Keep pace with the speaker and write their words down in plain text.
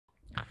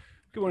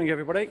Good morning,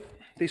 everybody.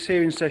 This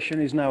hearing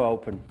session is now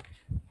open.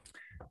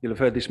 You'll have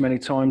heard this many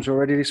times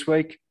already this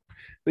week.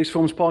 This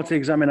forms part of the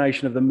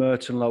examination of the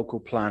Merton local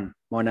plan.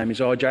 My name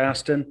is RJ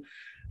Aston,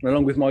 and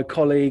along with my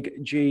colleague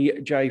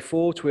G.J.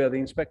 Fort, we are the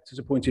inspectors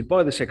appointed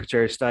by the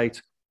Secretary of State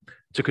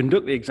to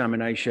conduct the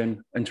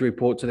examination and to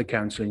report to the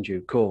Council in due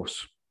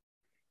course.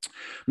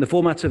 And the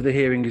format of the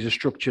hearing is a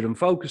structured and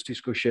focused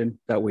discussion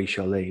that we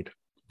shall lead.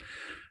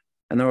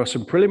 And there are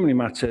some preliminary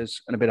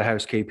matters and a bit of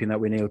housekeeping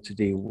that we need to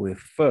deal with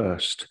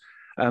first.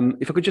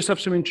 If I could just have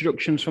some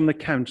introductions from the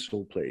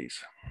Council, please.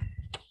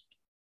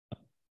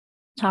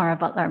 Tara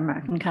Butler,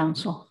 Merton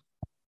Council.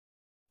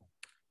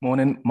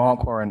 Morning,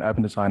 Mark Warren,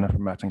 Urban Designer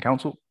from Merton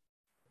Council.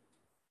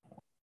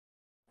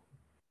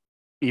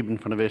 Eben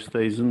van der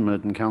Westhuizen,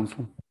 Merton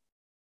Council.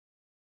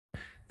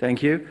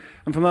 Thank you.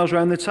 And from those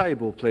around the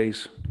table,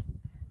 please.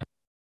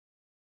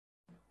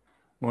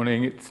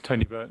 Morning, it's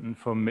Tony Burton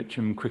from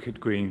Mitcham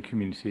Cricket Green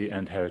Community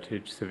and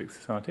Heritage Civic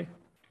Society.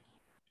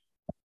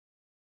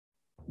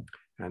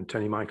 And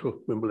Tony Michael,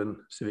 Wimbledon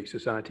Civic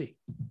Society.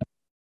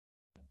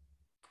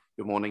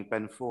 Good morning,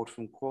 Ben Ford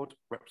from Quod,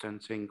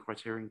 representing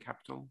Criterion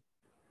Capital.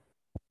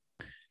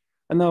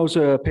 And those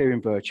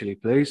appearing virtually,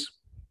 please.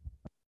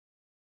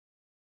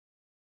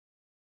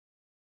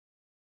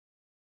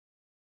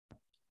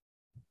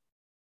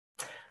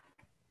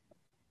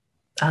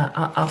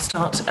 I'll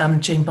start.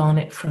 Jane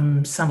Barnett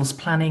from Savills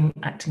Planning,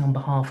 acting on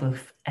behalf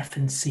of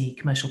F&C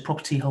Commercial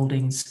Property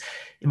Holdings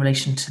in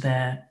relation to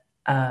their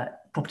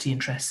property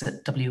interests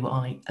at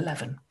WI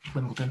 11,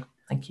 Wimbledon.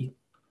 Thank you.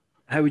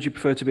 How would you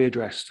prefer to be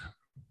addressed?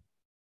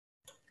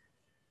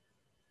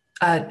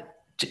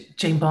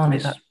 Jane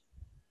Barnett.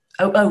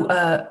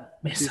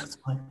 Miss, that's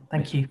fine.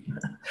 Thank you.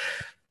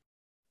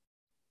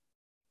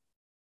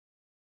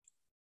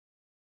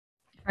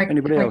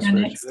 Anybody else?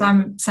 Next,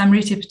 I'm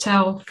Samriti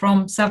Patel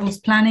from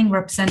Savills Planning,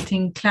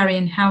 representing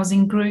Clarion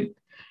Housing Group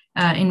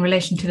in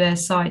relation to their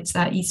sites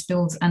at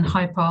Eastfields and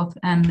High Path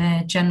and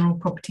their general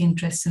property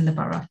interests in the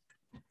borough.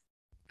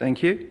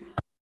 Thank you.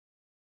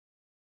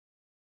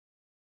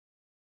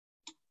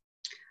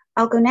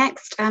 I'll go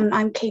next.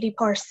 I'm Katie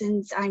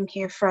Parsons. I'm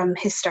here from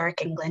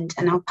Historic England,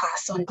 and I'll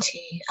pass on to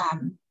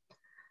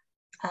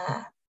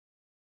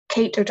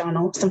Kate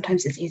O'Donnell.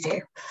 Sometimes it's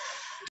easier.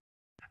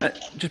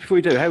 Just before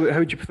you do, how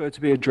would you prefer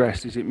to be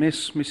addressed? Is it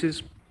Miss,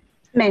 Mrs?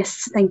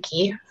 Miss, thank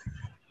you.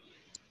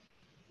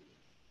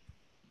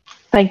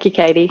 Thank you,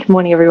 Katie. Good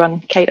morning,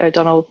 everyone. Kate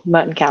O'Donnell,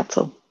 Merton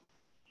Council.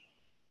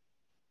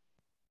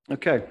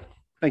 Okay,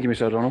 thank you,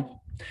 Miss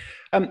O'Donnell.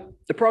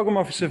 The Programme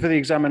Officer for the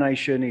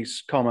examination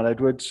is Carmel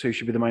Edwards, who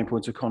should be the main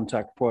point of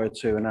contact prior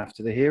to and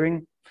after the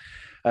hearing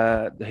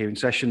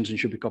sessions, and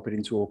should be copied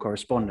into all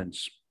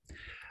correspondence.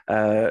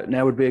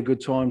 Now would be a good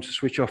time to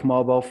switch off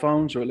mobile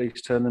phones, or at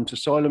least turn them to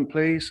silent,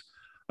 please.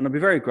 And I'd be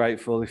very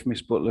grateful if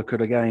Miss Butler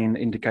could again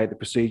indicate the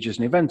procedures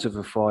in the event of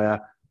a fire,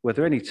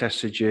 whether any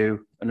tests are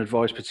due, and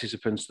advise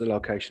participants to the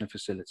location of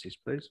facilities,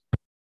 please.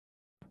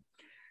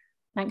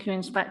 Thank you,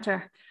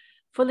 Inspector.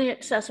 Fully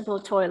accessible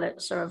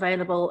toilets are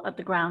available at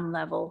the ground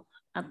level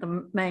at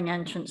the main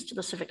entrance to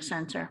the Civic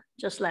Centre,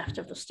 just left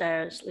of the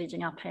stairs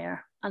leading up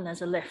here, and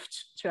there's a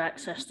lift to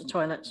access the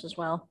toilets as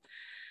well.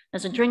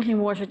 There's a drinking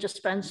water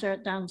dispenser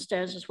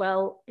downstairs as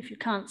well. If you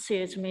can't see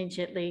it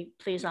immediately,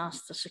 please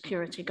ask the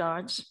security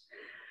guards.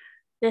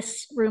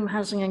 This room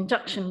has an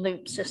induction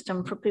loop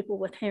system for people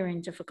with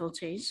hearing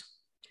difficulties.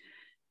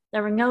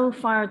 There are no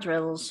fire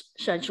drills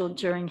scheduled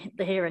during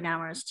the hearing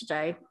hours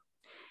today.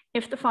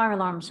 If the fire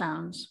alarm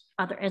sounds,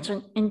 either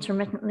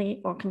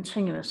intermittently or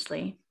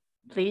continuously,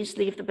 please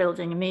leave the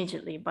building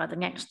immediately by the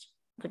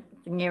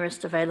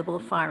nearest available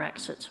fire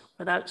exit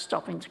without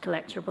stopping to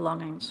collect your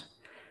belongings.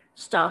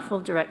 Staff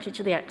will direct you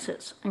to the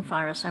exits and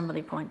fire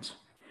assembly point.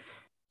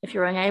 If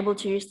you're unable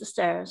to use the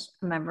stairs,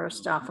 a member of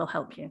staff will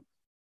help you.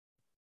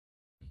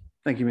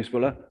 Thank you, Ms.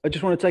 Buller. I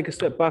just want to take a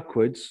step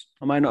backwards.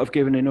 I may not have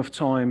given enough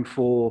time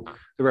for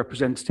the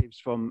representatives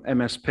from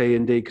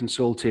MSP+D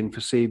Consulting for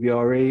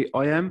CBRE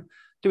IM.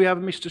 Do we have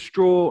Mr.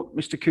 Straw,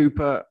 Mr.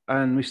 Cooper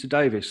and Mr.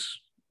 Davis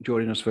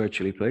joining us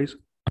virtually, please?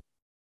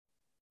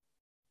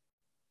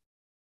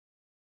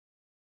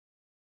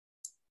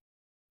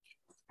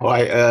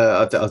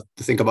 Hi, I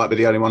think I might be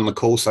the only one on the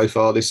call so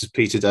far. This is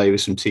Peter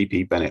Davis from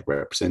TP Bennett,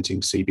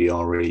 representing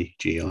CBRE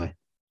GI.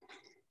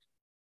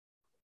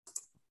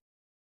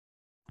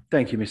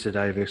 Thank you, Mr.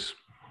 Davis.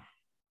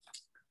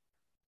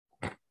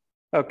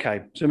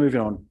 Okay, so moving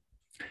on.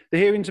 The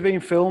hearings are being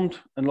filmed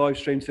and live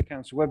streamed to the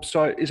council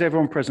website. Is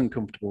everyone present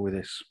comfortable with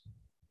this?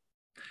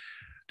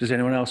 Does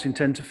anyone else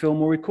intend to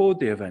film or record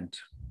the event?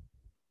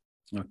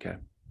 Okay.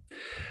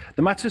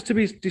 The matters to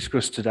be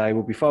discussed today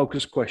will be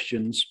focused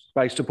questions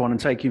based upon and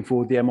taking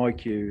forward the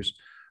MIQs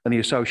and the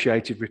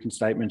associated written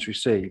statements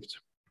received.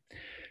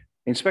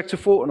 Inspector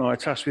Fort and I are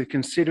tasked with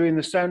considering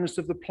the soundness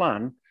of the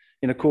plan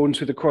in accordance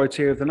with the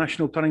criteria of the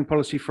National Planning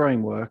Policy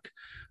Framework,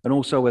 and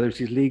also whether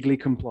it is legally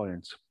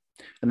compliant.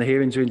 And the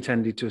hearings are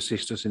intended to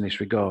assist us in this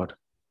regard.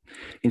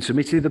 In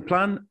submitting the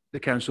plan, the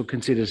council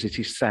considers it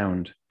is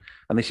sound,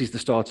 and this is the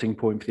starting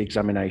point for the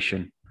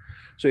examination.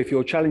 So if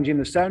you're challenging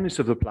the soundness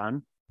of the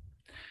plan,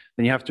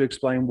 Then you have to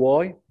explain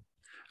why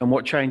and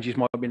what changes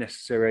might be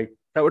necessary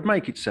that would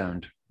make it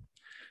sound.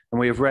 And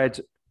we have read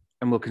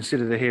and will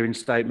consider the hearing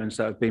statements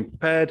that have been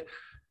prepared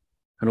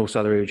and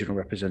also the original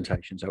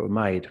representations that were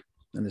made.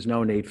 And there's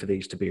no need for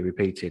these to be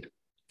repeated.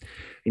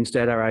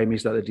 Instead, our aim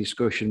is that the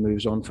discussion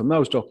moves on from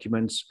those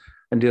documents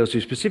and deals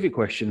with specific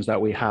questions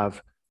that we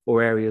have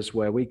or areas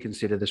where we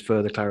consider there's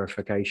further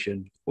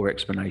clarification or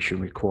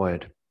explanation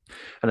required.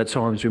 And at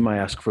times we may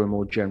ask for a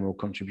more general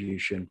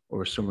contribution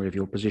or a summary of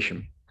your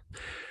position.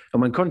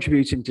 And when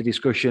contributing to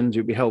discussions, it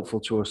would be helpful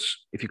to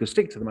us if you could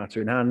stick to the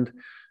matter in hand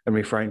and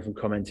refrain from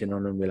commenting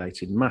on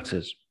unrelated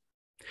matters.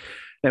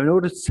 Now, in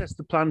order to test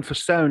the plan for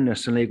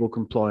soundness and legal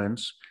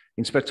compliance,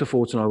 Inspector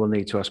Fort and I will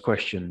need to ask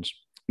questions.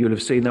 You'll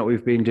have seen that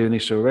we've been doing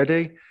this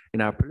already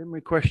in our preliminary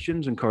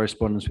questions and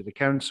correspondence with the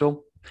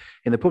Council,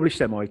 in the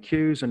published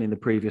MIQs and in the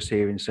previous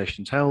hearing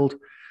sessions held,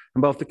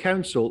 and both the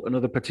Council and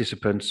other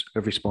participants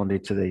have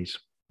responded to these.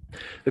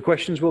 The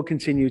questions will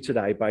continue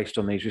today based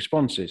on these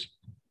responses.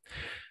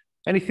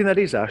 Anything that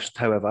is asked,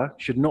 however,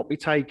 should not be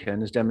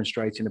taken as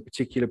demonstrating a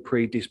particular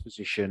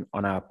predisposition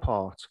on our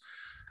part,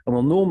 and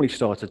we'll normally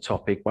start a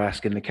topic by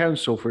asking the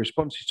Council for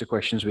responses to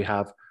questions we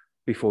have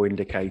before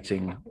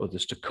indicating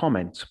others to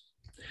comment.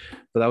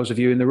 For those of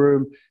you in the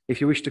room,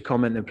 if you wish to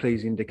comment, then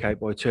please indicate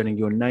by turning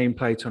your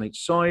nameplate on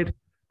its side,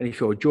 and if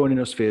you're joining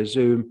us via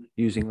Zoom,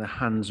 using the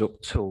hands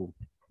up tool.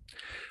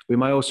 We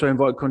may also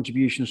invite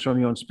contributions from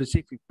you on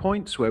specific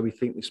points where we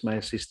think this may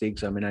assist the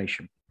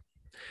examination.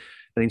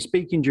 And in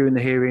speaking during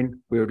the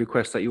hearing, we would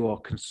request that you are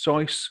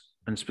concise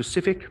and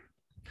specific.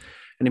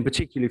 And in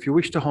particular, if you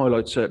wish to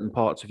highlight certain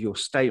parts of your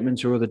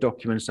statement or other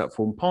documents that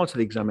form part of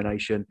the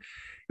examination, it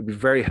would be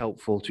very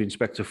helpful to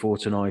Inspector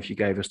Fort and I if you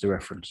gave us the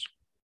reference.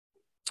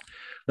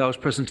 Those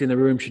present in the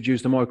room should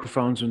use the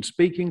microphones when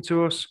speaking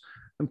to us,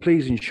 and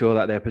please ensure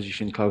that they're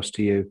positioned close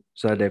to you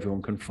so that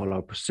everyone can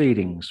follow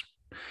proceedings.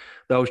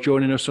 Those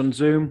joining us on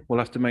Zoom will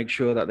have to make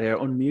sure that they are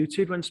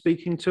unmuted when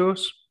speaking to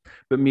us,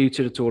 but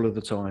muted at all other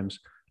times.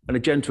 And a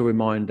gentle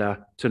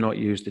reminder to not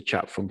use the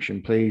chat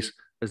function, please,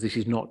 as this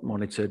is not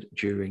monitored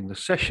during the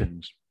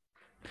sessions.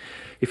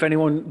 If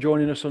anyone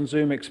joining us on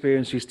Zoom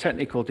experiences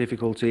technical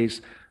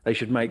difficulties, they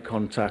should make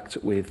contact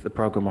with the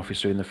programme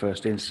officer in the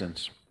first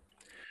instance.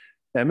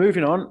 Now,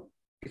 moving on,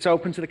 it's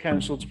open to the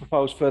Council to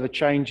propose further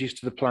changes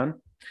to the plan,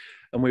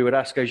 and we would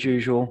ask, as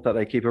usual, that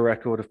they keep a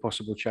record of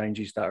possible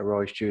changes that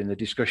arise during the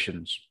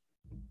discussions.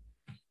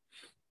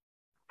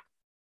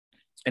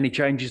 Any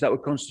changes that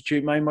would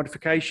constitute main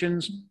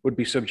modifications would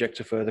be subject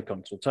to further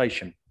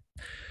consultation.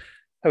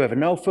 However,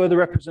 no further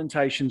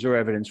representations or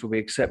evidence will be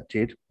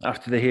accepted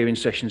after the hearing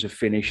sessions have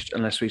finished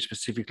unless we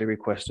specifically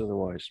request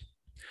otherwise.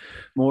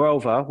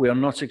 Moreover, we are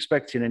not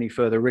expecting any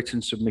further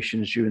written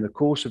submissions during the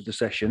course of the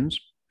sessions,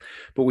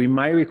 but we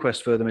may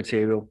request further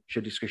material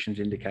should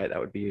discussions indicate that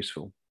would be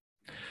useful.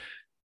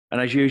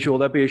 And as usual,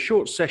 there'll be a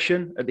short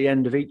session at the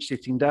end of each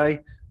sitting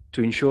day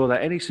to ensure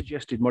that any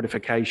suggested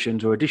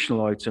modifications or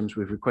additional items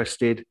we've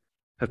requested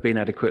have been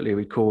adequately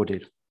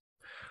recorded.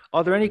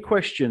 Are there any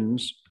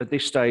questions at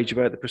this stage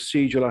about the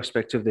procedural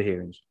aspect of the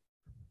hearings?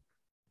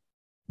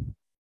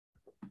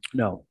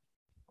 No.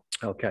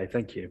 Okay,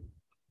 thank you.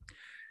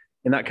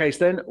 In that case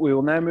then, we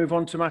will now move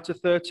on to matter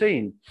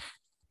 13.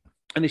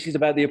 And this is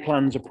about the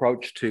plan's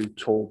approach to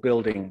tall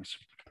buildings.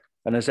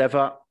 And as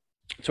ever,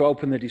 to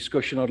open the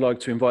discussion, I'd like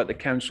to invite the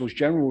Council's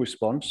general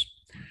response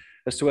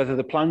as to whether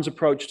the plan's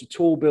approach to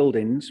tall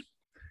buildings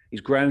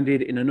is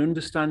grounded in an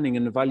understanding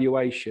and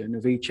evaluation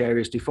of each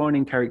area's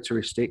defining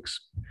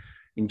characteristics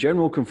in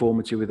general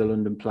conformity with the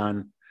London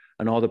Plan,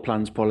 and are the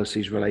plan's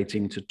policies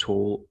relating to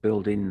tall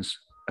buildings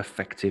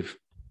effective.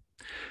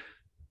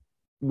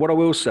 What I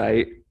will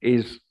say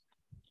is,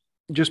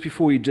 just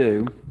before you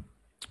do,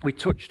 we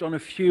touched on a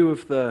few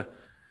of the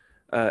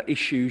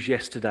issues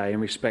yesterday in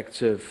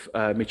respect of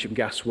Mitcham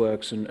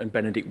Gasworks and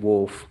Benedict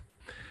Wharf.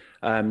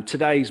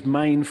 Today's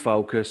main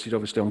focus is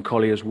obviously on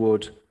Collier's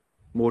Wood,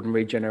 modern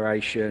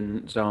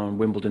regeneration zone,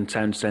 Wimbledon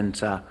Town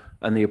Centre,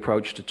 and the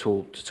approach to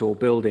tall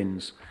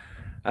buildings.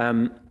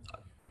 The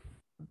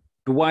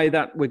way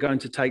that we're going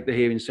to take the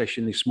hearing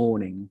session this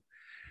morning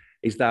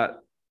is that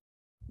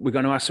we're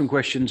going to ask some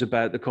questions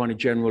about the kind of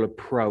general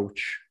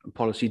approach and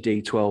policy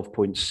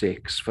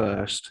D12.6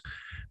 first,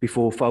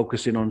 before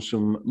focusing on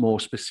some more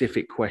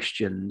specific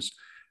questions.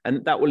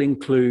 And that will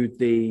include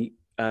the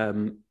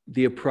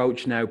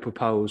approach now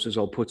proposed, as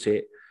I'll put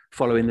it,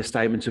 following the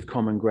statement of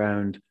common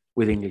ground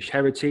with English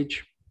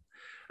heritage.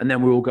 And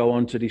then we will go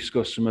on to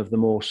discuss some of the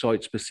more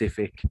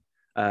site-specific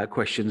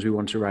questions we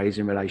want to raise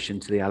in relation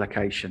to the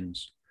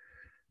allocations.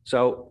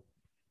 So,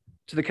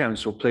 to the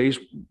Council, please,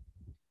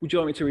 would you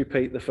like me to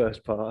repeat the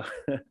first part?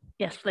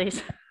 Yes,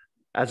 please.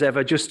 As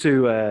ever, just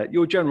to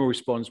your general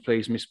response,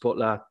 please, Ms.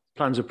 Butler.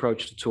 Plan's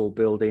approach to tall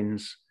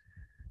buildings,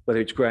 whether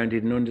it's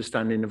grounded in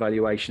understanding and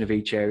evaluation of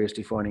each area's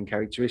defining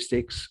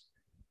characteristics,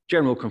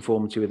 general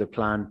conformity with the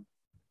plan,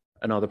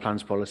 and are the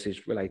plan's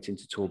policies relating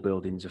to tall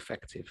buildings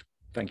effective?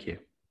 Thank you.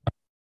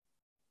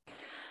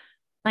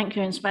 Thank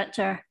you,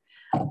 Inspector.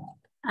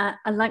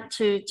 I'd like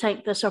to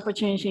take this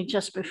opportunity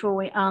just before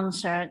we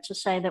answer to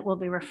say that we'll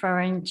be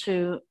referring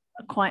to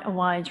quite a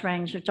wide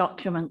range of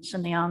documents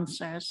in the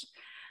answers.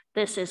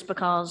 This is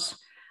because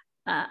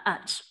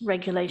at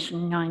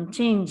Regulation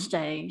 19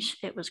 stage,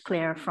 it was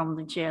clear from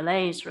the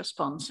GLA's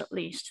response, at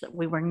least, that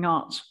we were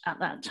not at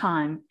that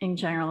time in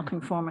general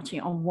conformity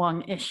on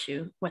one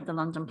issue with the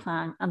London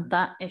Plan, and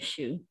that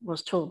issue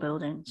was tall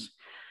buildings.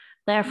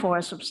 Therefore,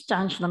 a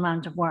substantial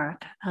amount of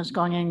work has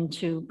gone in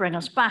to bring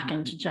us back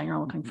into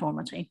general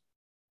conformity.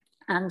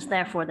 And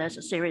therefore, there's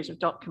a series of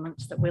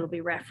documents that we'll be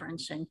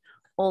referencing,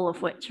 all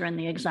of which are in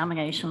the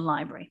examination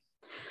library.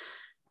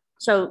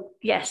 So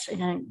yes,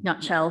 in a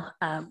nutshell,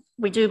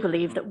 we do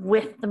believe that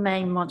with the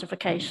main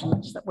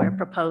modifications that we're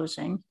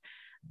proposing,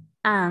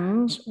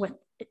 and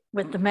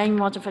with the main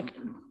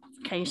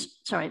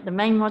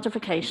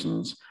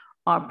modifications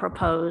are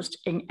proposed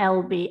in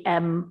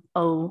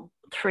LBM03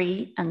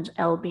 and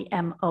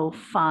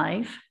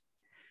LBM05.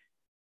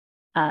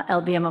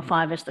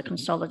 LBM05 is the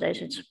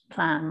consolidated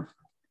plan,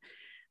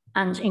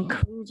 and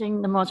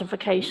including the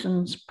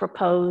modifications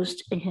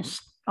proposed in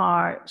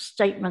our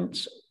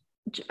statements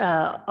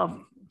of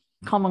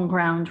common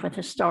ground with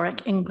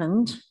historic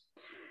England,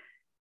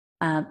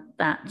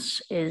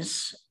 that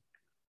is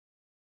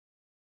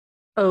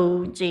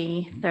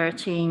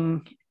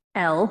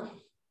OD13L.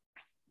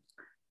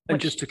 And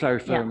just to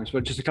clarify,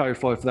 just to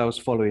clarify for those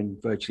following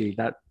virtually,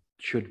 that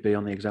should be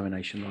on the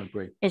examination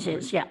library. It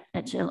is, yeah,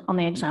 it's on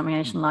the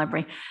examination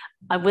library.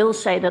 I will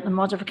say that the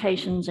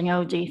modifications in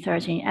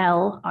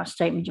OD13L, our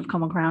statement of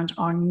common ground,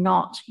 are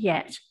not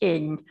yet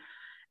in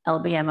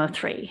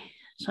LBM03.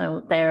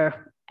 So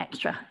they're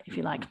extra, if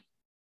you like.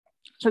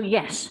 So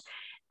yes,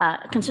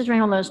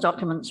 considering all those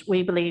documents,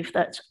 we believe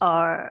that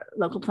our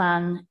local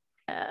plan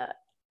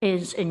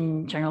is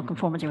in general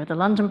conformity with the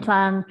London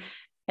Plan.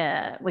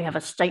 We have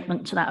a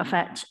statement to that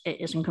effect.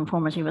 It is in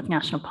conformity with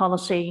national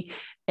policy.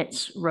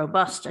 It's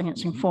robust and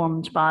it's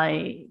informed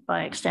by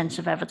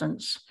extensive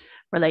evidence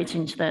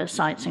relating to the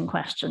sites in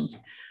question.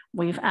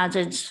 We've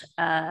added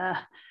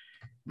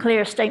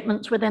clear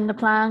statements within the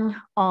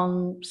plan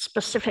on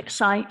specific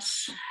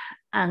sites,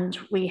 and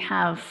we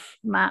have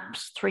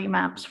maps, 3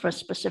 maps for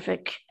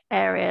specific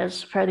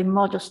areas, fairly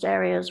modest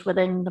areas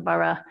within the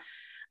borough,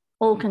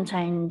 all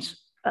contained,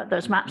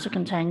 those maps are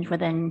contained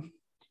within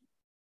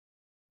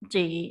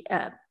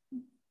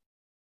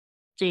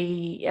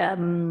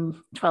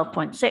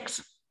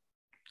D12.6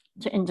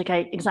 to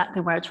indicate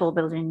exactly where tall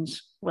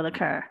buildings will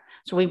occur.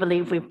 So we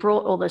believe we've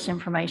brought all this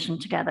information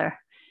together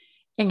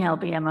in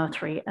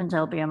LBM03 and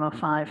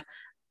LBM05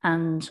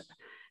 and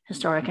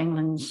Historic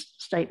England's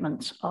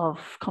statement of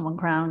common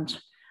ground,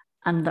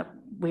 and that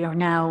we are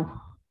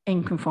now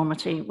in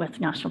conformity with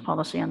national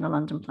policy and the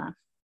London Plan.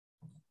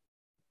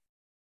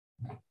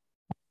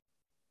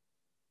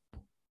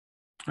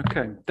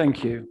 Okay,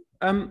 thank you.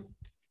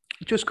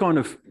 Just kind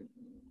of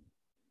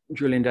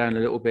drilling down a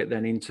little bit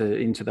then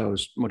into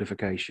those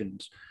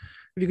modifications.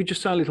 If you could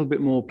just say a little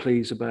bit more,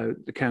 please, about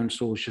the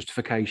council's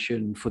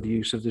justification for the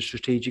use of the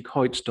strategic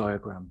heights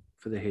diagram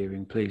for the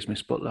hearing, please,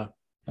 Ms. Butler.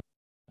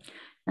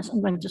 Yes,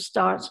 I'm going to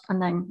start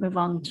and then move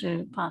on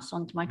to pass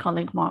on to my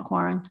colleague, Mark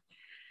Warren.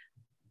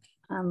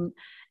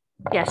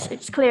 Yes,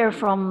 it's clear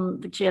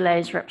from the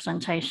GLA's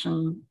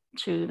representation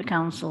to the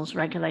council's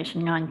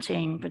Regulation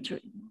 19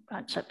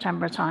 at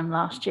September time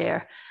last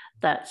year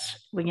that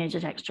we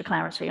needed extra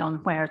clarity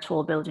on where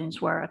tall buildings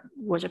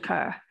would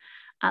occur.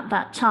 At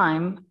that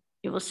time,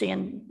 you will see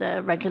in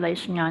the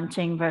Regulation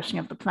 19 version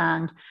of the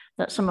plan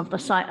that some of the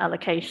site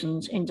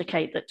allocations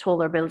indicate that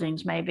taller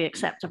buildings may be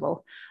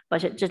acceptable,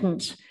 but it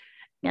didn't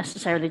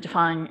necessarily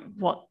define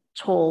what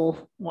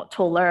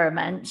taller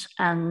meant,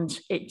 and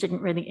it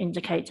didn't really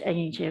indicate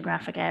any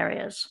geographic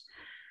areas.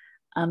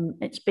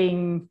 It's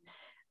been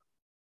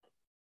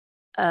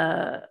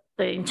the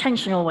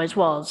intention always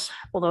was,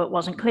 although it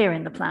wasn't clear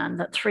in the plan,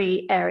 that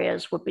 3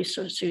 areas would be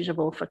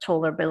suitable for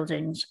taller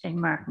buildings in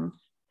Merton.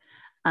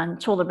 And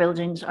taller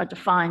buildings are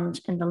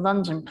defined in the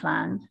London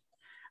Plan,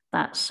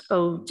 that's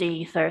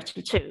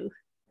OD32,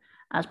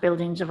 as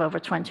buildings of over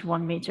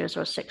 21 metres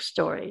or 6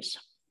 stories.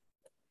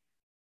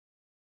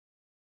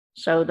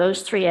 So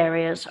those 3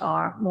 areas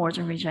are moors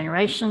and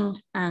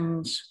regeneration,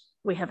 and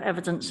we have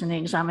evidence in the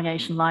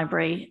examination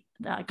library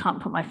that I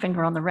can't put my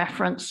finger on the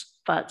reference,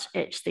 but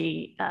it's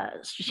the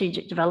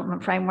Strategic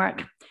Development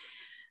Framework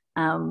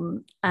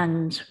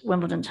and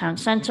Wimbledon Town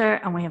Centre,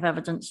 and we have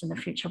evidence in the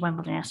future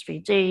Wimbledon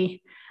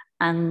SVD,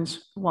 and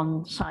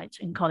one site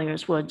in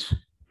Collier's Wood,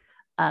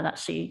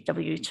 that's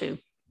CW2.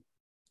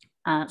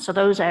 So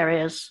those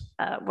areas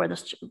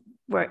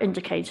were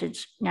indicated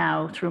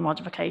now through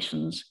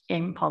modifications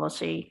in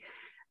policy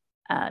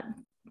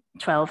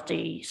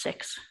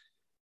 12D6.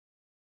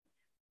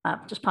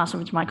 Just pass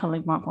over to my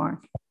colleague, Mark Warren.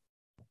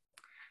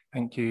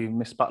 Thank you,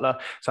 Ms. Butler.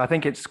 So I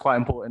think it's quite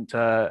important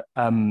to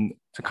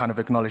kind of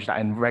acknowledge that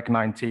in Reg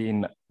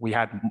 19, we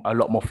had a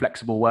lot more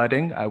flexible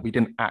wording. We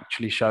didn't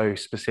actually show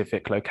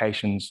specific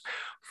locations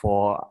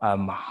for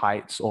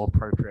heights or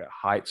appropriate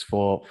heights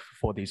for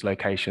these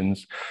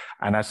locations.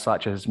 And as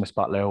such, as Ms.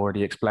 Butler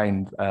already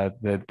explained,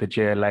 the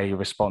GLA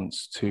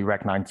response to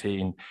Reg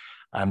 19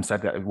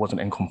 said that it wasn't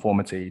in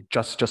conformity.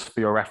 Just for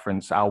your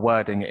reference, our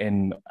wording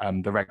in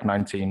the Reg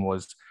 19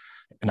 was,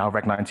 in our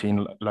Reg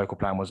 19 local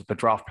plan, was the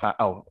draft plan.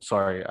 Oh,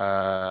 sorry,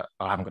 I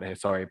haven't got it here,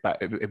 sorry,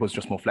 but it was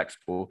just more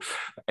flexible.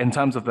 In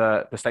terms of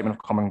the statement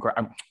of common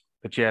ground,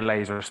 the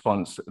GLA's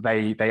response,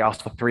 they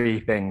asked for 3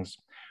 things.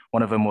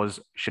 One of them was,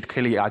 should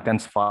clearly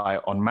identify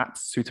on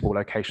maps suitable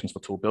locations for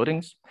tall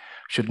buildings,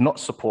 should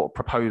not support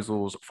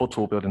proposals for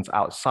tall buildings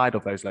outside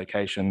of those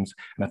locations.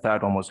 And the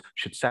third one was,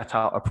 should set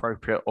out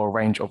appropriate or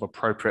range of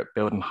appropriate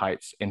building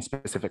heights in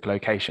specific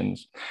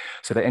locations.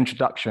 So the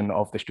introduction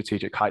of the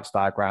strategic heights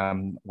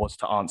diagram was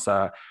to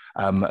answer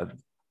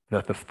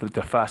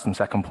the first and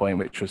second point,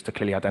 which was to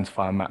clearly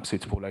identify and map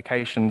suitable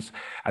locations,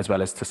 as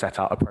well as to set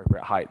out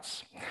appropriate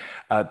heights.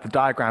 The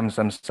diagrams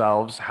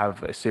themselves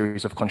have a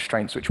series of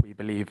constraints which we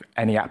believe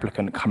any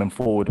applicant coming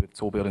forward with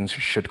tall buildings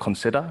should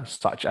consider,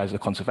 such as the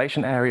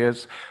conservation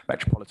areas,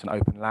 metropolitan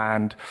open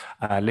land,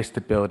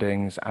 listed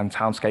buildings, and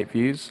townscape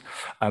views.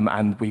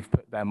 And we've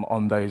put them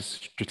on those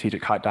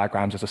strategic height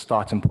diagrams as a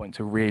starting point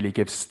to really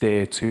give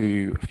steer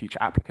to future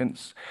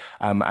applicants.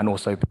 And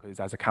also because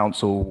as a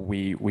council,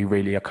 we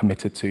really are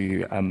committed to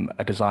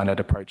a design-led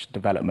approach to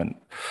development.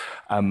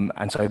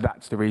 And so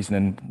that's the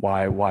reasoning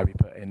why we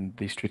put in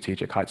these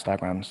strategic heights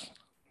diagrams.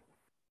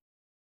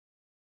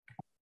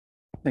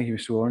 Thank you,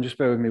 Mr. Warren. Just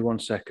bear with me 1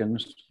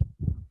 second.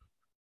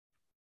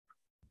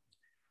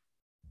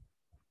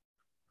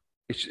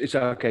 It's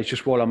okay. It's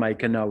just while I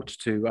make a note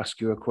to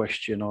ask you a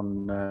question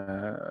on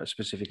a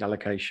specific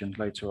allocation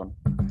later on.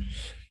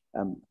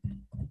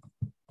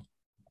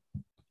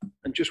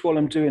 And just while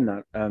I'm doing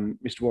that,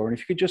 Mr. Warren,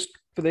 if you could just,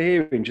 for the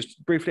hearing,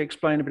 just briefly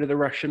explain a bit of the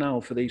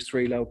rationale for these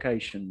 3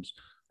 locations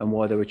and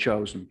why they were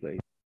chosen, please.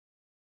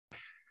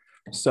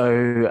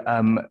 So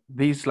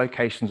these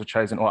locations were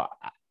chosen, or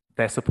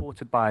they're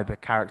supported by the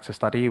character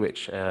study,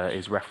 which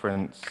is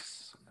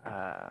reference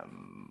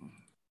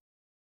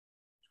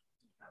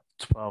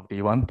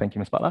 12D1. Thank you,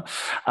 Ms. Butler.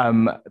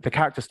 The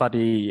character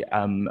study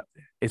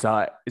is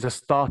a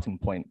starting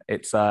point.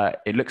 It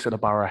looks at the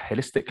borough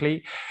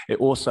holistically. It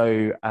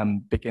also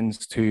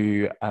begins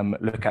to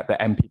look at the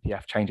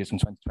MPPF changes in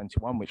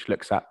 2021, which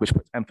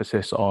puts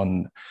emphasis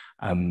on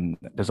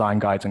design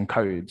guides and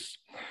codes.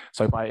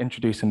 So by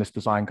introducing this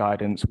design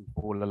guidance,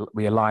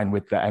 we align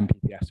with the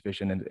MPPF's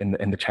vision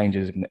in the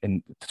changes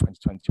in the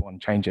 2021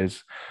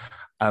 changes.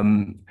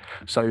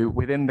 So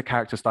within the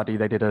character study,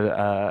 they did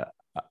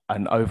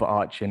an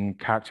overarching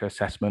character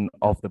assessment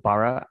of the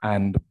borough,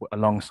 and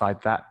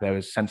alongside that there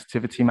was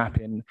sensitivity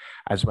mapping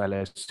as well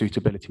as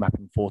suitability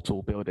mapping for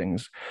tall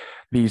buildings.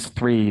 These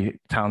 3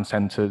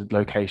 town-centred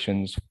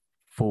locations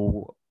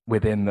fall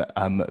within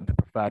the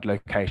preferred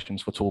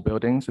locations for tall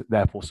buildings,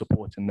 therefore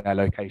supporting their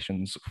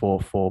locations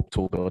for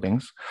tall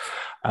buildings,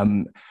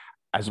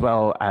 as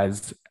well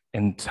as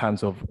in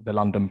terms of the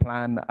London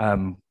plan,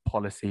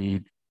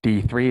 policy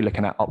D3,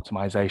 looking at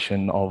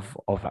optimization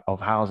of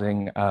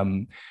housing.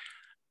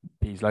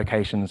 These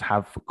locations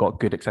have got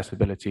good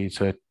accessibility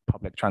to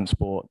public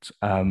transport,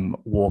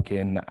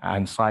 walking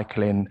and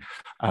cycling,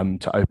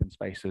 to open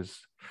spaces.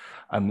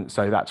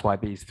 So that's why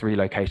these 3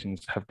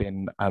 locations have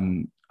been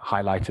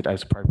highlighted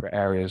as appropriate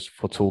areas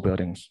for tall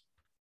buildings.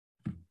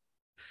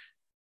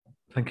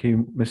 Thank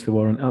you, Mr.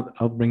 Warren.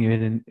 I'll bring you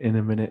in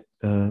a minute,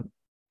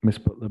 Ms.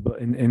 Butler. But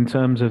in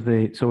terms of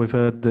so we've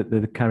heard that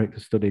the character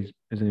studies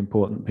is an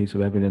important piece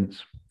of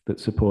evidence that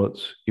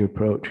supports your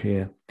approach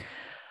here.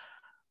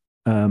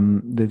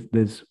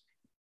 There's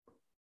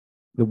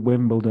the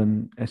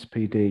Wimbledon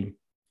SPD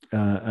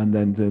and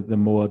then the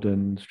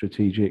modern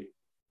strategic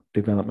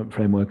development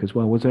framework as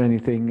well. Was there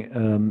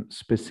anything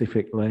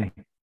specifically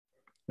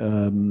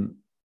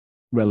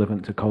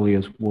relevant to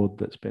Collier's Wood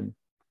that's been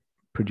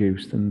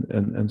produced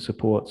and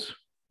supports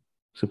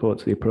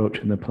the approach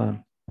in the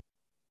plan?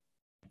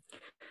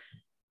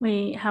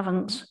 We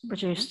haven't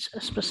produced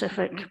a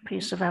specific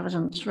piece of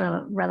evidence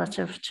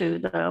relative to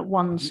the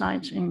one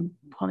site in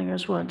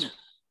Collier's Wood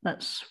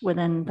that's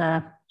within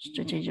the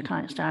strategic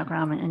heights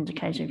diagram and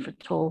indicated for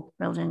tall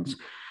buildings.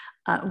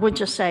 I would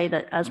just say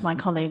that, as my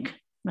colleague,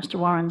 Mr.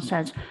 Warren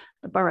said,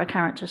 the borough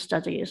character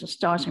study is a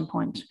starting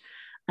point,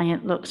 and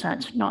it looks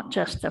at not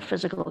just the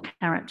physical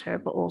character,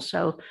 but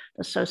also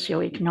the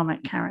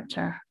socio-economic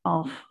character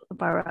of the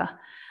borough.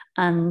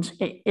 And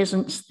it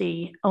isn't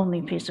the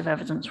only piece of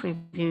evidence we've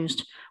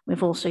used.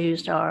 We've also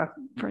used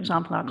for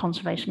example, our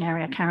conservation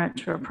area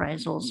character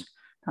appraisals.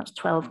 That's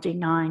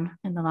 12D9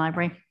 in the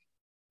library.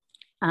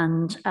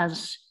 And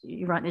as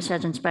you rightly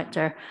said,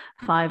 Inspector,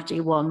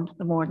 5D1,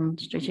 the modern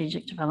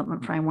strategic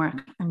development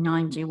framework, and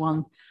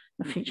 9D1,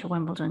 the future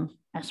Wimbledon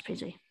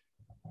SPD.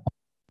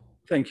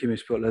 Thank you,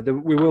 Ms. Butler.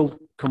 We will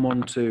come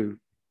on to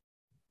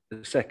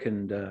the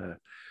second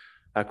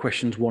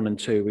questions 1 and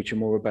 2, which are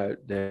more about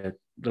the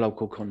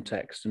local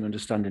context and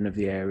understanding of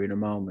the area in a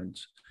moment.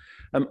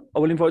 I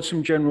will invite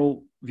some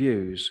general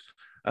views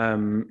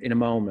in a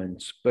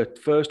moment, but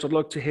first I'd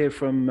like to hear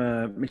from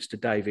Mr.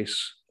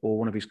 Davis or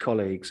one of his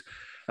colleagues.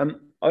 I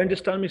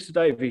understand, Mr.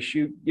 Davis,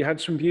 you had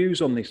some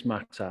views on this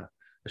matter,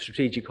 a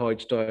strategic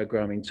heights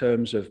diagram in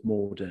terms of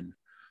Morden,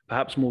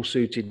 perhaps more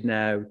suited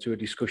now to a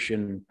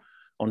discussion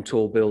on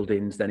tall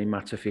buildings than in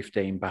matter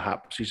 15,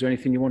 perhaps. Is there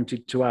anything you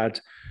wanted to add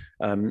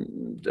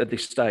at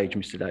this stage,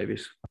 Mr.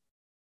 Davis?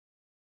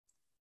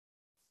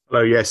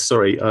 Hello, yes,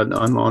 sorry,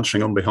 I'm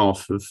answering on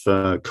behalf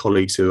of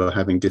colleagues who are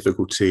having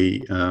difficulty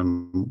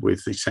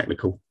with the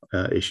technical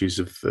issues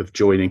of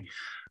joining.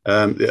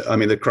 I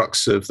mean, the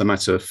crux of the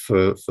matter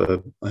for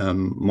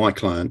my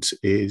client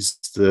is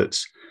that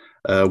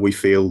we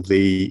feel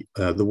the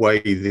way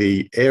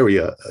the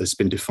area has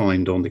been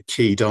defined on the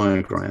key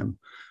diagram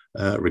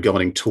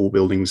regarding tall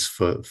buildings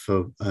for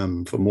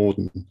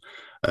Morden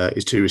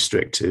is too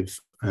restrictive,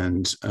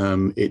 and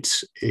it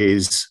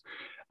is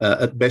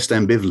at best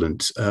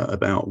ambivalent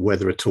about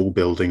whether a tall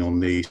building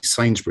on the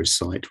Sainsbury's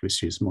site,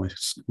 which is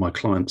my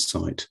client's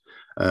site,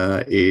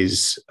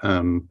 is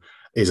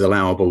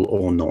allowable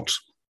or not.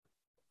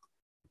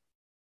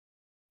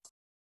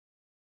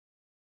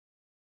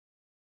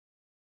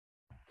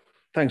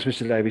 Thanks,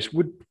 Mr. Davis.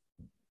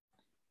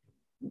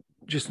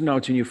 Just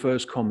noting your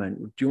first comment,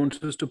 do you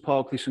want us to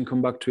park this and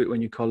come back to it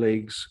when your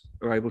colleagues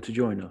are able to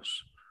join us?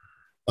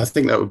 I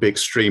think that would be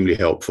extremely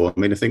helpful. I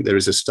mean, I think there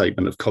is a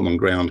statement of common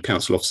ground.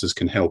 Council officers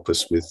can help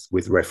us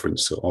with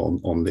reference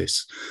on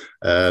this.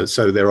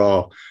 So there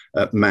are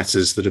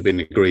matters that have been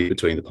agreed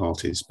between the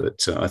parties,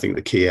 but I think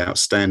the key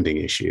outstanding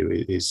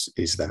issue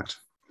is that.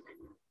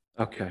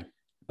 Okay.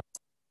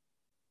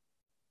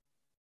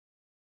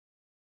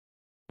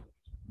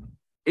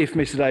 If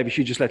Mr. Davis,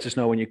 you just let us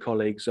know when your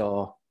colleagues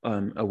are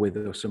with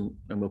us, and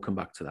we'll come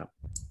back to that.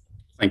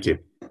 Thank you.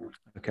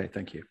 Okay,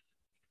 thank you.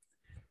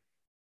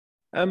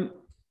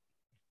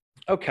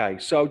 Okay,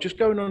 so just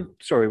going on,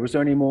 sorry, was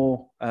there any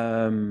more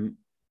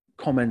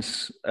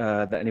comments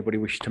that anybody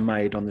wished to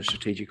make on the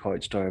strategic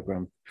heights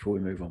diagram before we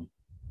move on?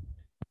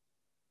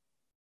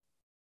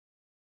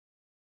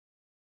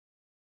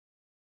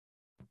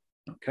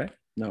 Okay,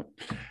 no.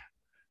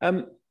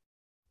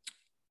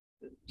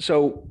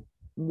 So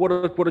what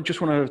I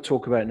just want to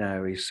talk about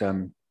now is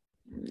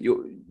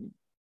you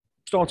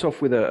start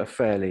off with a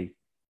fairly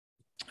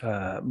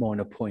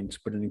minor point,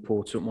 but an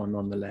important one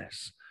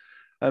nonetheless.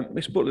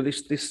 Ms. Butler,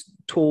 this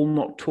tall,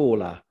 not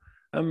taller,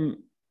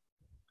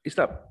 is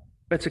that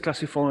better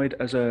classified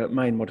as a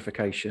main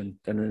modification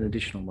than an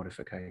additional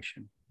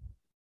modification?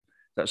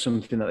 That's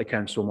something that the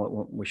council might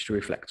wish to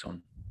reflect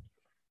on.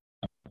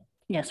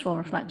 Yes, we'll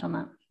reflect on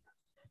that.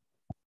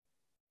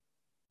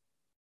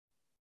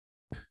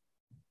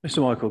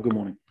 Mr. Michael, good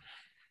morning.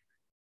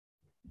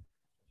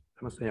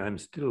 I must say I'm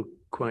still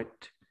quite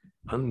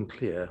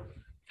unclear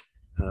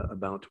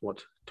about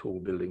what tall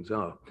buildings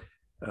are.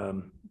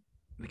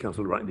 The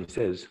council rightly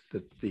says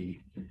that the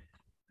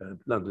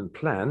London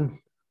Plan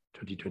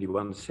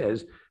 2021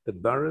 says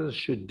that boroughs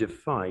should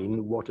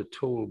define what a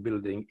tall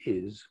building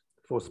is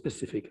for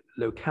specific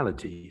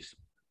localities.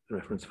 The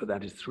reference for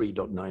that is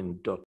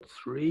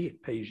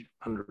 3.9.3, page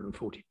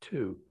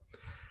 142.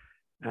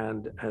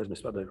 And as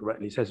Ms. Butler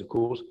rightly says, of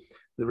course,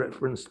 the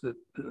reference that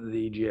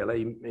the GLA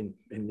in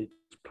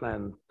its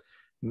plan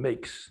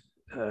makes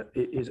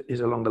is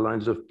along the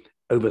lines of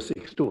over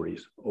 6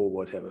 stories or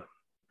whatever.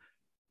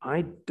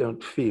 I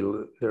don't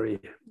feel very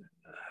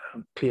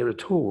clear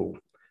at all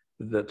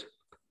that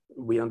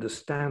we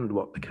understand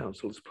what the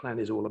council's plan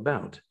is all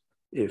about.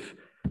 If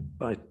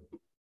by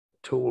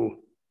tall,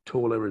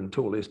 taller and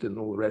tallest and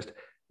all the rest,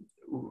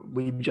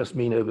 we just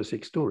mean over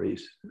 6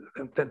 stories.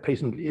 That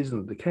patently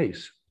isn't the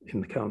case in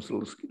the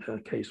council's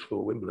case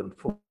for Wimbledon,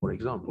 for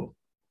example,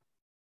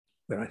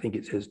 where I think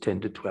it says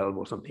 10 to 12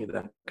 or something of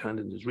that kind,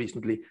 and as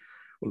recently,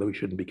 although we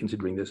shouldn't be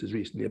considering this, as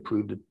recently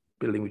approved a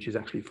building which is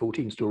actually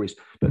 14 stories.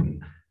 But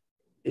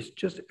it's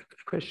just a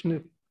question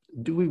of,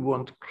 do we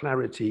want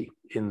clarity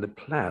in the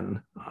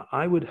plan?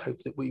 I would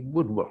hope that we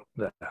would want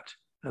that,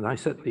 and I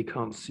certainly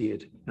can't see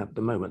it at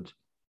the moment.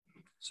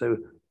 So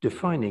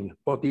defining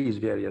what these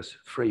various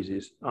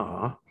phrases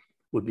are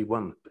would be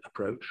one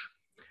approach.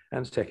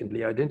 And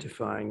secondly,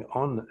 identifying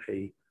on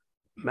a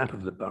map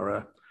of the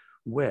borough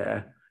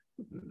where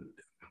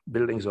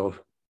buildings of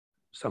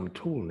some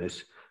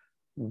tallness,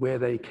 where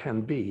they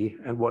can be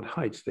and what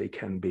heights they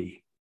can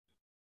be.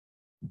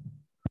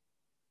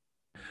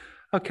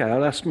 Okay,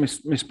 I'll ask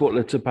Ms.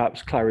 Butler to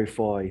perhaps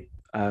clarify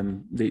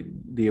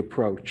the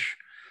approach.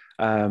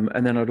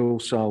 And then I'd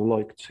also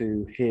like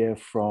to hear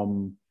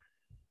from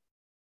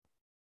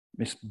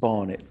Ms.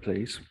 Barnett,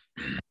 please.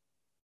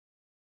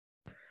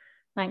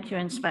 Thank you,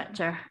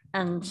 Inspector.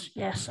 And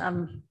yes,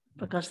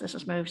 because this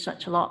has moved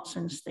such a lot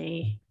since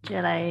the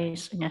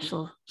GLA's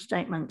initial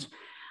statement,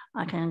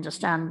 I can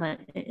understand that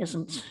it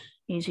isn't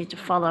easy to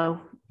follow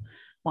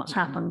what's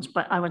happened,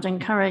 but I would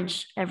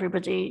encourage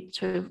everybody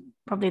to,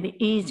 probably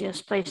the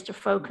easiest place to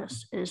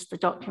focus is the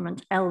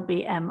document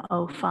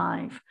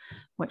LBM05,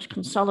 which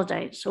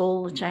consolidates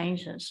all the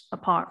changes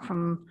apart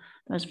from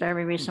those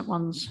very recent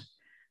ones,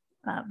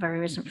 very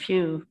recent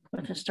few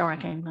with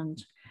Historic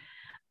England.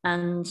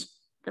 And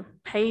the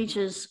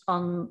pages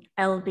on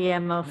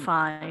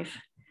LBM05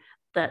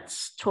 that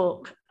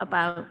talk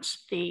about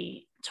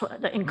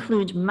that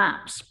include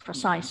maps,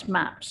 precise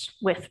maps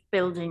with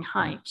building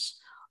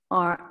heights,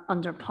 are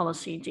under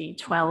policy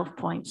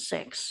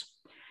D12.6.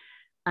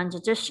 And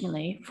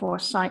additionally, for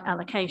site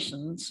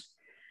allocations,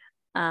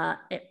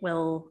 it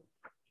will,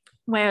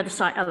 where the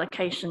site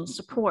allocation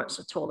supports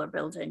a taller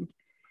building,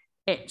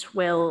 it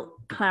will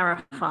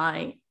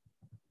clarify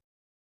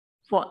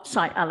what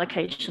site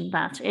allocation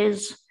that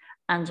is,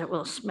 and it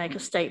will make a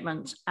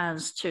statement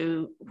as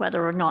to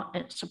whether or not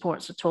it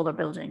supports a taller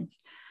building.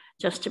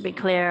 Just to be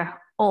clear,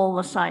 all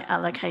the site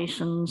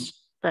allocations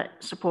that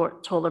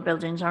support taller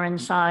buildings are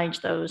inside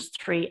those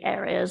three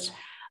areas,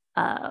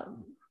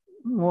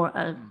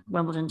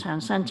 Wimbledon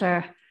Town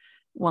Centre,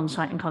 one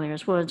site in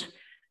Collier's Wood,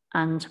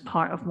 and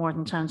part of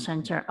Morden Town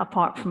Centre,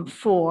 apart from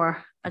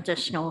 4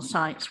 additional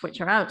sites which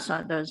are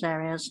outside those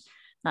areas.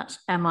 That's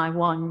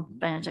MI1,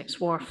 Benedict's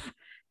Wharf,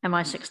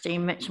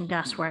 MI16, Mitcham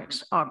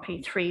Gasworks,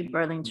 RP3,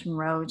 Burlington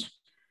Road,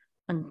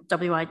 and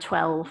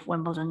WI12,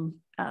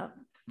 Wimbledon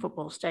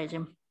Football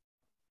Stadium.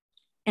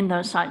 In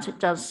those sites, it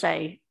does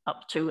say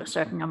up to a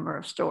certain number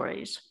of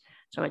stories.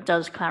 So it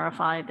does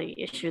clarify the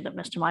issue that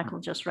Mr. Michael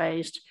just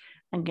raised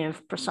and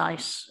give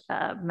precise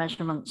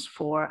measurements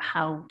for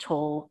how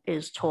tall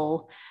is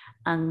tall.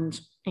 And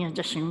in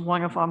addition,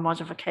 one of our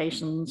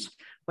modifications,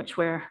 which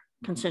we're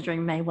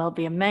considering may well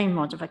be a main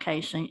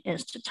modification,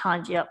 is to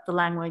tidy up the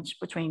language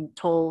between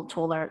tall,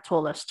 taller,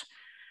 tallest,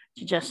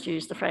 to just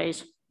use the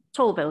phrase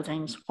tall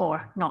buildings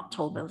or not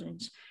tall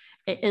buildings.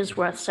 It is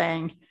worth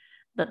saying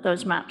that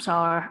those maps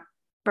are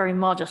very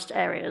modest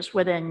areas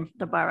within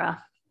the borough,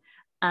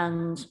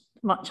 and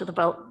much of the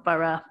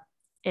borough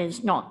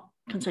is not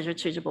considered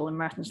suitable in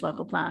Merton's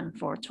local plan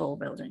for tall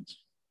buildings.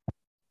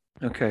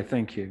 Okay,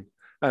 thank you.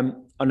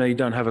 I know you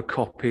don't have a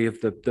copy of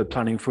the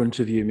plan in front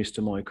of you,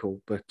 Mr.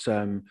 Michael, but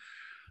I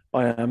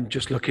am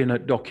just looking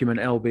at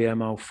document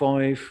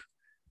LBM05,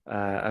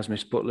 as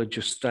Ms. Butler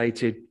just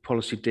stated,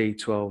 policy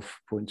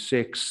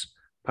D12.6,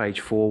 page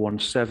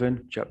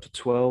 417, chapter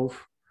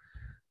 12.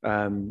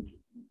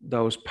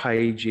 Those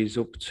pages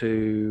up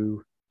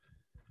to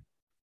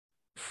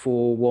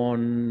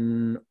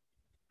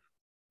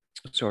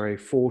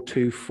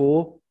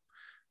 424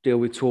 deal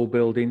with tall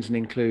buildings and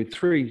include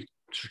 3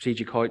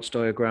 strategic heights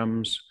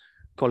diagrams,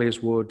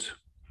 Collier's Wood,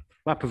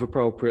 map of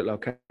appropriate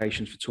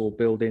locations for tall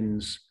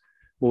buildings,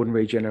 Morden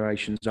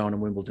Regeneration Zone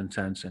and Wimbledon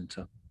Town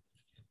Centre.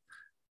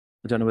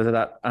 I don't know whether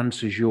that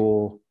answers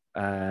your,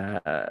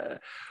 I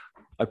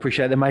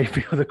appreciate there may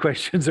be other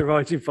questions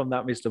arising from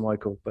that, Mr.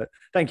 Michael, but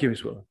thank you,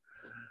 Ms. Willer.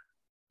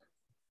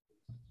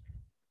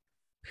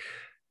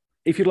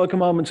 If you'd like a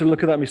moment to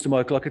look at that, Mr.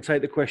 Michael, I could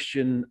take the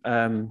question,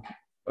 I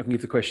can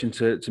give the question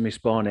to Ms.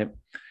 Barnett.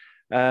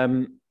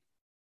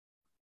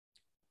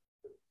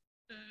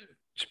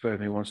 Just bear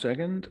with me one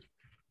second.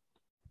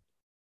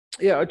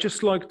 Yeah, I'd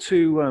just like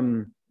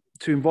to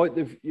invite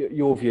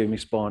your view,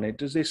 Ms. Barnett.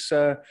 Does this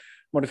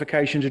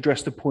modifications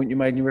address the point you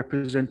made in your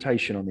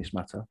representation on this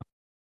matter?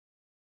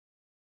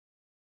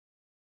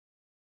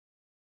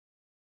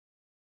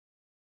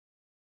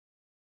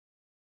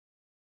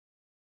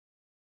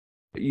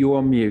 You're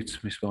on mute,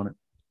 Ms. Barnett.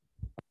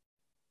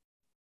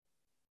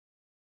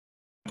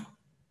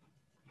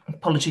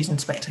 Apologies,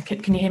 Inspector.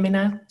 Can you hear me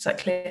now? Is that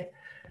clear?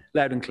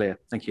 Loud and clear.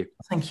 Thank you.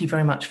 Thank you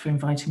very much for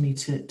inviting me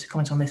to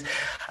comment on this.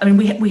 I mean,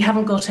 we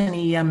haven't got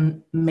any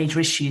major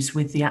issues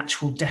with the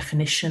actual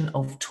definition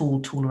of tall,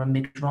 taller and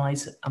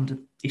mid-rise under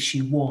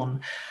issue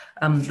 1.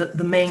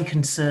 The main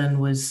concern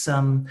was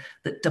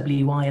that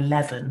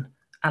WI11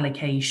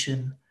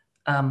 allocation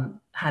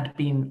had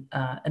been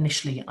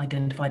initially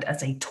identified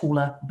as a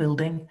taller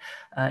building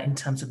in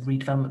terms of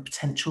redevelopment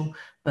potential,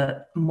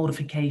 but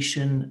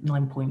modification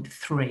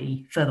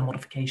 9.3, further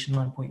modification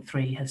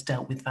 9.3 has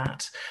dealt with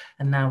that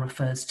and now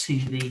refers to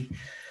the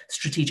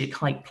strategic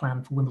height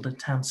plan for Wimbledon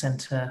Town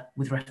Centre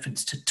with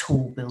reference to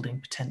tall building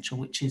potential,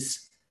 which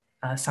is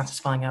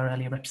satisfying our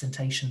earlier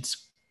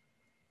representations.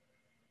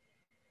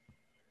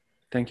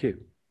 Thank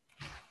you.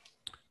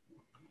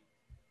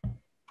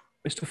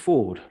 Mr.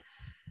 Ford.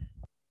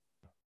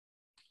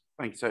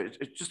 Thanks. So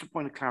it's just a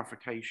point of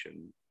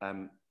clarification.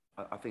 I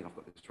think I've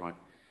got this right.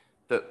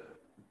 That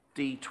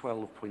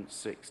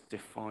D12.6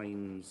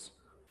 defines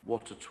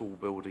what a tall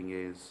building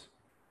is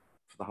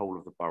for the whole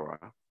of the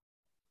borough,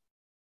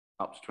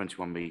 up to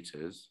 21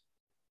 metres,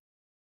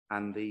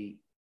 and the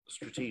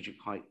strategic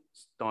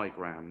heights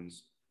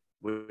diagrams,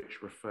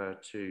 which refer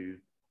to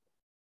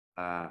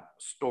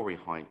story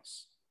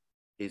heights,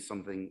 is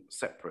something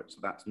separate. So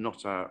that's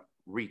not a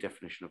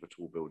redefinition of a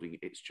tall building.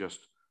 It's just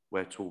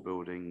where tall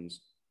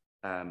buildings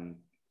can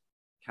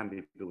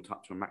be built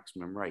up to a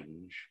maximum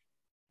range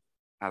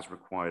as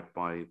required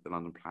by the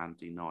London Plan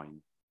D9.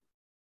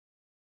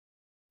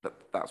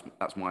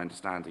 That's my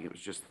understanding. It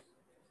was just,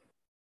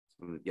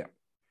 yeah.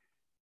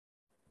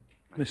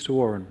 Mr.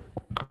 Warren.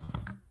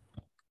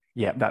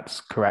 Yeah,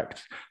 that's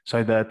correct.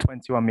 So the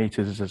 21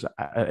 metres is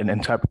an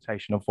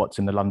interpretation of what's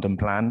in the London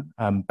plan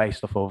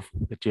based off of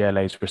the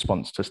GLA's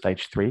response to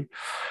stage 3.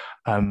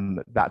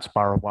 That's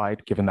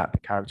borough-wide, given that the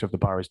character of the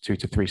borough is 2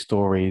 to 3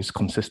 stories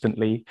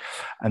consistently.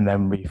 And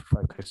then we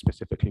focus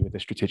specifically with the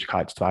strategic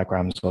heights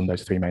diagrams on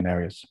those 3 main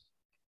areas.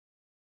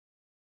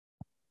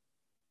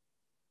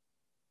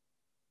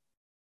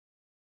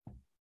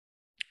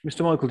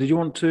 Mr. Michael, did you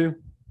want to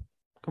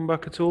come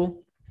back at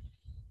all?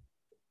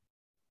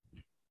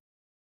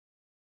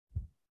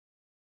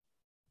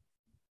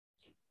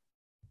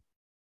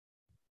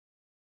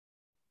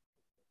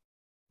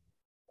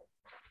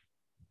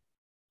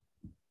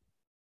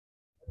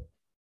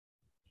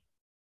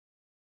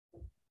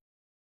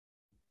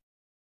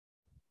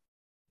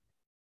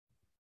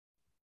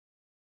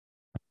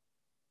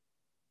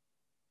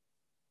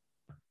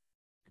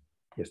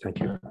 Yes, thank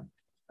you.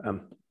 All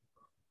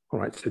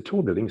right, so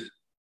tall buildings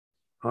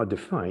are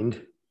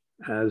defined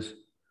as,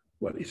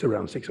 well, it's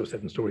around 6 or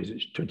 7 stories.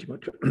 It's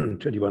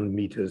 21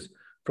 meters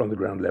from the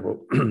ground level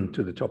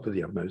to the top of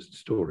the upmost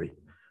story.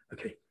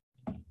 Okay.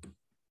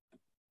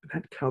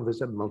 That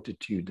covers a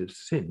multitude of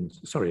sins.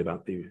 Sorry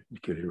about the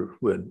peculiar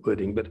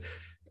wording, but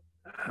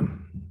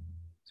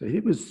so if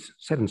it was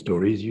 7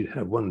 stories, you'd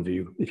have one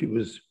view. If it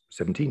was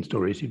 17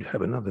 stories, you'd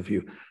have another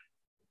view.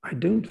 I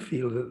don't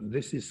feel that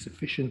this is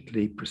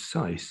sufficiently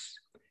precise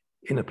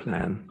in a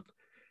plan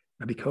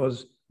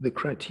because the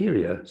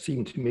criteria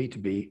seem to me to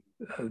be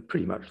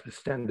pretty much the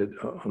standard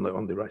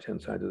on the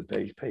right-hand side of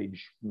the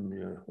page,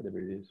 whatever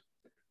it is,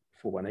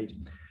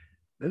 418.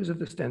 Those are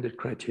the standard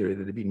criteria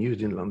that have been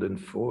used in London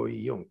for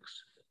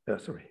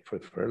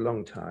for a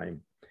long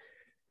time.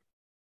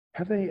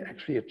 Have they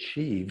actually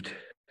achieved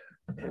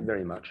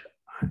very much?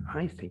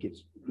 I think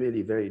it's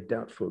really very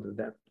doubtful that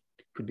that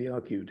could be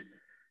argued.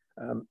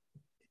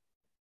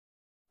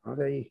 Are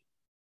they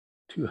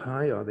too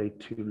high? Are they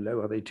too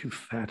low? Are they too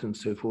fat and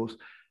so forth?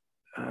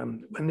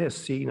 When they're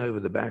seen over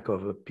the back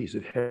of a piece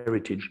of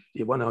heritage,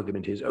 one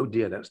argument is, oh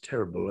dear, that's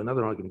terrible.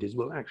 Another argument is,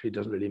 well, actually, it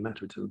doesn't really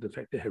matter. It doesn't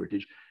affect the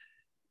heritage.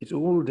 It's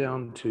all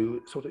down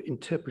to sort of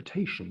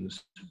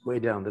interpretations way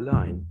down the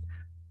line.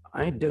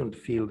 I don't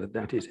feel that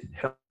that is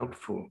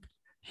helpful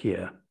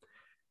here.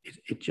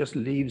 It just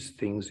leaves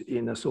things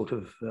in a sort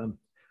of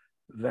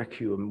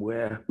vacuum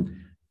where,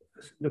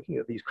 looking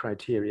at these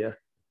criteria,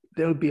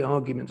 there'll be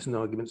arguments and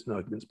arguments and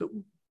arguments, but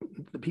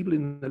the people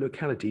in the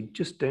locality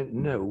just don't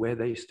know where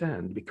they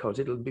stand because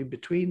it'll be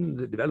between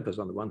the developers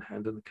on the one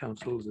hand and the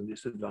councils and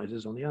its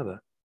advisors on the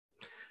other.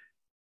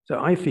 So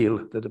I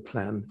feel that a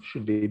plan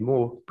should be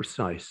more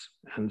precise.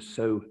 And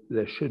so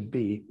there should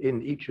be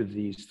in each of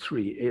these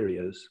 3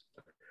 areas,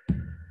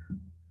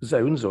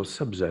 zones or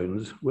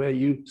subzones where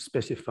you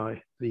specify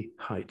the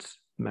heights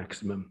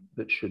maximum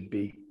that should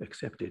be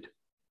accepted.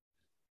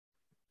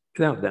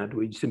 Without that,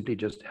 we simply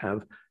just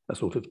have a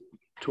sort of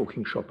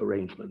talking shop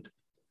arrangement.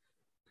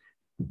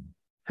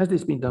 Has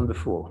this been done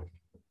before?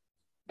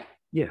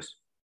 Yes.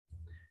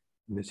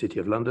 In the City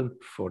of London,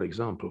 for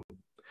example.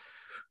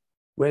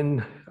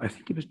 When, I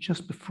think it was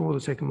just before the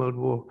Second World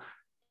War,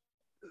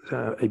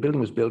 a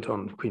building was built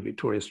on Queen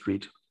Victoria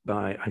Street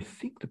by, I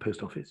think, the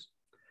Post Office.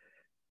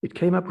 It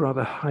came up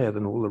rather higher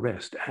than all the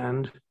rest,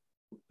 and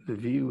the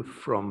view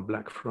from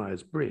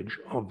Blackfriars Bridge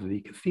of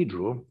the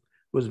cathedral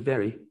was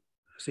very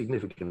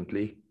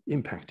significantly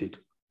impacted.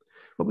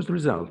 What was the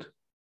result?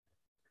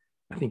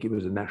 I think it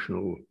was a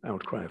national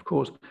outcry, of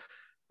course,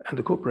 and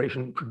the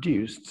corporation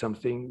produced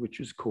something which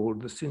was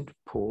called the St.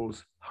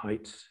 Paul's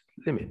Heights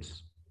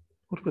Limits.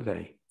 What were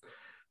they?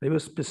 They were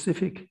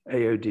specific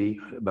AOD,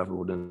 above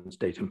ordnance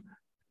datum,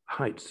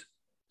 heights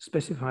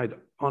specified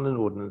on an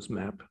ordnance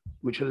map,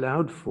 which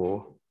allowed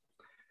for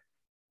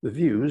the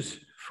views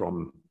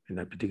from, in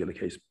that particular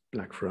case,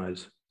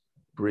 Blackfriars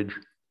Bridge,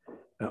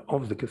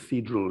 of the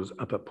cathedral's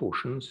upper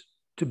portions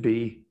to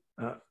be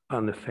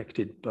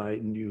unaffected by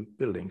new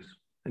buildings.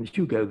 And if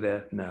you go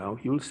there now,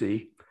 you'll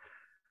see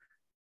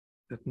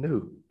that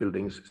no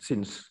buildings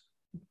since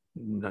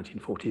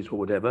 1940s or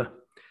whatever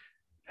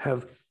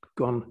have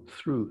gone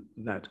through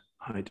that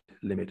height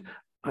limit.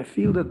 I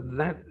feel that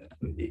that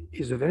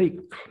is a very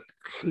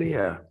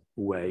clear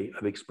way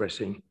of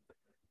expressing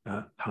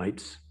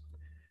heights.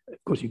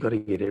 Of course, you've got to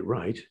get it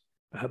right,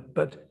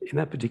 but in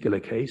that particular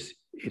case,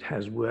 it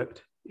has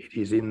worked. It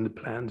is in the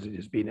plans. It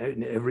has been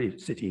in every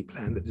city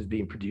plan that has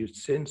been produced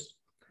since.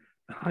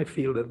 And I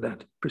feel that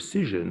that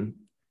precision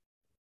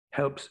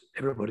helps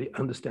everybody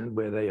understand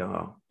where they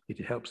are.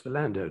 It helps the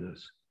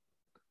landowners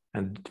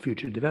and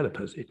future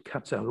developers. It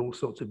cuts out all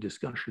sorts of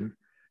discussion,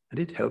 and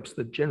it helps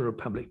the general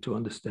public to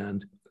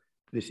understand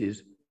this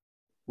is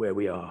where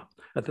we are.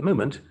 At the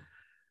moment,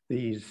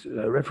 these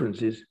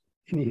references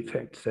in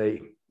effect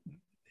say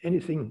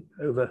anything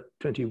over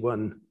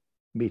 21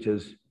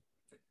 meters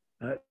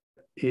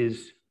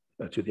is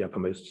to the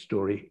uppermost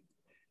story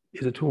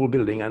is a tall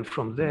building, and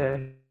from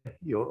there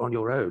you're on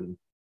your own.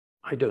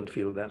 I don't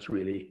feel that's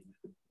really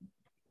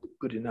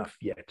good enough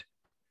yet.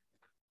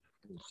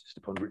 Just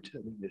upon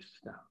returning this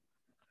now.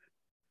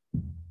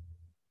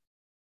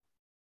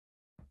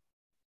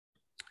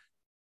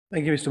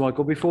 Thank you, Mr.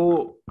 Michael.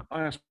 Before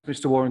I ask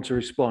Mr. Warren to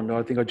respond,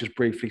 I think I'd just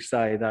briefly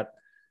say that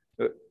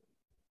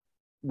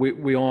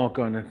we are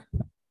going to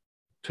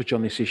touch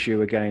on this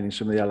issue again in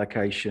some of the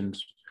allocations,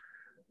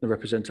 the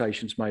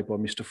representations made by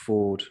Mr.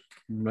 Ford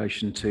in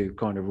relation to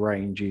kind of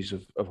ranges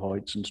of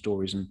heights and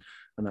stories and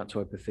that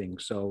type of thing.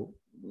 So,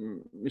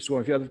 Mr.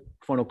 Warren, if you have a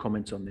final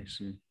comment on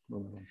this.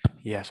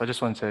 Yes, I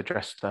just wanted to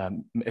address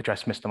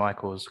Mr.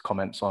 Michael's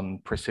comments on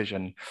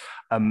precision.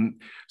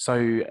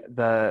 So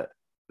the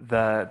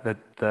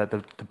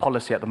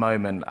policy at the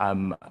moment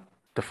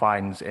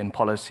defines in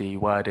policy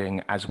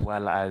wording as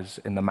well as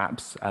in the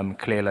maps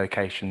clear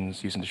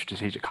locations using the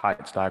strategic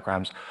heights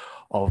diagrams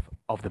of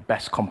the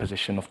best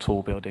composition of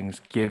tall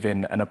buildings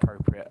given an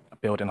appropriate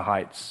building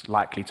heights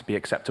likely to be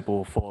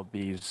acceptable for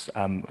these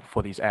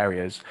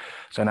areas.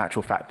 So in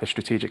actual fact, the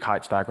strategic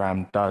heights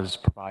diagram does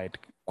provide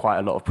quite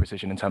a lot of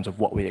precision in terms of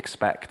what we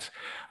expect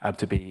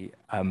to be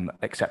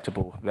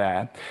acceptable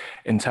there.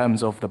 In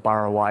terms of the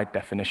borough-wide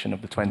definition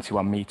of the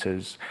 21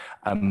 metres,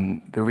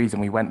 the reason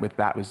we went with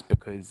that was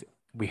because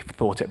we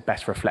thought it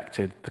best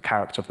reflected the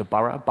character of the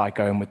borough by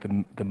going with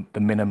the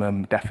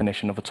minimum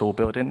definition of a tall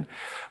building,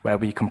 where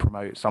we can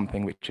promote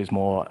something which is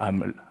more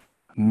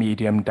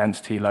medium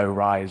density, low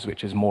rise,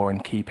 which is more in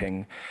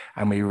keeping.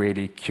 And we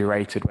really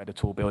curated where the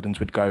tall buildings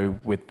would go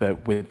with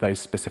those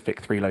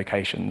specific 3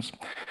 locations.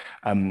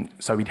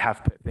 So we'd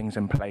have put things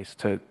in place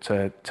to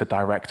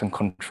direct and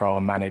control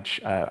and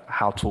manage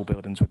how tall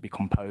buildings would be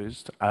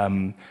composed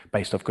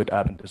based off good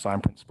urban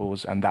design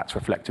principles, and that's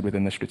reflected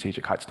within the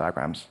strategic heights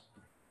diagrams.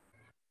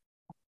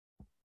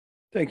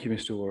 Thank you,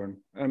 Mr. Warren.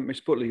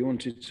 Ms. Butler, you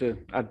wanted to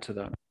add to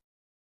that?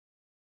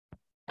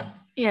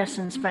 Yes,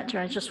 Inspector,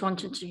 I just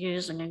wanted to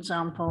use an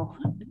example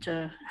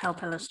to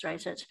help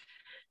illustrate it.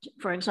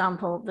 For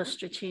example, the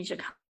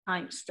strategic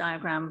heights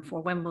diagram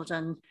for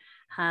Wimbledon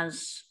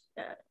has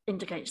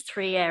indicates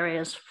 3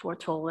 areas for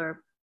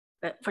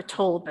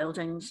tall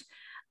buildings.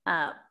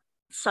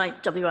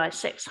 Site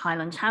WI6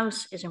 Highland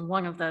House is in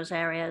one of those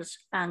areas,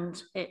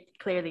 and it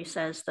clearly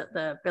says that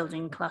the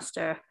building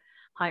cluster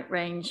height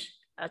range,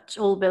 a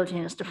tall building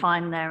is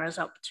defined there as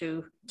up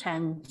to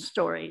 10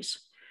 stories.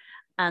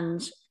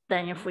 And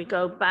then if we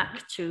go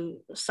back to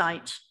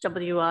site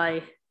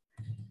WI6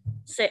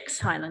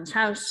 Highlands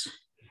House,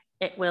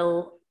 it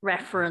will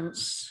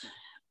reference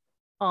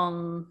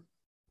in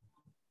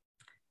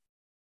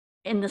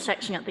the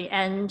section at the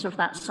end of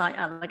that site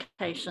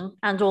allocation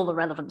and all the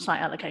relevant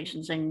site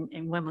allocations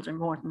in Wimbledon,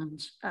 Morton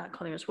and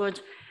Colliers Wood.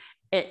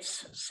 It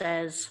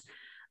says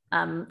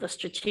the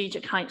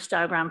strategic heights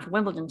diagram for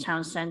Wimbledon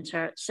Town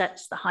Centre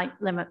sets the height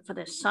limit for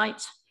this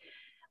site.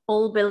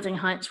 All building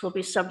heights will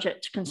be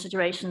subject to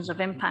considerations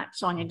of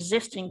impacts on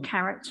existing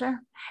character,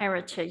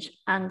 heritage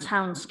and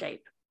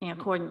townscape in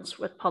accordance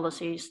with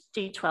policies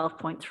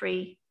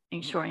D12.3,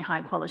 ensuring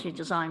high quality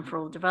design for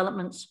all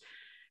developments,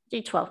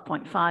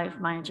 D12.5,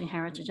 managing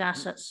heritage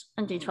assets,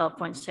 and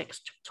D12.6,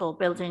 tall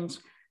buildings,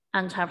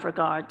 and have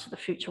regard to the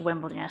future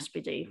Wimbledon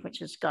SPD,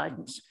 which is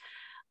guidance.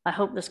 I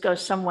hope this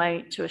goes some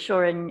way to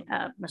assuring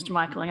Mr.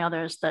 Michael and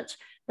others that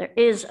there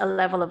is a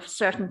level of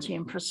certainty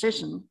and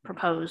precision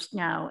proposed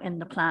now in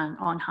the plan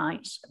on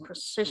heights, a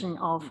precision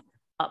of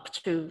up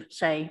to,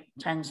 say,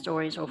 10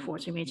 stories or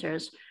 40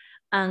 meters,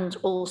 and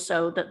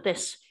also that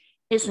this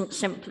isn't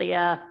simply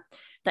that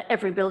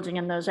every building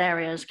in those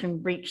areas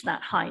can reach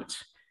that height,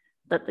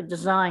 that the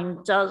design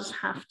does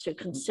have to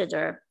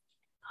consider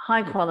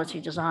high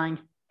quality design,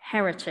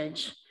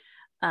 heritage,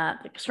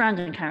 the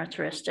surrounding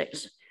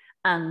characteristics,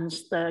 and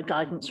the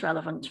guidance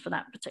relevant for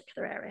that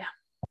particular area.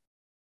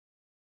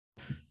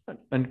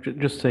 And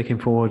just taking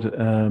forward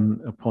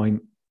a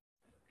point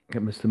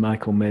that Mr.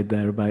 Michael made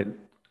there about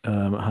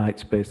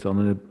heights based on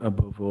an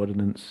above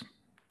ordinance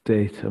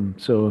datum.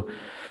 So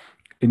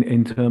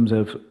in terms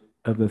of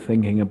the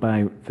thinking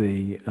about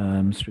the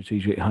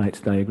strategic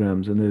heights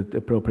diagrams and the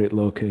appropriate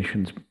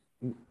locations,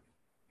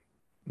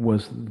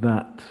 was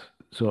that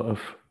sort of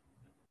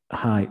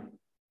height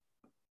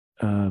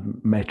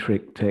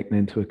metric taken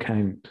into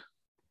account?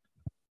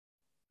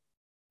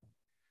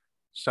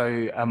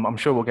 So I'm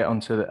sure we'll get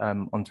onto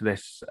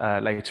this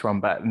later on,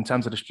 but in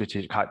terms of the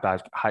strategic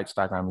heights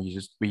diagram,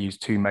 we use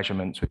 2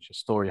 measurements, which are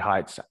story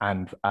heights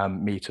and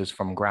meters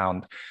from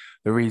ground.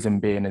 The reason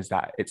being is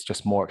that it's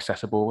just more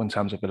accessible in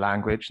terms of the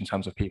language, in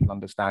terms of people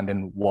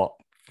understanding what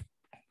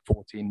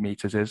 14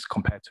 meters is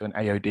compared to an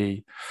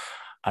AOD,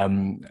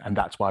 and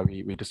that's why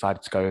we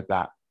decided to go with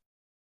that.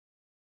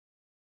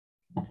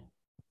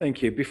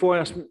 Thank you. Before I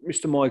ask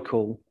Mr.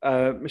 Michael,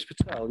 Ms.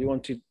 Patel,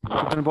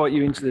 I invite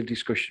you into the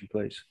discussion,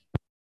 please.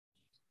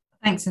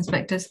 Thanks,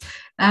 inspectors.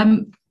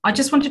 I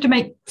just wanted to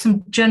make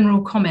some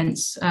general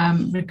comments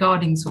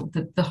regarding sort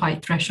of the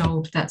height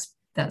threshold that's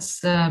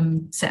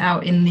set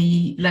out in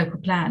the local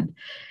plan.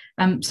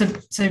 So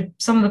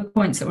some of the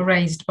points that were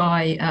raised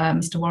by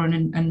Mr. Warren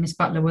and Ms.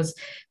 Butler was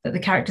that the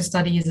character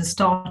study is a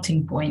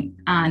starting point,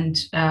 and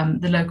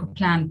the local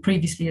plan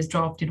previously as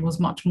drafted was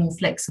much more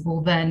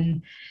flexible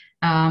than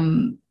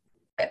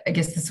I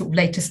guess, the sort of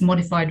latest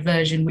modified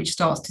version, which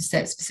starts to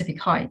set specific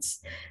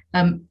heights.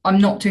 I'm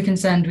not too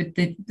concerned with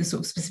the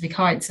sort of specific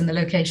heights and the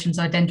locations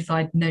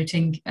identified,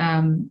 noting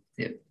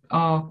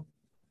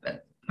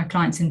my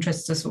client's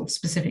interests are sort of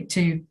specific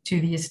to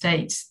the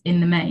estates in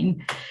the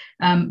main.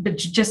 But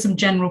just some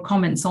general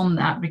comments on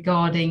that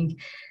regarding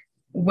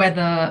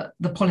whether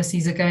the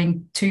policies are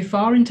going too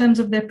far in terms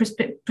of their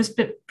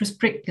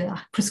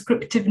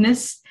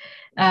prescriptiveness.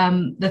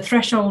 The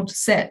threshold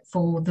set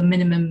for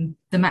the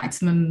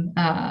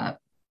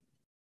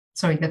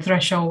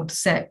threshold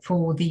set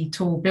for the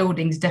tall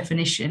buildings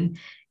definition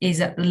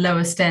is at the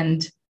lowest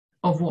end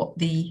of what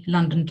the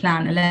London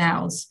plan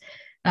allows.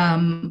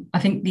 I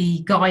think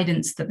the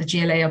guidance that the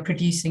GLA are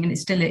producing, and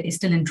it's still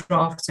in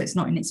draft, so it's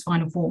not in its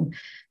final form,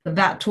 but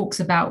that talks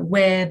about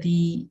where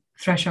the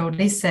threshold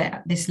is set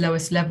at this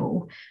lowest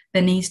level.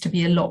 There needs to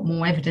be a lot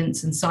more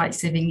evidence and site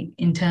sieving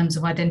in terms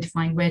of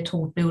identifying where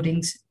tall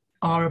buildings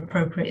are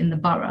appropriate in the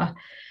borough.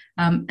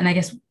 And I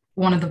guess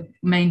one of the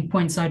main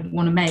points I'd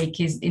want to make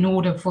is, in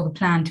order for the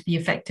plan to be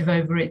effective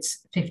over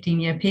its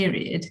 15-year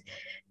period,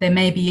 there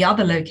may be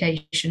other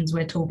locations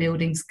where tall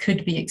buildings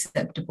could be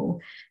acceptable.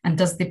 And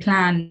does the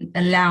plan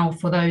allow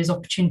for those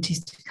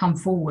opportunities to come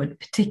forward,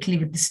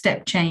 particularly with the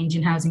step change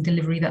in housing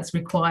delivery that's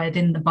required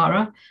in the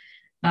borough?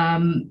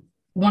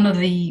 One of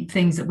the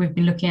things that we've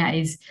been looking at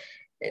is,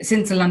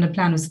 since the London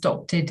plan was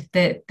adopted,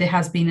 there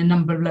has been a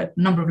number of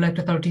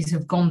local authorities who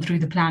have gone through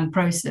the plan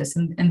process,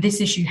 and this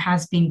issue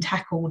has been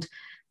tackled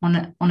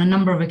on a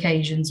number of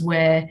occasions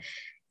where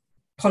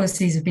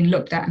policies have been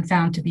looked at and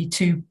found to be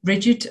too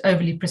rigid,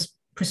 overly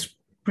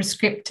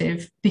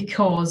prescriptive,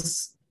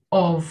 because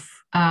of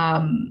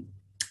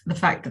the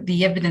fact that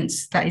the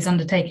evidence that is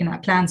undertaken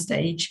at plan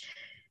stage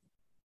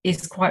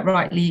is quite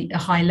rightly a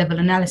high level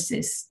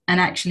analysis.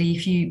 And actually,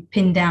 if you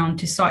pin down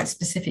to site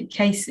specific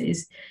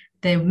cases,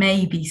 there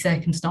may be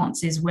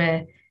circumstances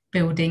where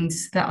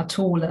buildings that are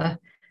taller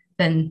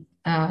than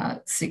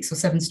 6 or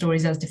 7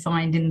 stories as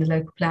defined in the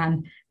local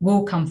plan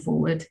will come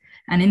forward.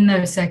 And in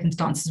those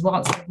circumstances,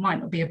 whilst there might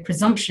not be a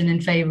presumption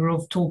in favour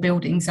of tall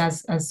buildings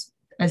as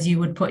you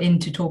would put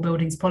into tall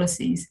buildings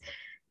policies,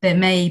 there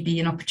may be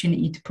an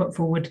opportunity to put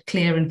forward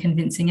clear and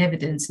convincing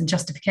evidence and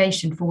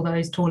justification for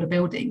those taller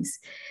buildings.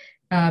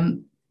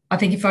 I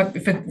think if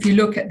you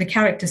look at the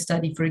character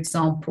study, for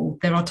example,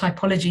 there are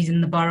typologies in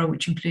the borough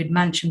which include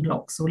mansion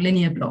blocks or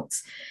linear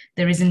blocks.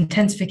 There is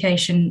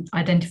intensification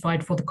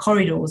identified for the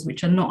corridors,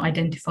 which are not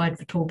identified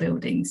for tall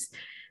buildings.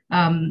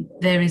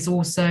 There is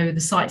also the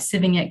site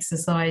sieving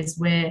exercise,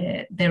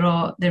 where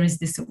there is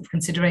this sort of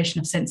consideration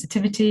of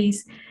sensitivities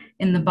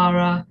in the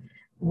borough,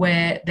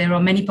 where there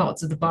are many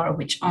parts of the borough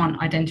which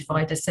aren't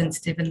identified as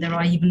sensitive, and there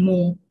are even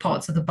more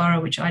parts of the borough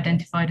which are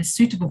identified as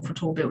suitable for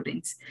tall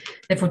buildings.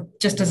 Therefore,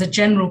 just as a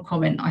general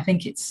comment, I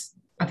think it's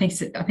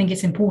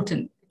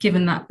important,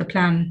 given that the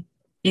plan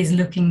is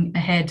looking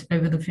ahead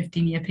over the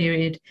 15-year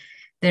period.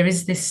 There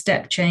is this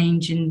step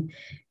change in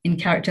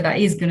character that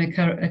is going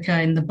to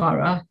occur in the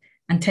borough,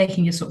 and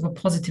taking a sort of a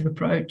positive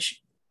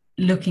approach,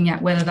 looking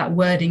at whether that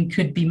wording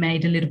could be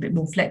made a little bit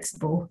more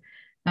flexible.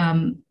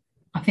 I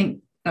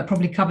think that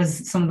probably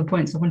covers some of the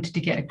points I wanted to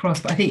get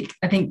across, but I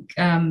think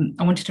I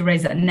wanted to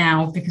raise that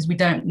now because we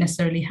don't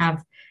necessarily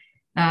have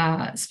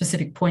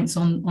specific points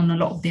on a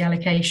lot of the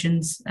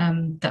allocations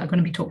that are going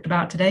to be talked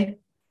about today.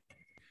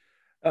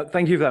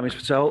 Thank you for that, Ms.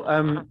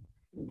 Patel.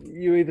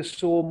 You either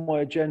saw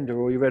my agenda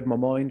or you read my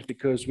mind,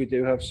 because we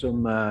do have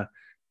some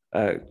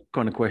kind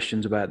of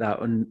questions about that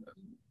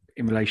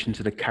in relation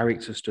to the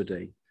character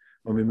study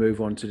when we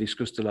move on to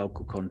discuss the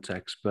local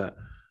context. But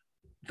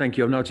thank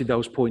you. I've noted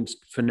those points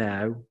for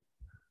now.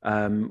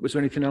 Was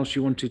there anything else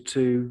you wanted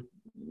to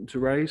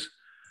raise?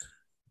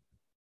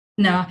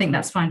 No, I think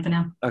that's fine for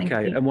now.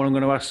 Okay, and what I'm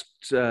going to ask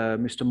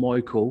Mr.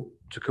 Michael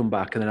to come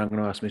back, and then I'm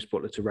going to ask Ms.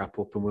 Butler to wrap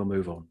up, and we'll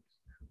move on.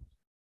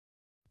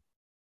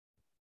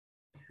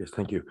 Yes,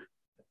 thank you.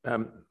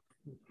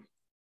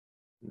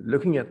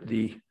 Looking at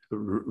the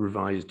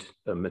revised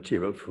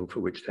material, for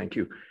which thank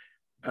you,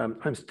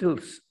 I'm still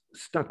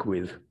stuck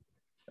with,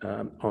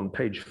 on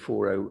page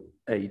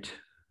 408,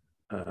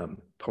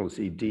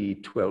 policy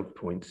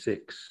D12.6,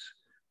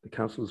 the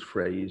council's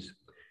phrase,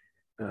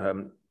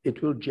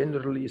 it will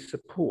generally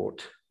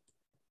support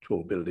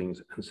tall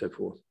buildings and so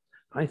forth.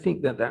 I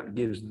think that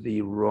gives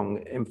the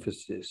wrong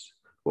emphasis.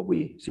 What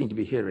we seem to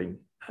be hearing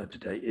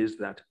today is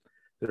that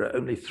there are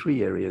only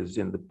 3 areas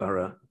in the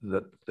borough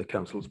that the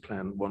council's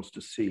plan wants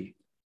to see,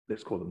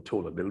 let's call them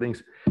taller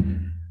buildings,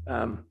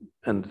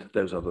 and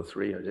those other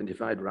 3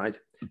 identified, right?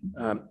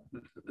 At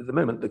the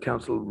moment, the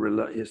council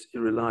is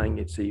relying,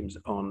 it seems,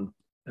 on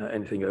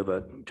anything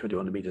over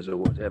 2,100 meters or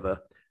whatever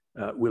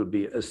will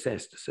be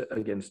assessed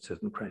against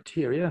certain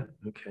criteria.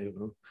 Okay,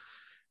 well,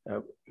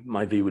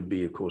 my view would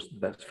be, of course,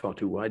 that's far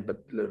too wide,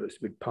 but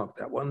we park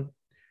that one.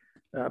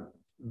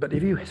 But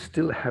if you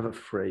still have a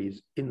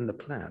phrase in the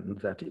plan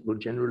that it will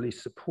generally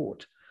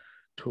support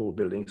tall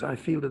buildings, I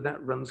feel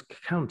that runs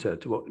counter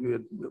to what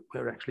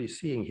we're actually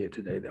seeing here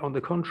today. On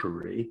the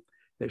contrary,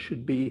 there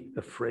should be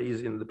a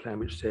phrase in the plan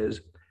which says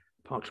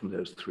apart from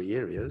those three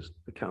areas,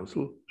 the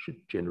council should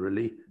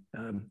generally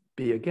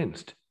be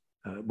against,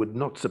 would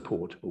not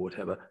support or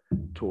whatever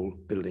tall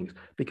buildings,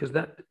 because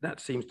that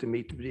seems to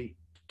me to be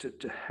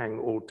to hang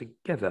all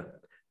together.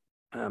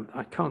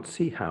 I can't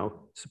see how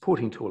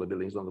supporting taller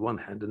buildings on the one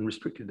hand and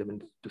restricting them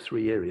into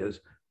three areas,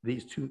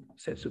 these two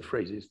sets of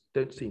phrases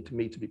don't seem to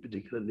me to be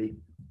particularly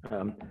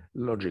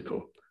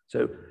logical.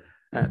 So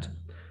at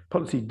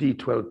policy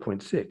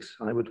D12.6,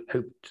 I would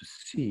hope to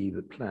see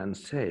the plan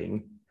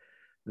saying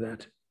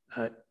that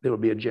there will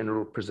be a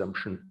general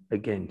presumption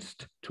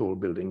against tall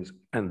buildings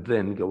and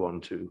then go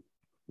on to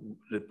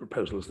the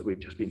proposals that we've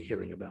just been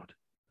hearing about.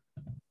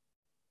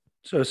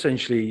 So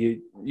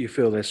essentially, you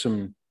feel there's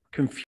some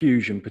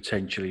confusion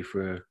potentially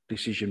for a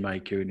decision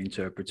maker in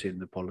interpreting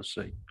the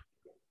policy.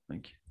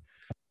 Thank you.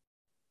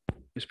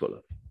 Ms.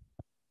 Butler.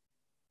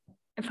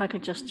 If I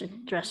could just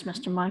address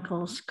Mr.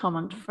 Michael's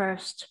comment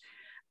first.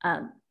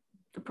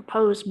 The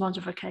proposed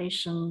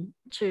modification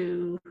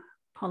to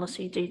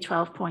policy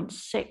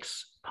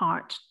D12.6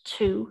 part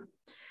 2,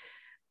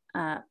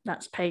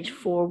 that's page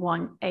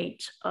 418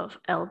 of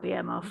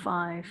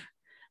LBMO5,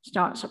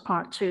 starts at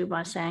part 2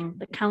 by saying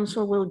the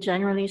council will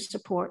generally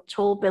support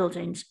tall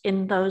buildings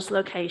in those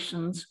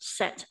locations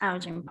set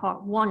out in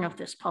part 1 of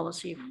this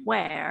policy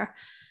where,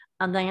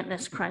 and then it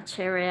lists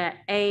criteria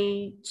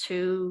A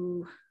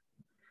to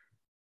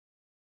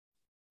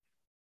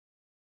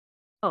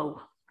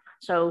O.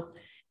 So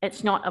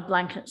it's not a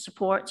blanket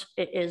support,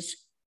 it is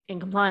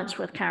in compliance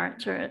with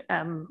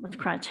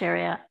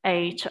criteria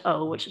A to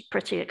O, which is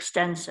pretty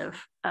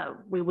extensive.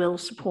 We will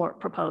support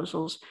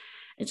proposals.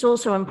 It's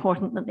also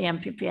important that the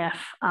MPPF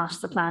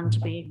ask the plan to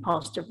be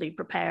positively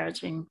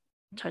prepared in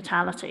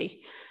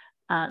totality.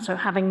 So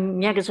having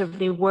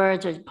negatively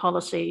worded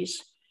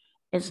policies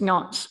is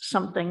not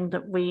something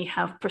that we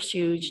have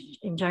pursued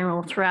in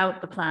general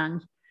throughout the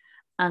plan.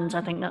 And I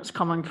think that's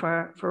common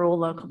for all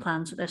local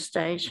plans at this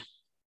stage.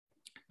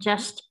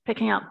 Just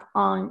picking up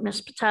on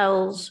Ms.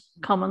 Patel's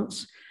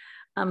comments,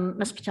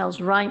 Ms.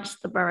 Patel's right,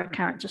 the borough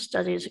character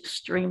study is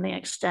extremely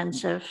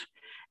extensive.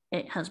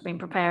 It has been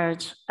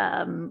prepared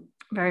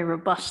very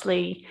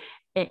robustly.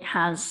 It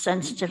has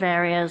sensitive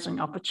areas and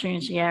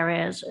opportunity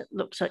areas. It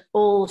looks at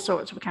all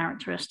sorts of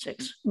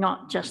characteristics,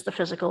 not just the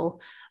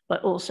physical,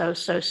 but also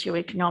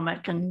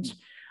socioeconomic and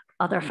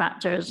other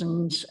factors,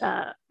 and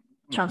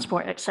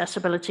transport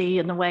accessibility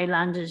and the way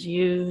land is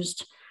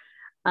used.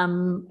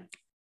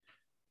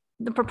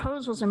 The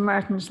proposals in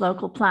Merton's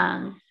local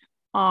plan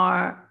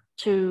are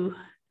to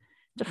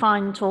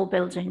define tall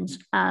buildings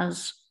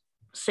as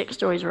 6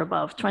 stories or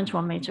above,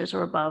 21 meters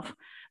or above,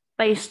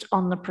 based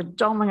on the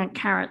predominant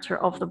character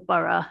of the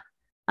borough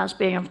as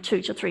being of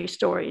 2 to 3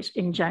 stories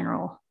in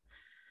general.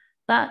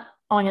 That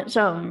on its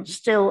own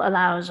still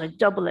allows a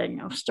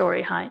doubling of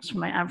story heights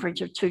from an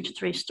average of 2 to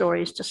 3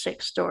 stories to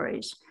 6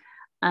 stories.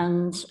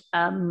 And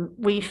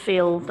we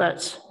feel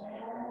that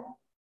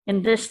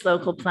in this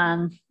local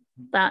plan,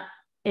 that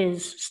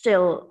is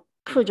still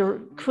could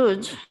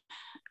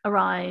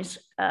arise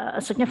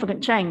a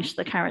significant change to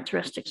the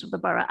characteristics of the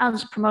borough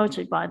as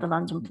promoted by the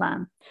London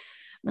plan.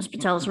 Ms.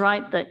 Patel's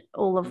right that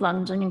all of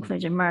London,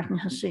 including Merton,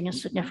 has seen a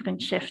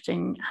significant shift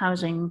in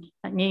housing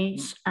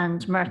needs,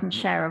 and Merton's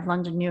share of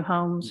London new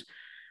homes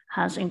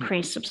has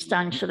increased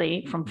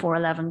substantially from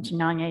 411 to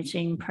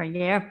 918 per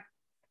year.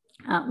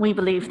 We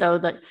believe, though,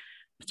 that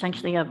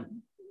potentially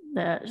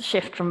the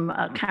shift from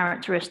a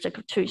characteristic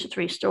of 2 to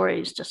 3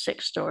 stories to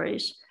 6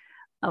 stories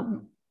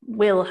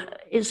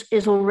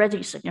is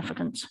already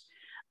significant.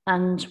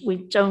 And we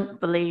don't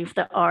believe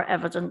that our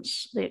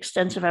evidence, the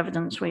extensive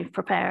evidence we've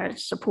prepared,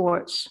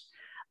 supports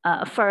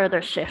a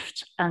further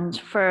shift and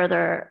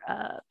further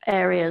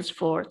areas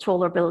for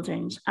taller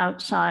buildings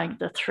outside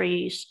the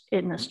 3s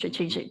in the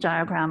strategic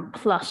diagram,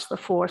 plus the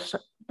four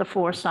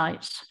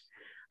sites,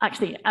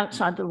 actually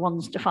outside the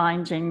ones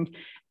defined in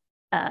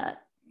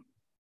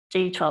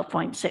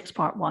D12.6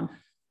 part 1.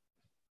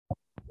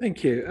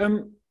 Thank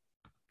you.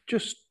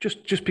 Just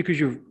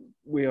because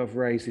we have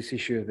raised this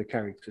issue of the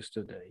character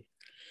study,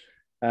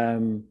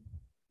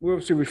 we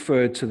obviously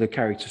referred to the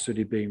character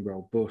study being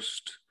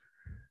robust.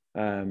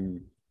 I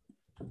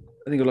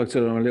think I'd like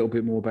to know a little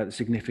bit more about the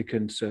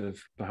significance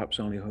of perhaps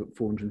only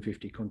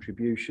 450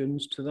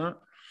 contributions to that.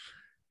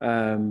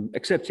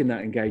 Accepting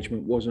that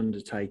engagement was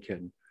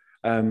undertaken.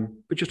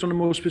 But just on a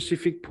more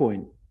specific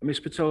point,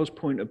 Ms. Patel's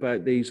point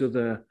about these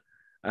other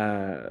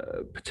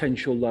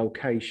potential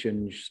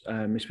locations,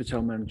 Ms.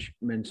 Patel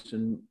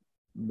mentioned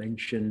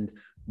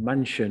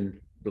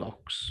mansion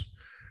blocks.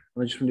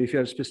 And I just wonder if you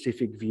have a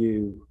specific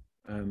view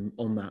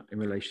on that in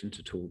relation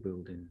to tall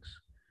buildings.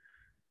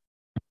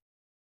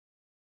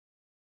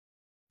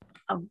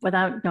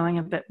 Without knowing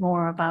a bit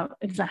more about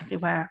exactly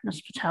where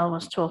Ms. Patel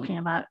was talking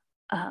about,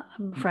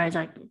 I'm afraid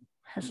I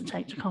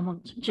hesitate to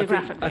comment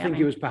geographically. I think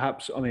it was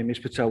perhaps, I mean, Ms.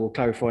 Patel will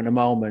clarify in a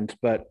moment,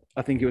 but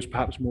I think it was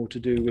perhaps more to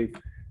do with,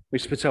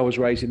 Ms. Patel was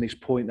raising this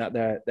point that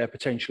there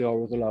potentially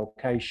are other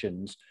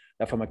locations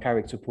that from a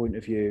character point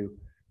of view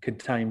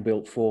contain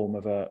built form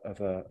of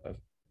a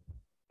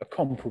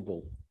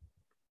comparable,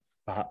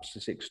 perhaps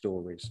to 6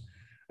 stories.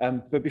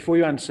 But before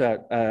you answer,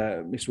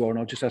 Ms. Warren,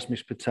 I'll just ask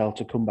Ms. Patel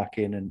to come back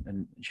in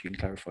and she can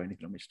clarify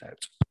anything I missed out.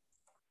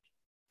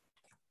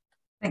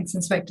 Thanks,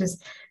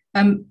 inspectors.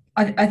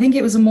 I think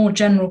it was a more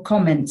general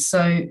comment.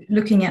 So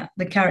looking at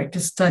the character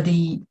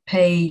study,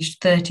 page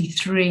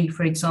 33,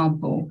 for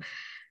example,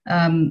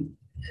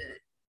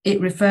 it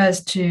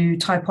refers to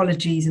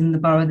typologies in the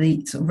borough,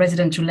 the sort of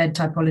residential-led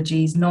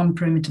typologies,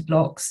 non-perimeter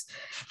blocks,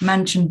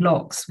 mansion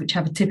blocks, which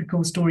have a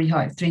typical story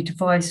height of 3 to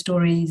 5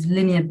 stories,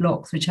 linear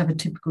blocks, which have a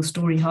typical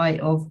story height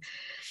of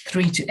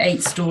 3 to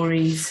 8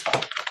 stories.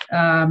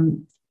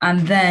 And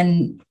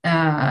then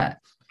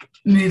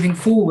moving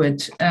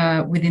forward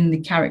within the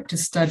character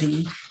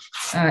study,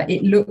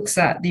 it looks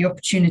at the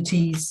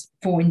opportunities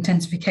for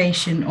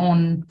intensification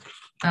on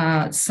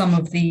some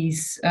of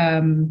these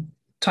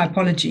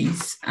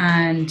typologies.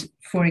 And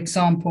for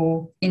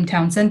example, in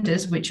town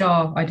centres, which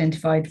are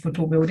identified for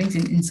tall buildings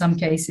in some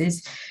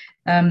cases,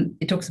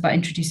 it talks about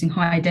introducing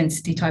high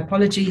density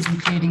typologies,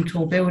 including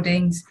tall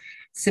buildings.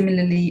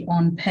 Similarly,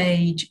 on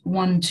page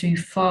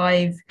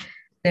 125,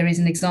 there is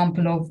an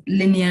example of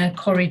linear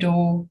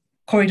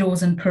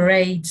corridors and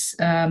parades,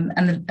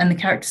 and the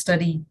character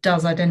study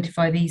does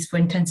identify these for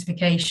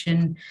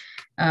intensification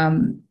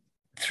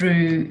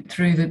through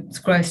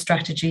the growth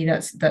strategy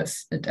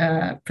that's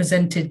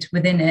presented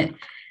within it.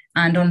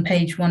 And on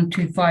page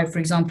 125, for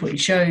example, it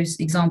shows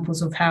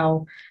examples of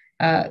how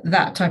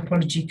that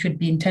typology could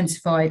be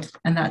intensified,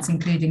 and that's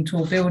including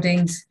tall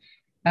buildings.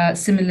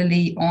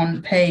 Similarly,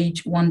 on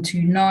page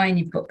 129,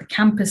 you've got the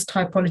campus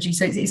typology.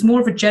 So it's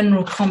more of a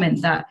general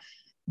comment that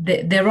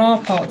there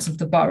are parts of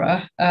the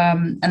borough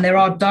and there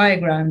are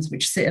diagrams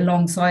which sit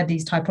alongside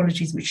these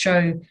typologies which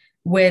show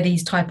where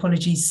these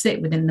typologies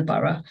sit within the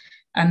borough.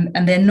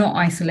 And they're not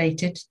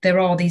isolated. There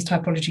are these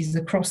typologies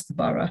across the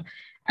borough.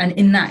 And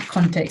in that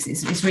context,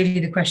 it's really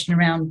the question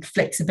around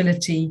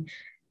flexibility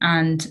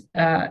and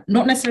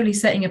not necessarily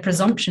setting a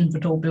presumption for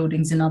tall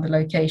buildings in other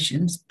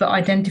locations, but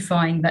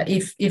identifying that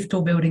if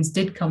tall buildings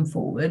did come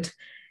forward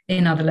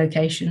in other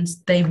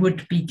locations, they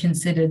would be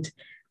considered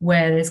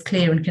where there's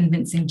clear and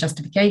convincing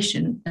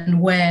justification,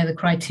 and where the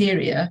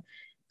criteria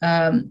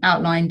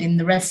outlined in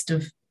the rest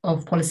of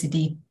policy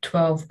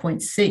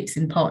D12.6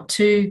 in part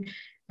 2,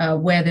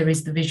 where there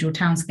is the visual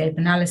townscape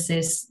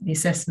analysis, the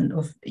assessment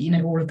of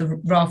all of the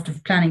raft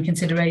of planning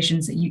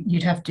considerations that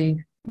you'd have to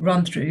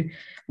run through,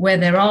 where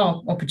there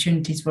are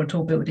opportunities for a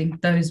tall building,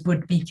 those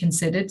would be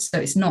considered. So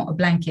it's not a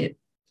blanket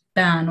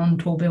ban on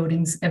tall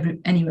buildings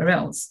anywhere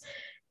else,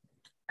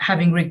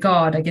 having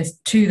regard, I guess,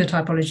 to the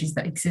typologies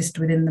that exist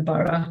within the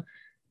borough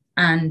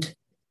and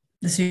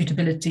the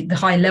suitability, the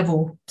high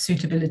level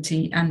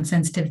suitability and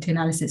sensitivity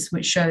analysis,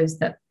 which shows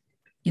that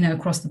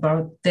across the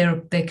borough,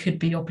 there could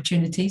be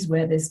opportunities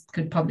where there's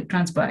good public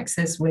transport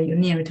access, where you're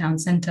near a town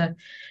centre,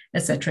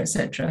 etc.,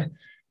 etc.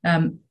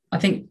 I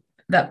think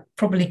that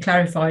probably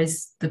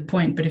clarifies the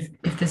point, but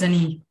if there's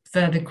any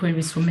further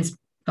queries from Ms.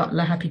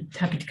 Butler, happy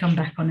to come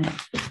back on it.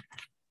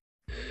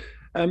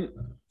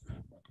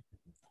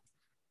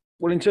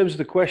 Well, in terms of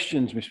the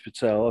questions, Ms.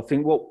 Patel, I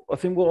think what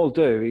I'll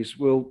do is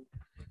we're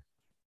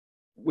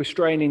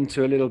straying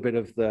into a little bit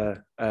of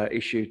the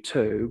issue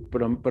too,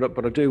 but I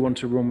do want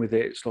to run with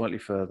it slightly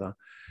further.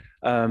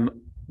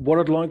 What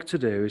I'd like to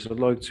do is I'd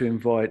like to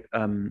invite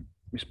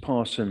Ms.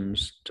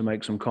 Parsons to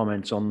make some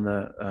comments on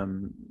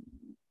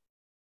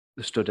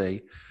the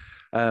study,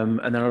 and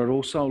then I'd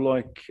also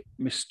like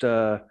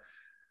Mr.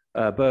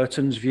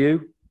 Burton's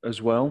view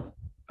as well,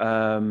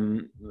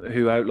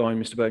 who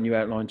outlined, Mr. Burton, you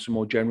outlined some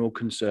more general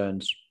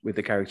concerns with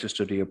the character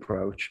study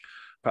approach.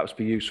 Perhaps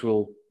be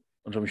useful,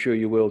 and I'm sure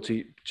you will,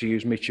 to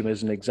use Mitcham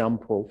as an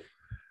example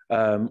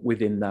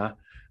within that.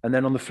 And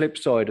then on the flip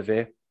side of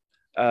it,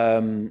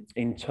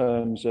 in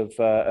terms of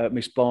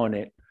Miss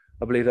Barnett,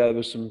 I believe there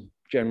was some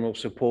general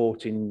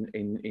support in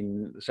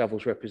the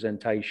Savills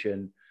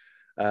representation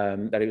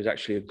that it was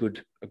actually a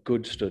good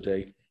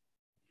study.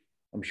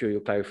 I'm sure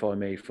you'll clarify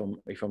me if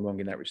I'm wrong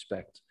in that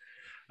respect.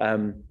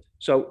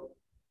 So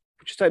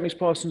just take Ms.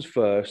 Parsons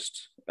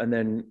first, and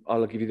then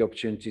I'll give you the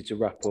opportunity to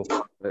wrap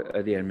up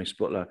at the end, Ms.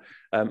 Butler.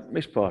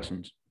 Ms.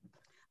 Parsons.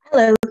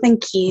 Hello,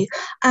 thank you.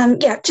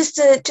 Yeah, just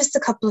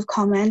a couple of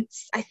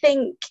comments. I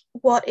think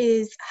what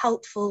is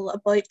helpful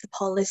about the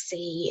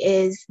policy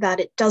is that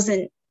it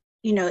doesn't,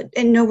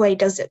 in no way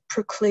does it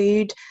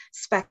preclude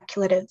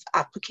speculative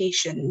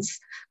applications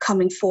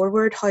coming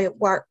forward. How it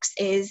works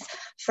is,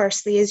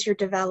 firstly, is your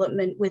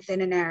development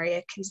within an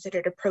area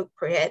considered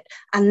appropriate,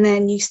 and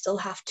then you still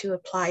have to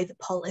apply the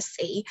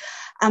policy.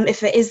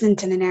 If it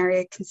isn't in an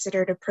area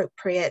considered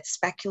appropriate,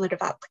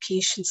 speculative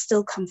applications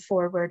still come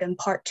forward, and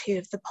part 2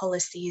 of the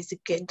policy is a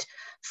good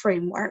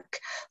framework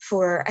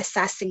for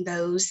assessing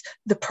those.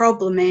 The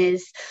problem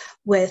is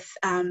with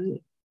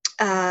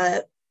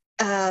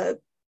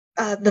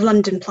the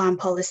London plan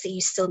policy,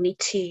 you still need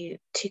to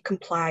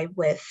comply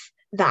with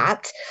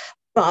that.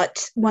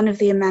 But one of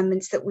the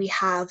amendments that we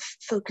have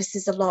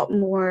focuses a lot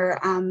more,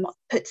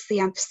 puts the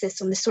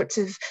emphasis on the sorts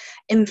of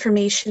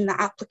information that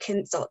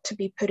applicants ought to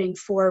be putting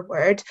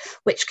forward,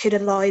 which could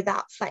allow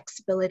that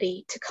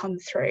flexibility to come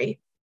through.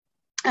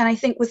 And I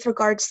think with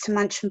regards to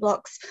mansion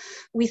blocks,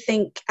 we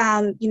think,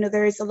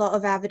 there is a lot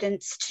of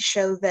evidence to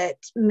show that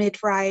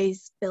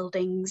mid-rise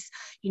buildings,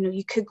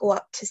 you could go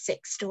up to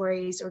 6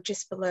 stories or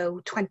just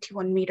below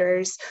 21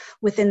 metres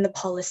within the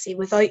policy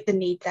without the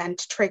need then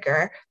to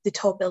trigger the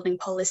tall building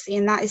policy.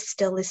 And that is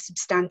still a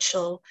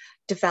substantial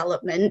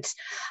development.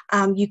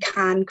 You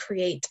can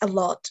create a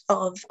lot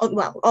of,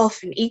 well,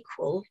 often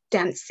equal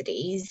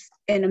densities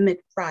in a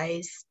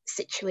mid-rise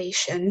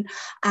situation,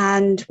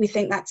 and we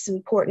think that's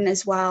important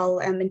as well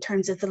in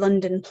terms of the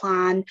London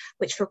plan,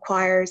 which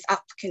requires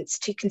applicants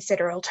to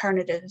consider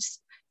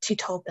alternatives to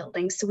tall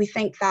buildings. So we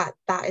think that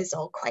that is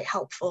all quite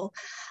helpful.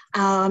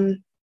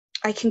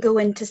 I can go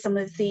into some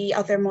of the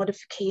other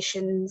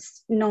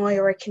modifications now,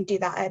 or I can do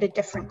that at a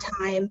different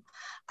time,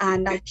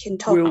 and I can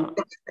talk.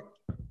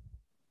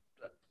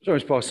 Sorry,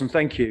 Ms. Parsons,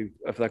 thank you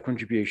for that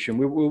contribution.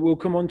 We'll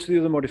come on to the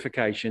other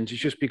modifications.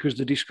 It's just because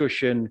the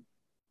discussion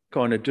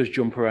kind of does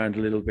jump around a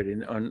little bit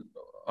on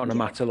a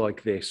matter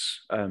like this,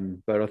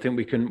 but I think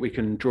we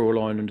can draw a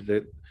line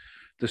under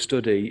the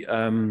study.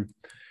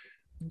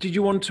 Did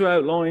you want to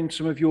outline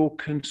some of your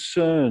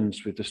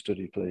concerns with the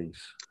study, please?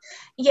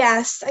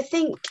 Yes, I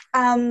think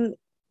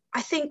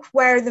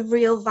where the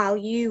real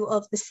value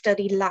of the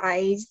study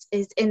lies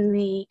is in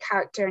the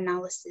character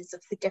analysis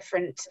of the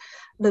different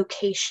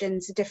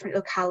locations, the different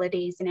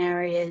localities and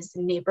areas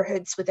and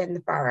neighbourhoods within the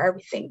borough.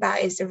 We think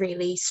that is a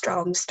really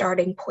strong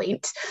starting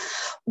point.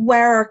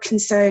 Where our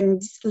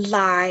concerns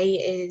lie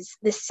is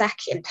the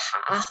second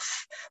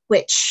half,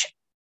 which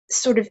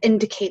sort of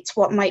indicates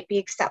what might be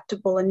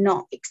acceptable and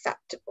not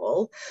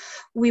acceptable.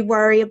 We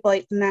worry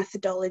about the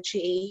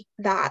methodology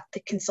that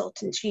the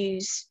consultants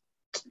use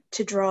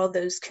to draw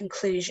those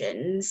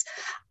conclusions,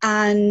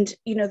 and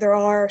there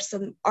are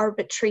some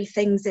arbitrary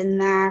things in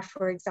there.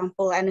 For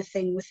example,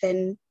 anything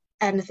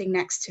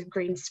next to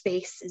green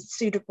space is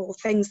suitable,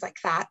 things like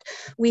that.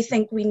 We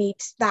think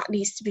that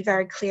needs to be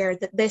very clear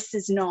that this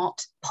is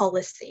not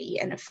policy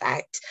in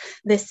effect.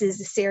 This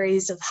is a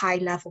series of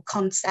high-level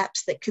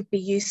concepts that could be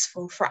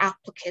useful for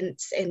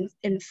applicants in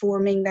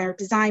informing their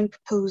design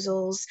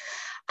proposals,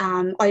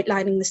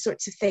 outlining the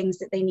sorts of things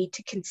that they need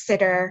to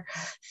consider,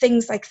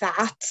 things like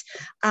that.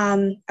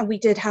 And we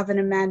did have an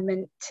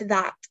amendment to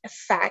that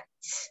effect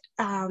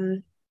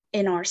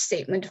in our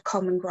statement of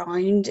common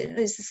ground. It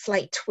was a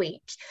slight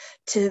tweak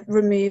to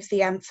remove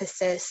the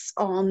emphasis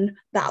on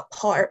that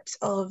part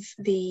of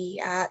the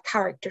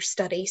character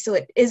study. So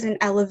it isn't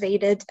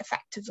elevated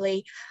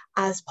effectively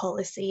as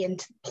policy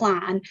into the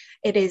plan.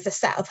 It is a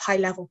set of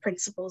high-level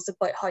principles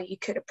about how you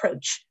could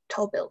approach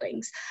tall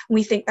buildings. And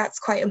we think that's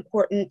quite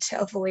important to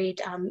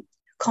avoid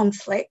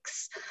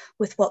conflicts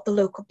with what the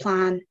local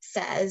plan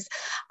says.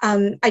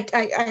 I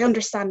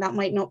understand that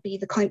might not be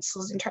the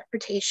council's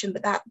interpretation,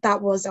 but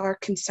that was our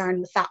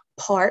concern with that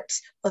part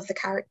of the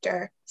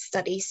character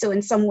study. So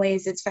in some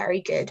ways it's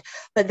very good,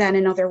 but then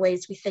in other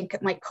ways we think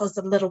it might cause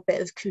a little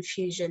bit of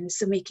confusion.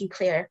 So making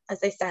clear,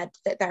 as I said,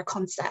 that they're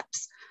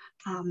concepts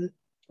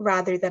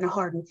rather than a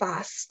hard and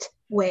fast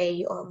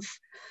way of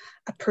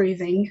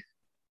approving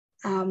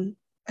a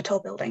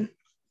tall building.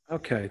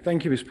 Okay,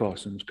 thank you, Ms.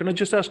 Parsons. Can I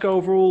just ask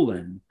overall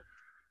then,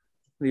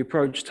 the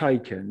approach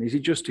taken, is it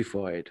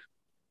justified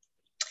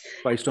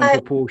based on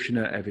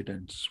proportionate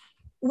evidence?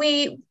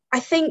 I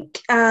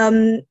think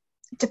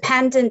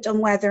dependent on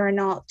whether or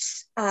not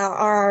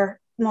our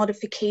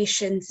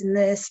modifications in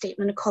the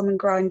statement of common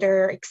ground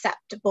are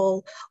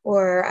acceptable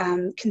or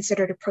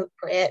considered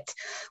appropriate,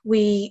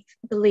 we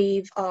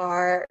believe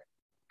our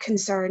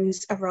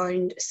concerns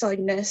around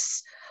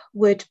soundness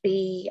would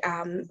be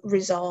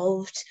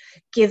resolved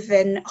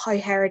given how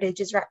heritage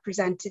is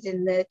represented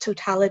in the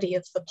totality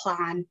of the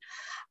plan,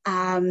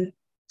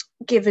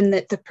 given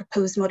that the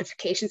proposed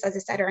modifications, as I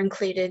said, are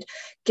included,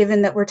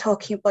 given that we're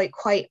talking about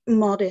quite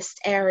modest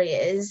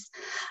areas,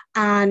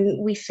 and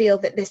we feel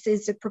that this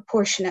is a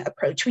proportionate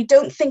approach. We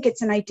don't think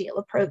it's an ideal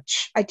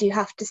approach, I do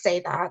have to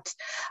say that.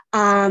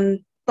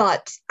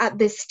 But at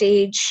this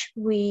stage,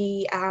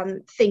 we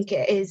think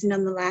it is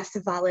nonetheless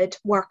a valid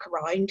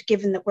workaround,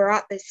 given that we're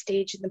at this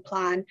stage in the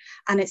plan,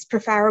 and it's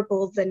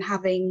preferable than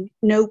having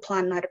no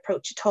plan-led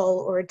approach at all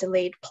or a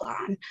delayed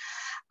plan.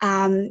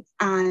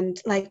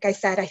 And like I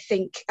said, I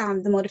think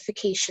the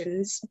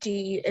modifications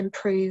do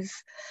improve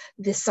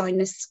the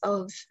soundness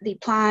of the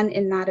plan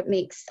in that it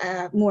makes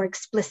a more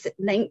explicit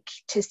link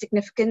to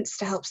significance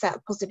to help set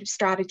a positive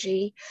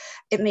strategy.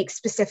 It makes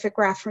specific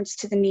reference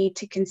to the need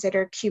to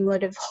consider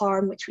cumulative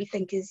harm, which we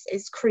think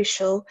is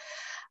crucial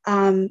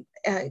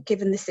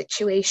given the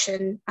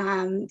situation,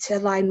 to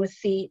align with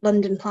the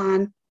London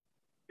plan.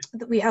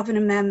 That we have an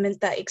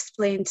amendment that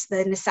explains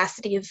the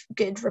necessity of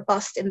good,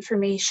 robust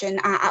information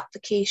at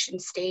application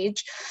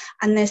stage,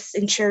 and this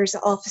ensures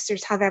that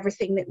officers have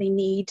everything that they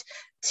need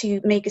to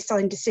make a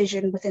sound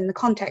decision within the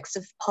context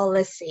of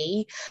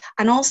policy,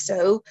 and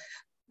also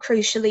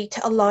crucially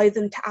to allow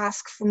them to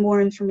ask for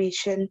more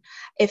information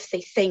if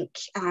they think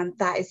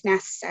that is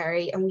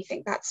necessary, and we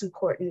think that's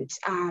important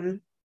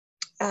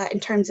in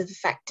terms of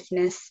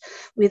effectiveness.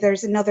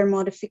 There's another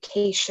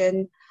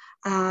modification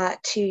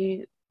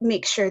to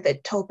make sure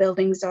that tall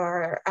buildings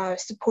are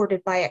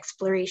supported by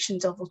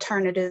explorations of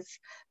alternative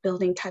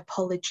building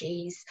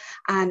typologies.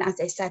 And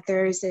as I said,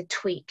 there is a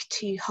tweak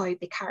to how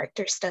the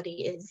character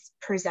study is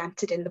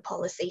presented in the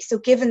policy. So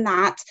given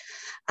that,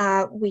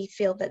 we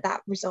feel that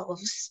that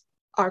resolves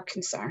our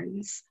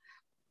concerns.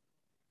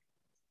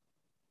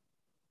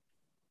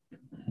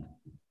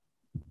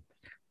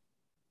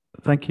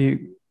 Thank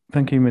you,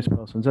 Ms.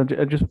 Parsons. I'm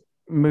just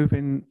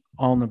moving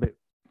on a bit,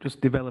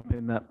 just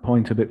developing that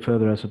point a bit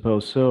further, I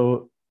suppose.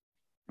 So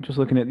just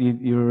looking at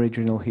your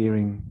original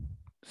hearing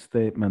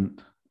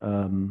statement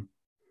on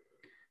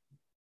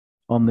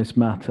this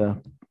matter,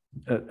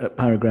 at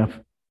paragraph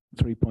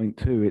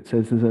 3.2, it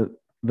says the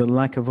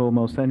lack of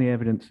almost any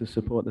evidence to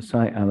support the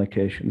site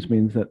allocations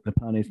means that the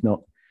plan is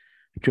not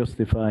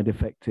justified,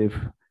 effective,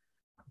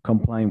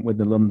 compliant with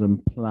the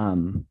London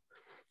plan,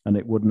 and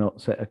it would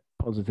not set a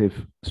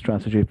positive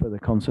strategy for the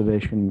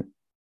conservation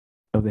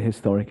of the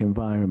historic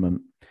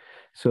environment.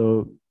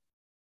 So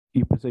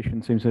your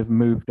position seems to have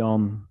moved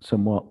on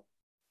somewhat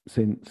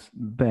since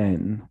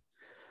then.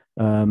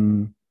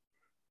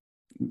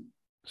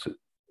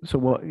 So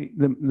what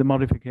the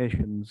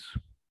modifications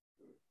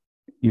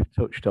you've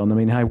touched on, I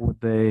mean, how would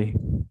they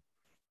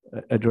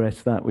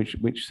address that,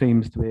 which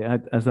seems to be,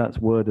 as that's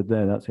worded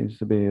there, that seems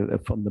to be a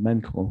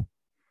fundamental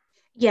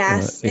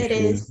Yes, issue. it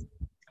is.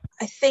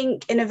 I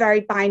think in a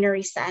very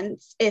binary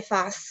sense, if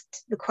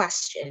asked the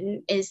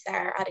question, is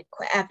there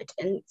adequate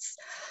evidence?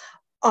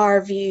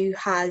 Our view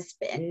has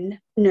been,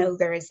 no,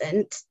 there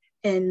isn't,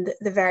 in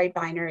the very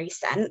binary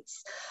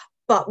sense.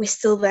 But we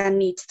still then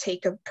need to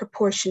take a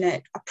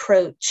proportionate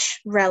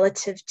approach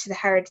relative to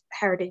the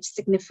heritage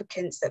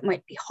significance that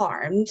might be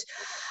harmed.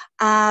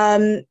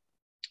 And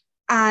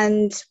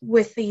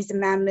with these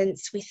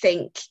amendments, we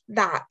think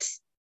that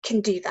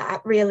can do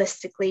that.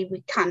 Realistically,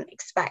 we can't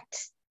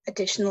expect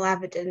additional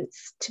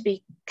evidence to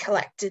be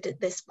collected at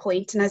this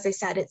point. And as I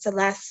said, it's a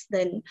less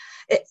than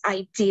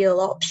ideal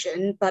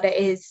option, but it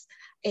is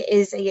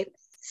a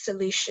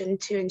solution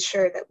to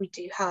ensure that we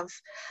do have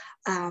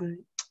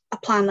a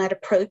plan-led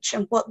approach.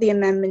 And what the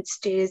amendments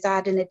do is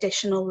add an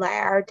additional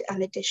layer,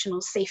 an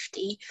additional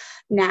safety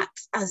net,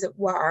 as it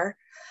were,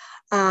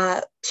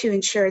 to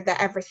ensure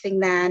that everything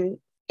then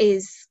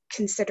is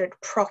considered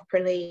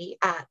properly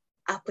at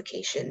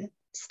application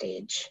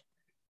stage.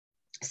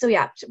 So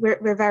yeah,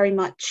 we're very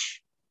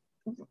much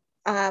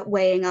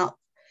weighing up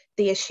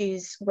the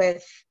issues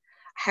with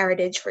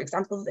heritage, for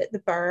example, that the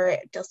borough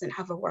doesn't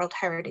have a World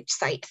Heritage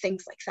Site,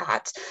 things like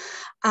that,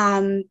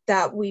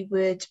 that we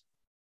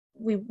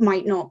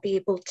might not be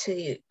able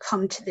to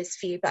come to this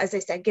view. But as I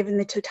said, given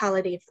the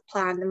totality of the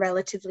plan, the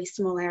relatively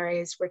small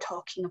areas we're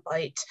talking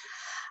about,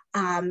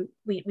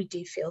 we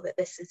do feel that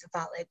this is a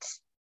valid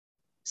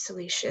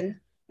solution.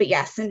 But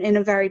yes, in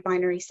a very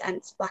binary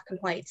sense, black and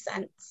white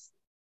sense.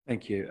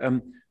 Thank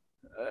you.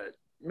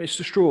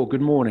 Mr. Straw,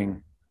 good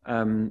morning.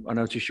 I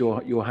notice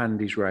your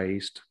hand is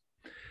raised.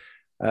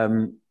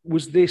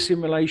 Was this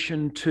in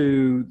relation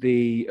to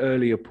the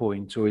earlier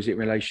point, or is it in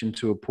relation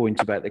to a point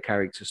about the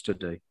character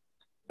study?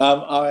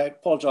 I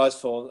apologise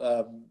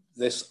for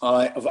this.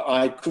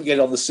 I couldn't get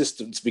on the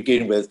system to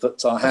begin with,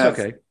 but I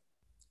have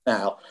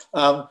now.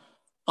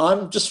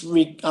 I'm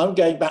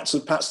going back to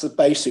perhaps the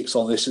basics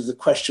on this. Is the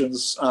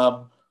questions.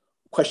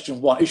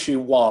 Question one, issue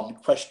one,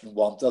 question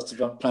one, does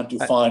the plan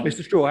define...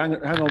 Mr. Straw, hang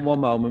on one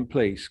moment,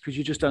 please. Could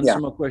you just answer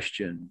my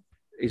question?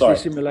 Is Sorry.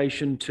 This in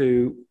relation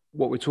to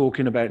what we're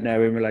talking about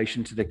now in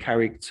relation to the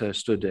character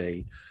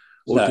study,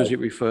 or does it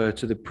refer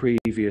to the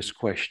previous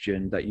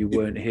question that you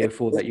weren't here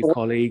for, that your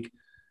colleague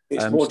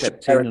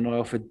stepped in and I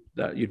offered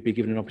that you'd be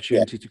given an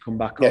opportunity to come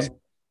back on?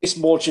 It's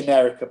more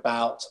generic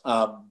about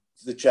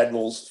the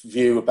general's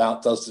view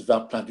about does the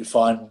development plan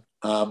define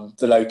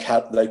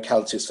the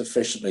locality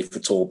sufficiently for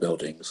tall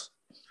buildings.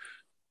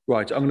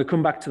 Right, I'm going to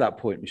come back to that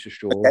point, Mr.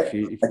 Straw, if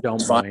you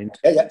don't mind,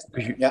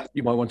 because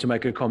you might want to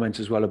make a comment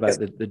as well about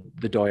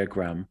the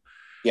diagram.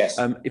 Yes.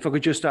 If I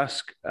could just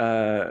ask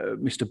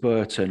Mr.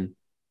 Burton,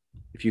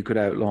 if you could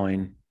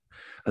outline,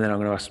 and then I'm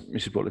going to ask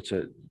Mrs.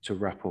 Butler to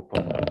wrap up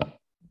on that.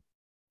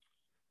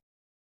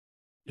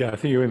 Yeah, I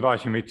think you're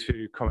inviting me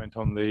to comment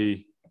on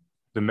the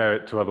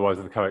merit or otherwise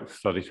of the character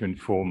study to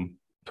inform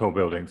tall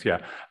buildings.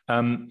 Yeah.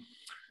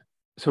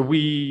 So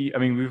we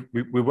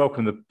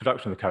welcome the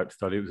production of the character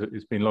study.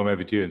 It's been long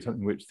overdue and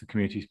something which the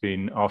community's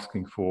been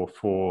asking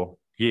for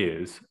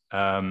years.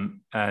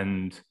 And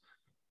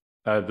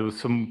there was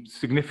some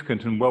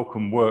significant and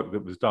welcome work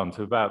that was done.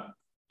 So about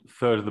a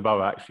third of the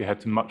borough actually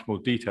had some much more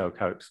detailed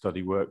character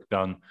study work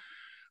done,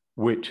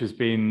 which has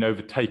been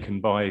overtaken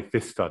by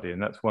this study.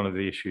 And that's one of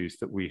the issues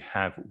that we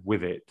have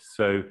with it.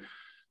 So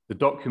the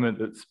document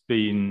that's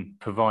been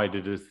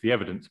provided as the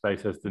evidence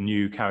base as the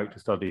new character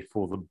study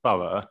for the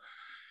borough,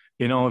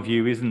 in our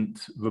view,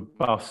 isn't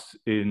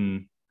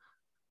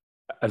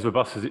as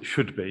robust as it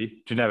should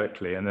be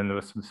generically. And then there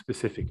are some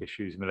specific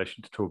issues in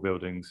relation to tall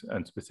buildings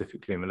and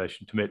specifically in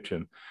relation to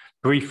Mitcham.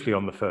 Briefly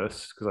on the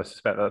first, because I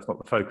suspect that's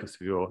not the focus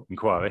of your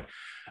inquiry,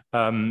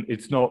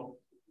 it's not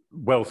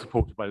well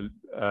supported by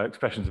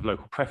expressions of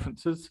local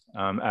preferences,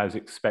 as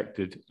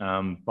expected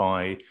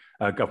by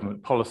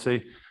government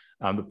policy.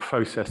 The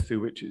process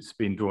through which it's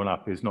been drawn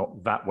up is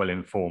not that well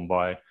informed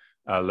by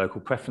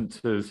local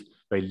preferences,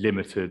 very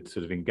limited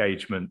sort of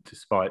engagement,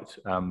 despite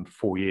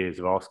 4 years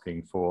of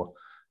asking for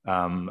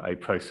a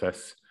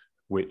process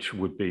which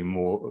would be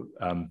more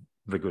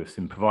vigorous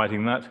in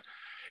providing that.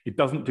 It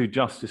doesn't do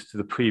justice to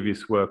the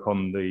previous work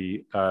on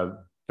the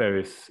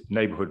various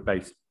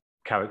neighbourhood-based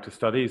character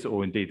studies,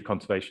 or indeed the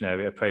conservation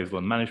area appraisal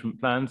and management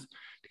plans.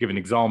 To give an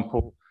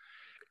example,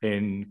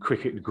 in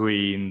Cricket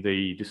Green,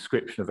 the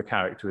description of the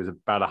character is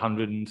about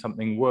 100 and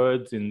something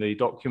words in the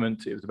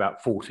document. It was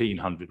about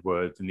 1,400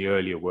 words in the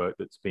earlier work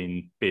that's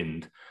been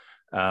binned,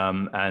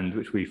 and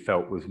which we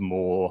felt was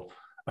more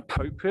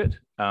appropriate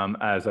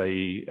as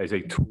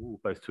a tool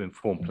both to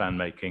inform plan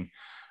making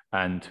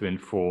and to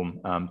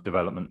inform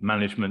development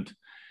management.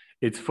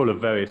 It's full of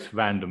various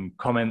random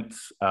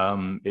comments.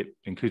 It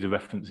includes a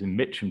reference in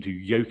Mitcham to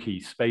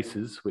Yoki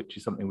spaces, which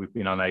is something we've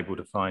been unable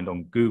to find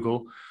on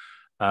Google.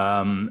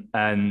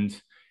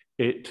 And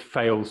it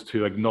fails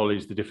to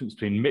acknowledge the difference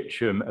between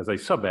Mitcham as a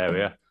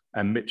sub-area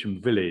and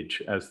Mitcham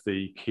village as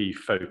the key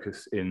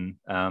focus in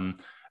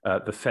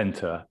the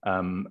centre,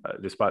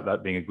 despite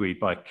that being agreed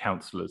by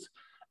councillors.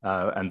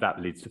 And that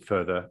leads to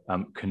further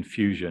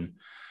confusion.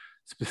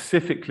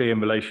 Specifically in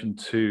relation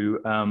to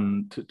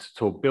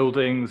tall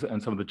buildings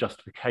and some of the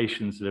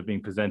justifications that have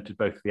been presented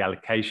both for the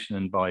allocation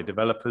and by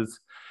developers.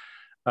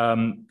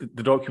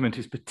 The document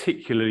is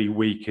particularly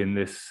weak in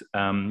this,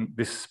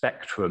 this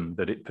spectrum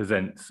that it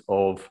presents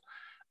of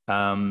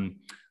the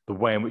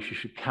way in which you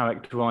should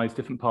characterise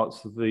different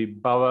parts of the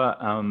borough,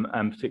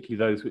 and particularly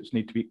those which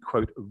need to be,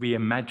 quote,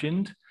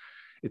 reimagined.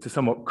 It's a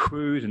somewhat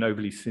crude and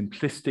overly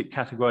simplistic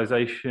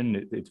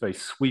categorisation. It's very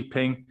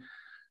sweeping.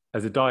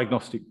 As a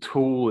diagnostic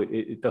tool,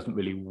 it doesn't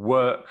really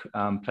work.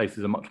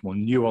 Places are much more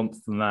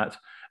nuanced than that.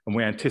 And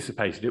we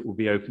anticipated it will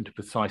be open to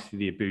precisely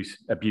the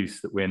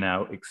abuse that we're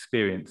now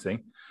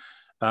experiencing.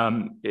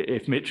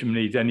 If Mitcham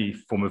needs any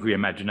form of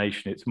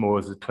reimagination, it's more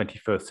as a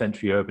 21st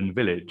century urban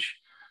village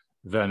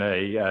than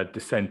a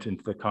descent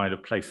into the kind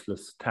of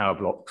placeless tower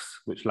blocks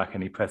which lack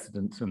any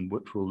precedence and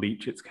which will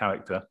leach its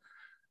character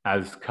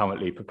as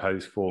currently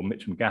proposed for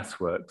Mitcham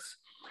Gasworks.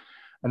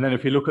 And then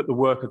if you look at the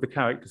work of the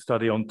character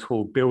study on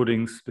tall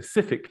buildings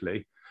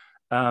specifically,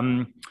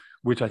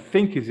 which I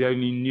think is the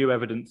only new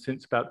evidence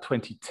since about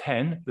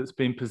 2010 that's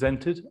been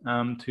presented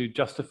to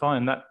justify,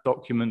 and that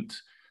document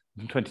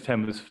in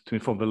 2010 was to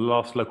inform the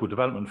last local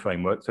development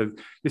framework. So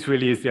this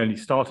really is the only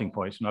starting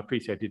point, and I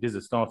appreciate it is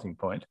a starting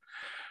point,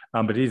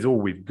 but it is all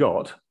we've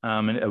got,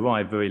 and it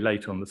arrived very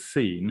late on the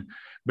scene.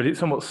 But it's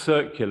somewhat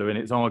circular in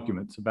its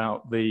arguments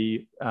about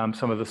the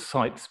some of the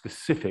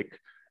site-specific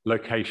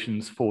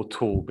locations for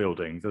tall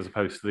buildings as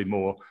opposed to the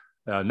more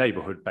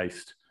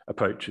neighbourhood-based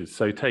approaches.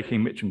 So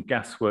taking Mitcham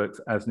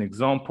Gasworks as an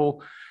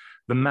example,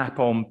 the map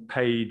on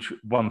page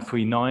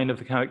 139 of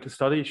the character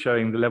study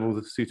showing the levels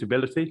of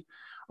suitability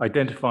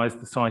identifies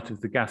the site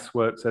of the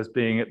gasworks as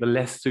being at the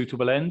less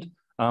suitable end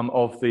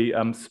of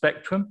the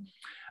spectrum,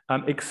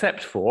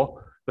 except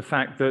for the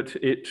fact that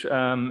it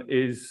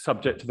is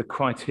subject to the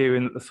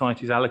criterion that the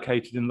site is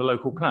allocated in the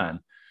local plan,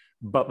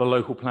 but the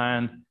local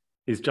plan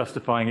is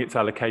justifying its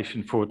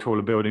allocation for a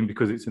taller building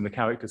because it's in the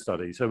character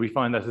study. So we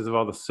find that as a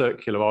rather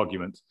circular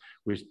argument,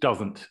 which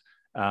doesn't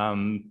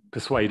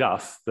persuade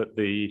us that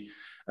the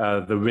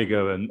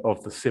rigour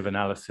of the civ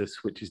analysis,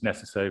 which is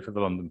necessary for the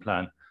London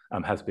plan,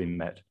 has been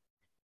met.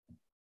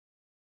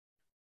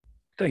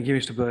 Thank you,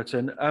 Mr.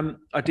 Burton.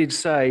 I did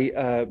say,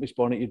 Ms.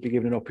 Bonnet, you'd be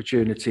given an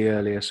opportunity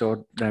earlier,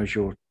 so now's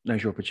your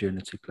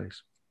opportunity,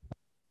 please.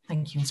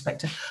 Thank you,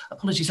 Inspector.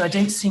 Apologies, I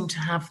don't seem to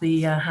have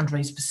the hand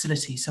raise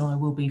facility, so I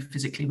will be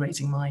physically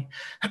raising my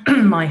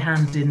my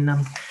hand in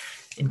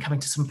coming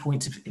to some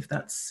points, if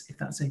that's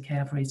okay.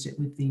 I've raised it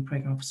with the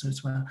programme officer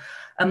as well.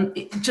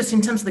 Just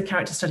in terms of the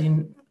character study,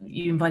 and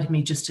you invited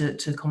me just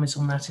to comment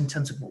on that in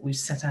terms of what we've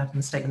set out in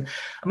the statement.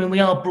 I mean,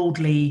 we are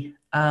broadly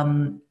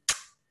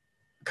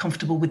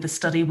comfortable with the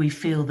study. We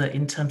feel that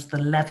in terms of the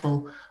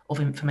level of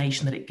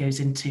information that it goes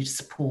into to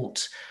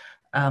support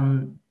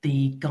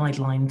the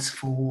guidelines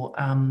for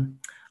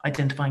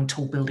identifying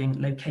tall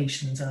building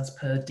locations as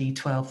per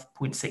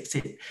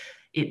D12.6,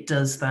 it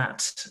does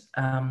that.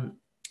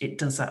 It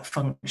does that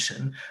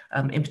function.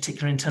 In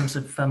particular, in terms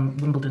of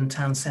Wimbledon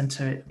Town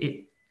Centre,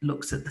 it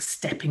looks at the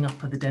stepping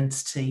up of the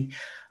density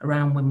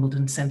around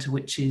Wimbledon Centre,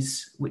 which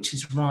is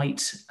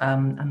right,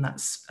 and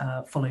that's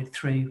followed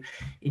through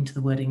into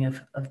the wording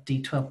of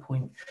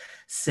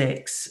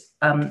D12.6.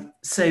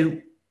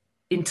 So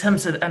in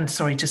terms of, and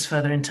sorry, just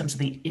further in terms of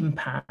the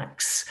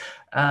impacts,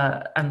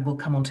 and we'll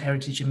come on to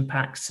heritage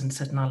impacts and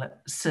certain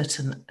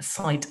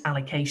site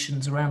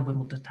allocations around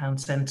Wimbledon Town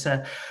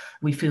Centre,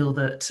 we feel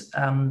that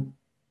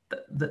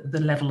the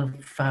level of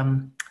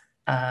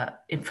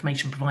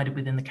information provided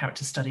within the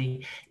character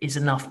study is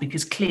enough,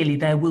 because clearly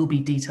there will be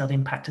detailed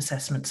impact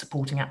assessment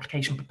supporting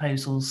application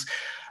proposals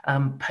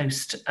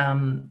post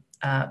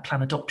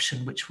plan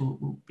adoption, which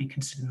will be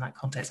considered in that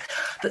context.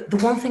 The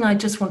one thing I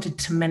just wanted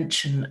to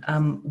mention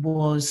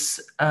was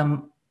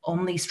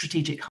on the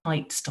strategic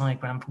heights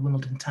diagram for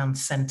Wimbledon Town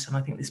Centre, and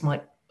I think this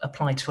might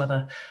apply to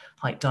other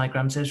height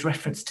diagrams, there's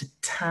reference to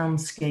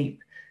townscape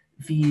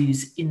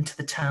views into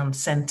the town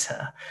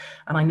centre.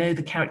 And I know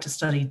the character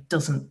study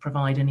doesn't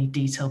provide any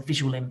detailed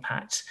visual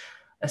impact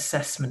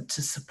assessment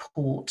to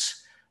support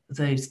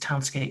those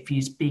townscape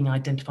views being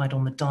identified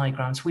on the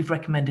diagrams. We've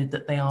recommended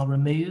that they are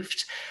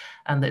removed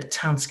and that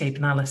townscape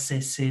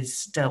analysis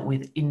is dealt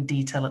with in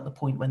detail at the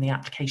point when the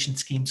application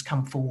schemes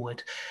come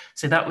forward.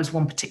 So that was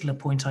one particular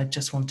point I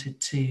just wanted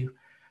to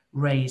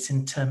raise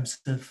in terms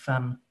of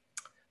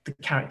the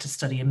character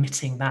study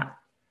omitting that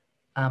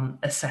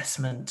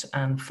assessment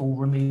and for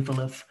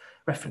removal of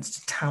reference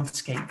to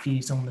townscape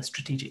views on the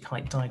strategic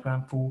height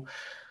diagram for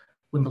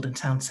Wimbledon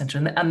Town Centre.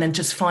 And then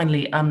just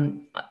finally,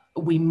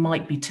 we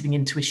might be tipping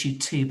into issue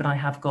 2, but I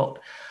have got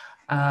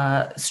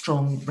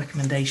strong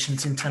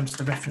recommendations in terms of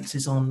the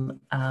references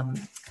on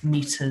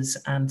metres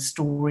and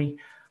story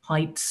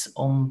heights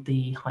on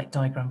the height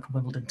diagram for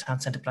Wimbledon Town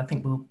Centre, but I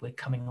think we're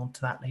coming on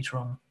to that later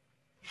on.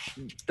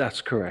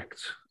 That's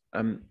correct.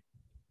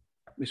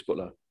 Ms.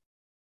 Butler.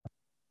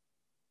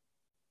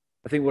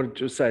 I think what I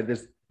just said,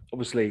 there's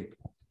obviously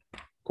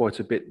quite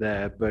a bit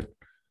there, but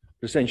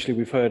essentially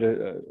we've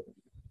heard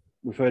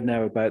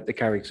now about the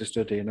character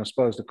study, and I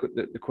suppose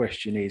the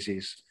question is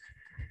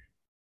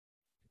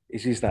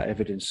that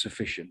evidence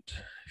sufficient,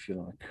 if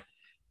you like?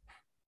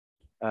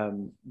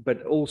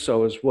 But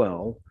also as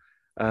well,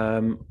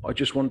 I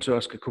just want to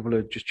ask a couple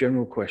of just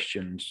general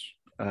questions.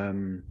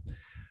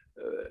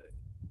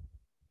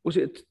 Was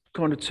it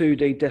kind of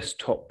 2D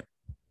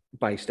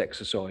desktop-based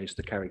exercise,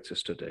 the character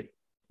study?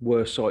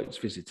 Were sites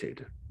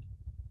visited?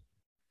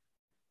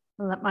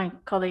 I'll let my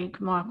colleague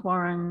Mark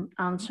Warren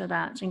answer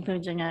that,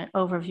 including an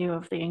overview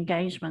of the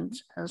engagement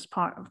as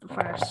part of the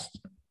first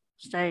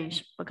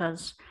stage,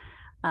 because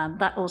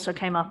that also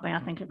came up in, I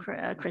think, a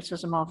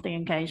criticism of the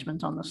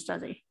engagement on the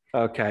study.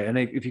 Okay, and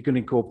if you can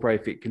incorporate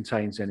if it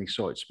contains any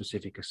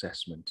site-specific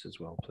assessment as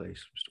well,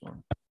 please, Mr.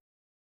 Warren.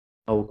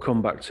 I will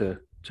come back to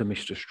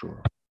Mr. Straw.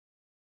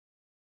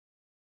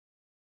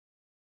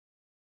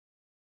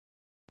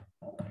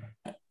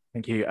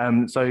 Thank you.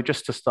 So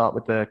just to start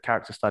with the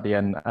character study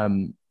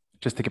and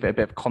just to give it a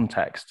bit of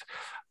context,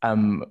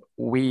 when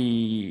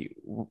we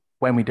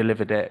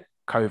delivered it,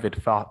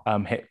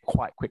 COVID hit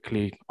quite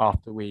quickly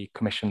after we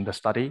commissioned the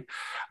study.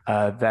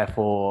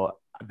 Therefore,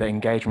 the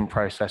engagement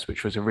process,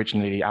 which was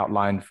originally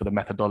outlined for the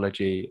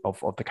methodology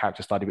of the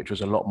character study, which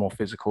was a lot more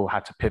physical,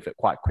 had to pivot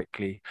quite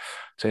quickly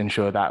to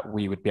ensure that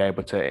we would be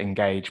able to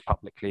engage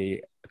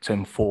publicly to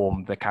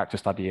inform the character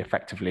study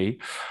effectively.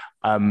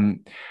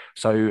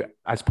 So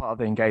as part of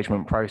the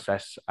engagement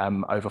process,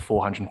 over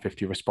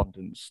 450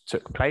 respondents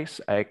took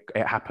place.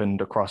 It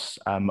happened across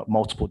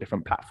multiple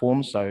different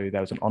platforms. So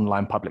there was an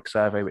online public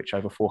survey, which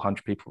over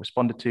 400 people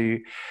responded to.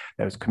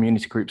 There was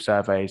community group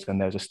surveys, and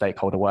there was a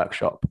stakeholder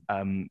workshop.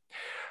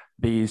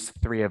 These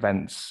 3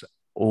 events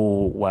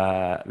all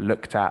were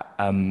looked at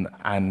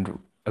and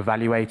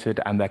evaluated,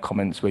 and their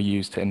comments were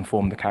used to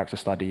inform the character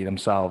study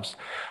themselves.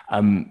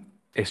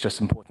 It's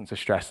just important to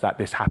stress that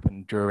this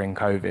happened during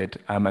COVID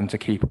and to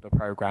keep the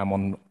program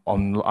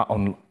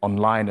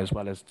online, as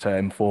well as to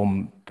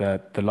inform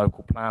the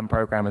local plan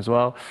program as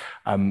well.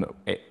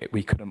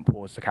 We couldn't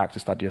pause the character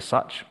study as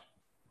such.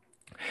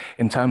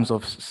 In terms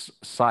of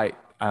site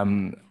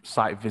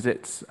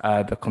visits,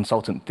 the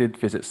consultant did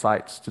visit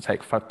sites to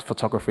take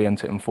photography and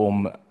to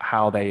inform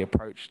how they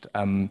approached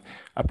the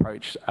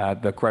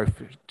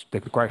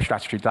growth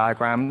strategy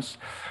diagrams.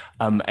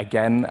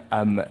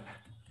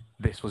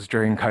 This was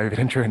during COVID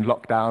and during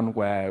lockdown,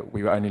 where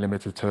we were only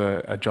limited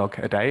to a jog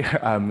a day.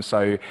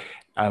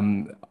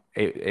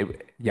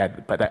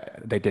 But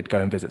they did go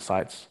and visit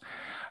sites.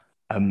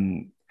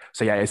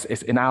 So yeah,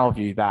 it's in our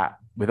view that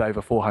with over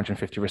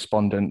 450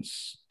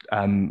 respondents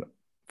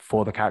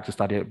for the character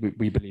study,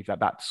 we believe that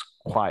that's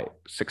quite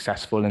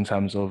successful in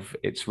terms of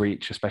its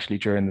reach, especially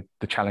during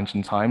the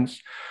challenging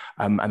times.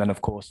 And then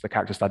of course, the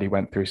character study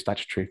went through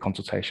statutory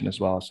consultation as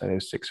well. So it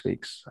was 6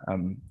 weeks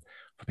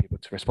for people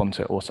to respond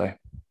to it also.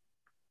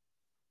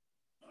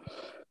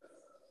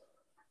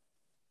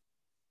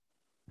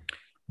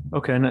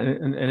 Okay, and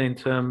in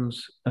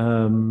terms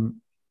of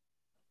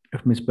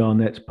Ms.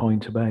 Barnett's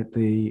point about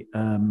the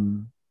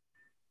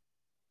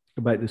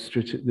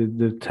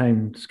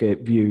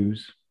townscape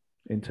views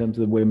in terms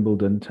of the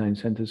Wimbledon town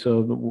centre,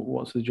 so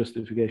what's the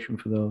justification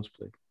for those,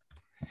 please?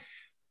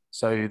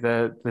 So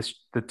the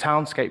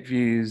townscape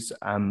views,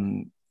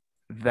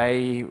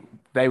 they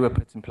were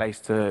put in place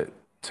to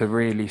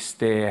really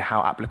steer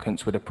how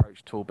applicants would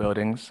approach tall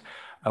buildings.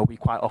 We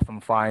quite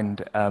often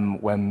find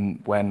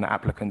when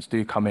applicants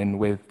do come in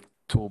with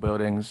tall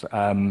buildings,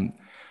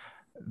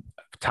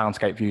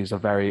 townscape views are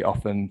very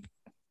often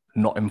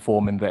not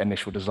informing the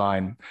initial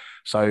design.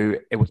 So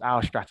it was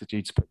our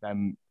strategy to put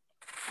them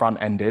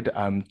front-ended,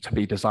 to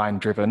be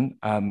design-driven,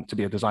 to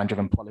be a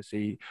design-driven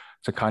policy,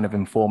 to kind of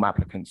inform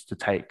applicants to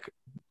take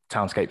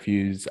townscape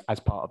views as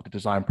part of the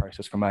design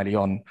process from early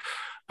on.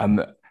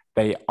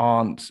 They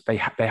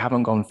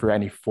haven't gone through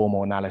any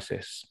formal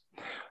analysis.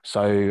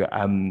 So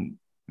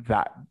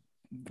that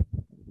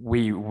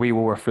we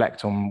will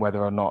reflect on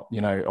whether or not,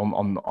 you know,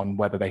 on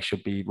whether they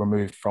should be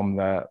removed from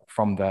the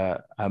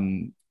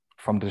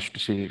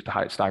strategic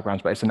heights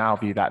diagrams. But it's in our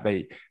view that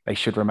they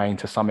should remain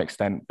to some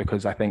extent,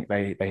 because I think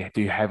they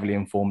do heavily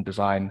inform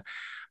design,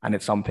 and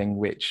it's something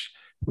which,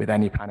 with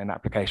any planning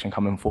application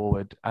coming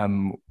forward,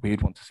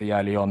 we'd want to see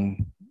early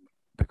on,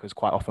 because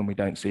quite often we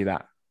don't see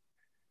that.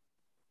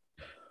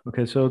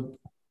 Okay, so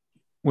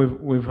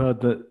we've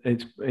heard that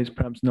it's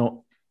perhaps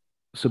not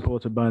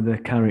supported by the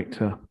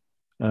character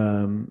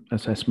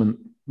assessment,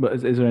 but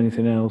is there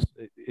anything else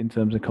in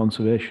terms of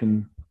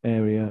conservation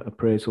area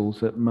appraisals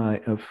that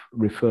might have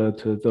referred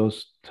to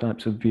those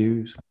types of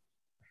views?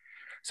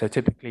 So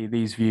typically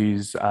these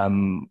views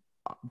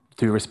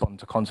do respond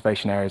to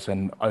conservation areas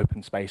and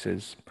open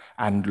spaces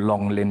and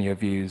long linear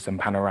views and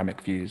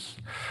panoramic views,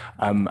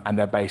 and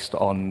they're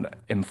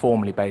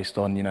informally based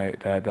on, you know,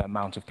 the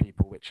amount of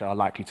people which are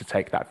likely to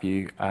take that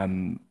view,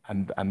 and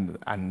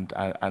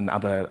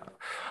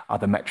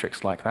other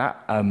metrics like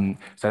that.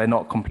 So they're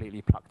not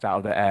completely plucked out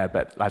of the air,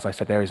 but as I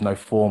said, there is no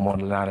formal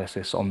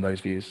analysis on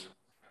those views.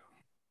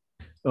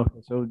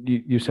 Okay, so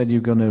you said you're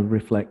going to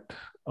reflect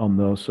on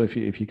those. So if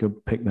you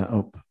could pick that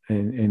up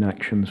in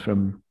actions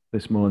from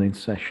this morning's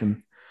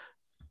session.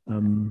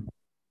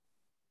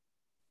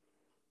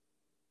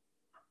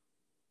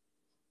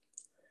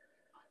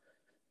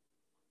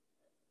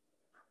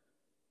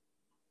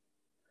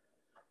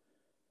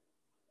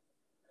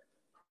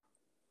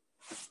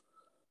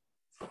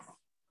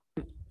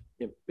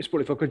 Yeah, Ms.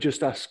 Bull, if I could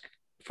just ask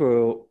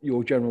for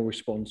your general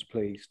response,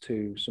 please,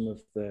 to some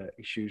of the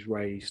issues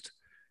raised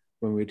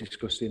when we were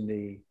discussing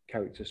the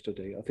character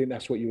study. I think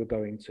that's what you were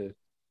going to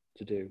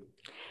do,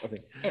 I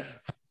think.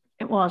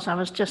 It was. I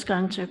was just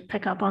going to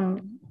pick up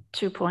on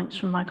 2 points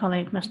from my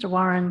colleague, Mr.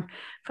 Warren,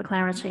 for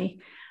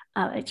clarity.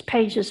 It's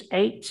pages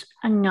 8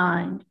 and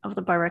 9 of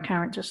the Borough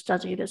Character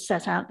Study that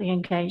set out the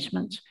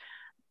engagement.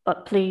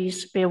 But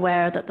please be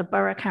aware that the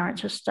Borough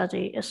Character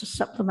Study is a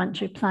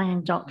supplementary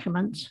planning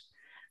document.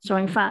 So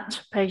in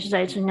fact, pages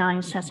 8 and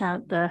 9 set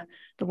out the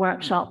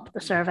workshop, the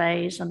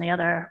surveys, and the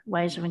other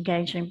ways of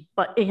engaging.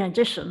 But in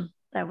addition,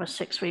 there was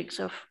 6 weeks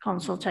of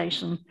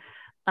consultation,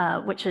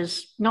 which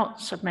is not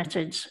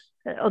submitted.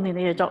 Only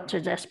the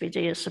adopted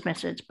SPD is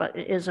submitted, but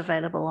it is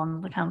available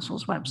on the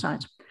council's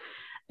website.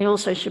 It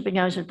also should be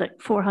noted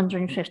that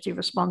 450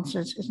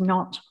 responses is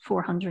not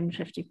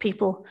 450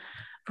 people.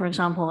 For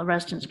example, a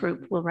residents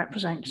group will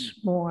represent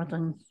more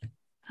than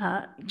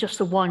just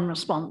the one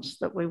response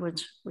that we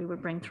would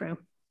bring through.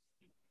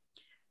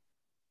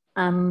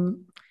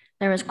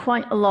 There is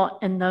quite a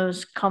lot in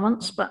those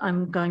comments, but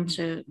I'm going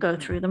to go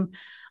through them.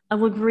 I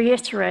would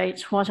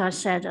reiterate what I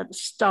said at the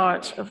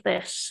start of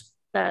this,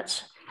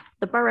 that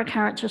the Borough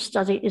Character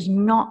Study is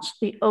not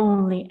the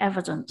only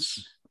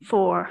evidence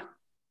for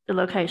the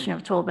location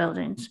of tall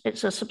buildings.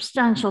 It's a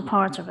substantial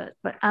part of it,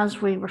 but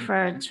as we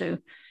referred to,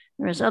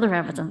 there is other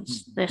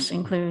evidence. This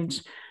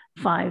includes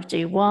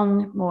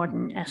 5D1,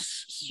 Morden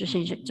S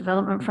Strategic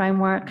Development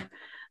Framework,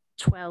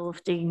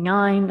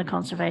 12D9, the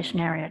Conservation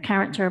Area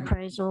Character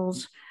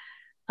Appraisals,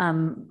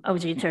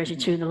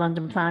 OD32, the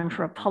London Plan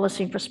for a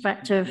Policy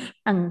Perspective,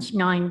 and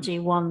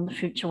 9D1, the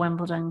Future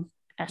Wimbledon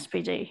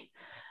SPD.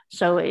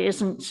 So it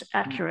isn't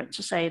accurate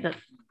to say that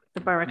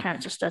the Borough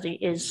Character Study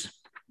is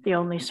the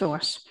only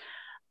source.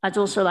 I'd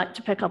also like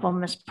to pick up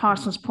on Ms.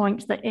 Parsons'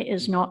 point that it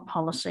is not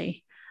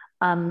policy.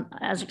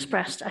 As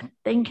expressed, I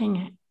think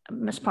in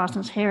Ms.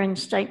 Parsons' hearing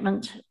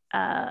statement,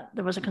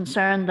 there was a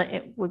concern that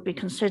it would be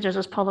considered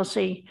as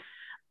policy.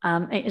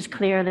 It is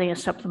clearly a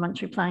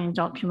supplementary planning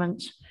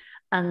document,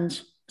 and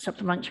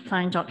supplementary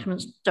planning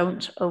documents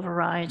don't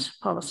override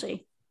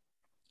policy.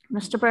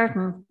 Mr.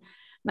 Burton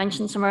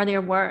mentioned some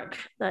earlier work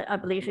that I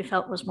believe he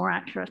felt was more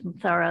accurate and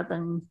thorough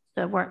than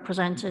the work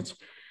presented.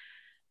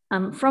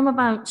 From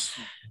about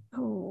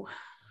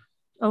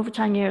over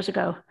 10 years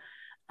ago,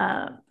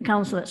 the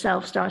council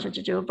itself started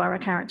to do a borough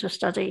character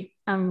study,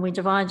 and we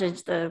divided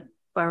the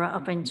borough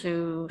up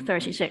into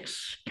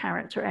 36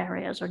 character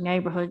areas or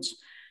neighbourhoods,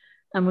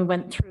 and we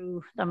went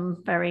through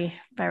them very,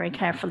 very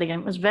carefully,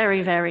 and it was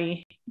very,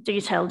 very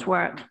detailed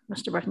work.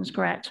 Mr. Burton's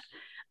correct.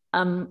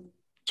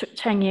 Took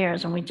 10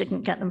 years and we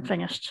didn't get them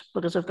finished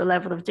because of the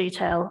level of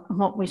detail. And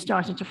what we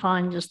started to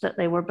find is that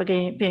they were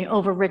being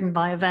overridden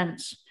by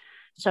events.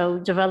 So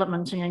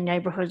development in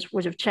neighbourhoods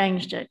would have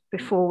changed it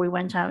before we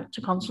went out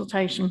to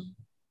consultation.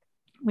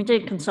 We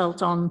did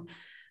consult on,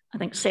 I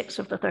think, 6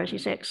 of the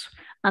 36,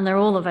 and they're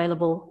all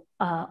available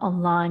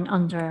online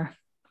under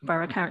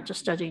Borough Character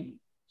Study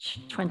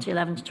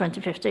 2011 to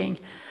 2015.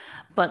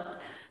 But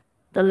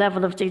the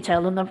level of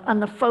detail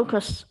and the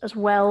focus as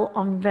well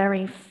on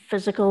very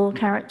physical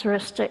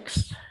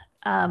characteristics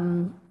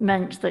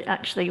meant that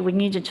actually we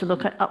needed to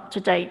look at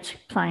up-to-date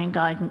planning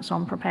guidance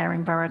on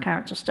preparing borough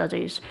character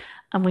studies,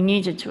 and we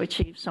needed to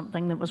achieve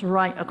something that was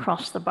right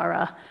across the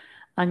borough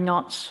and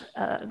not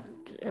a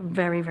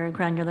very, very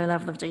granular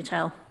level of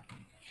detail.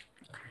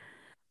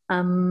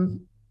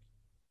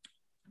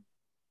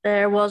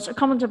 There was a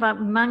comment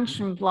about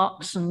mansion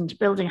blocks and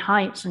building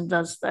heights, and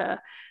does the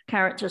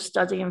character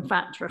study in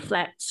fact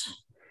reflect,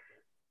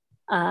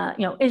 are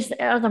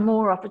there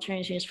more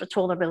opportunities for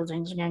taller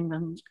buildings in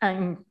England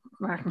and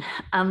Merton?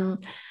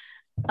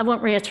 I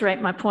won't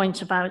reiterate my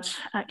point about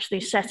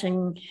actually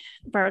setting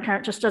borough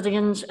character study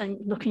and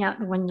looking out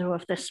the window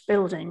of this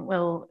building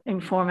will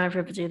inform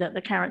everybody that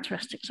the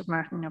characteristics of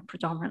Merton are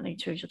predominantly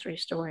 2 to 3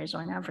 stories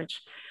on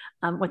average,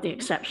 with the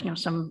exception of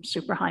some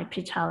super high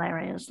PTAL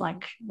areas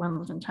like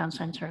Wimbledon Town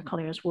Centre,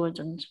 Collier's Wood,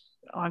 and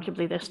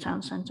arguably this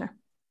town centre.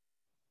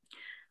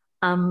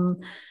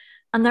 And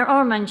there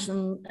are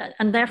mentioned,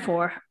 and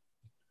therefore,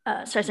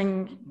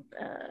 setting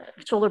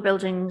taller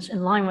buildings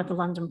in line with the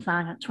London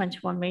plan at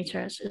 21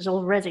 metres is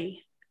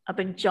already a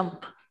big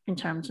jump in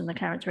terms of the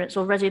character. It's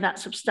already that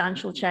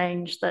substantial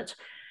change that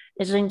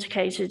is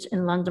indicated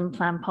in London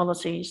plan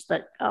policies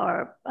that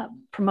are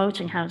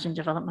promoting housing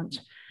development.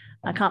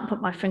 I can't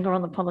put my finger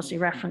on the policy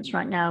reference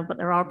right now, but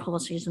there are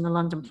policies in the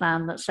London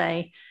plan that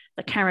say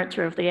the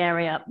character of the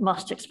area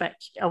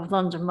of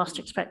London must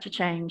expect to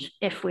change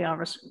if we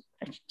are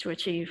to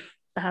achieve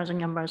the housing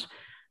numbers.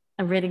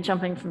 And really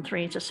jumping from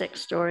 3 to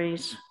 6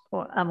 stories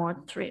or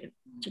 3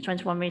 to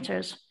 21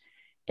 metres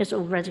is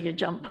already a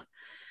jump.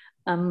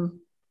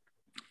 On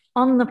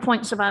the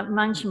points about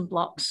mansion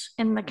blocks,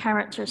 in the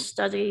character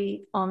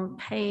study on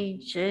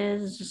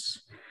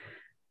pages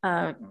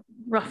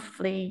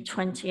roughly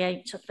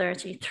 28 to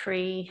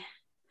 33,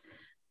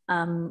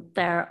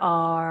 there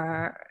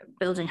are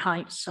building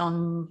heights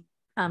on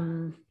a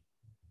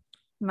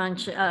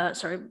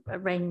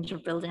range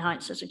of building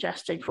heights are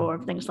suggested for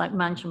things like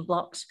mansion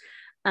blocks,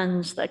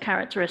 and the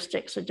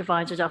characteristics are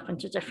divided up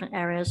into different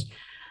areas.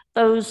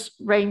 Those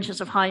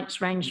ranges of heights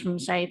range from,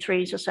 say,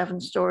 3 to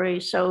 7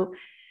 stories. So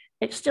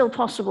it's still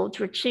possible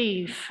to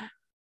achieve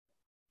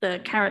the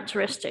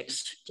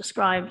characteristics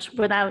described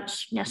without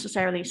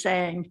necessarily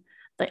saying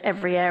that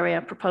every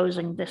area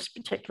proposing this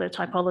particular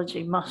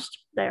typology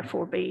must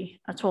therefore be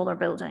a taller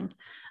building.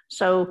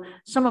 So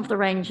some of the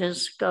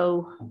ranges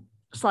go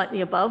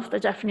slightly above the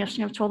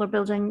definition of taller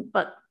building,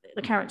 but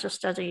the character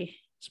study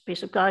is a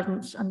piece of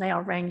guidance, and they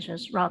are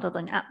ranges rather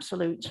than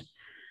absolute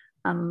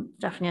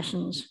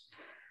definitions.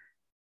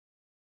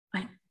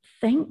 I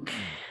think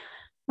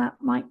that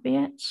might be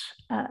it.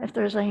 If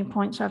there's any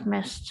points I've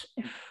missed,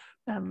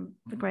 I'd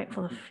be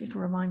grateful if you could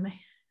remind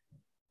me.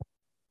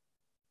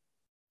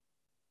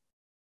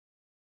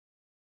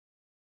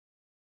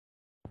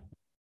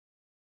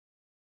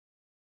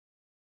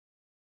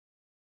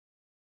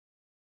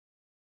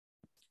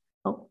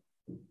 Oh.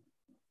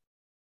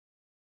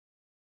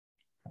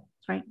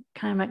 Sorry,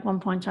 can I make one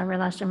point? I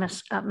realized I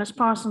missed. Ms.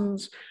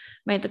 Parsons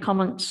made the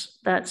comments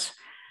that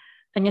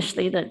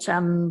initially that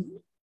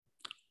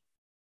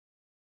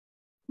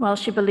while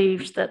she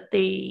believes that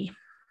the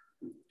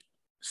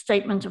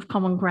statement of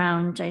common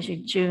ground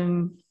dated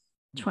June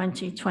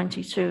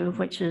 2022,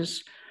 which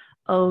is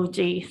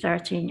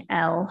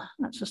OD13L,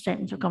 that's a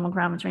statement of common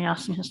ground between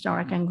us and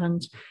Historic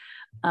England,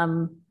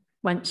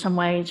 went some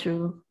way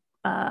to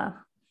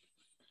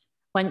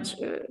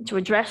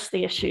address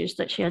the issues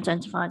that she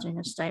identified in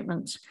her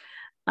statement.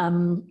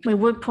 We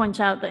would point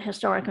out that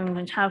Historic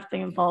England have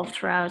been involved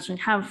throughout and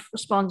have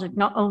responded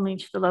not only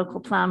to the local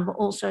plan, but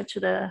also to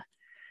the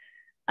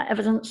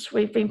evidence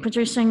we've been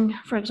producing,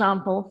 for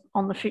example,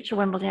 on the future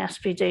Wimbledon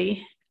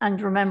SPD,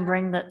 and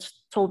remembering that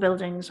tall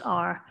buildings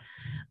are,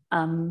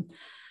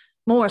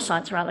 more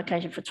sites are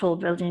allocated for tall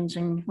buildings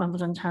in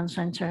Wimbledon Town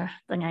Centre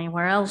than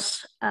anywhere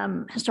else.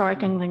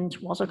 Historic England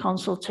was a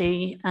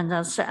consultee, and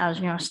as set out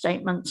in our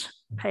statement,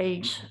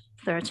 page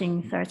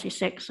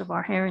 1336 of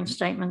our hearing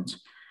statement,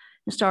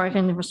 Historic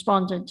England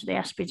responded to the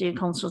SPD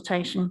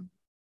consultation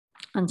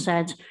and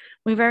said,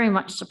 "We very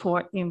much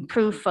support the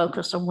improved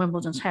focus on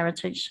Wimbledon's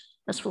heritage.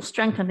 This will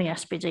strengthen the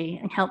SPD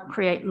and help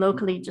create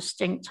locally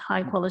distinct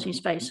high-quality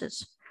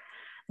spaces.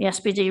 The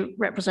SPD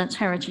represents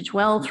heritage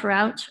well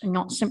throughout and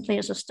not simply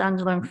as a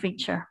standalone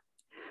feature.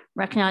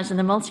 Recognizing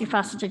the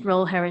multifaceted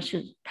role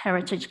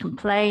heritage can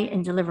play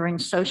in delivering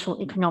social,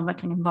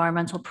 economic, and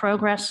environmental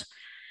progress.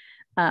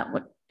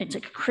 It's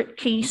a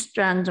key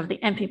strand of the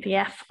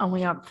MPPF, and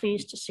we are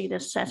pleased to see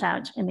this set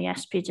out in the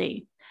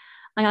SPD."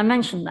 And I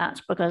mentioned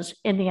that because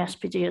in the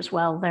SPD as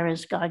well, there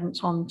is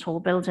guidance on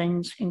tall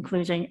buildings,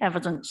 including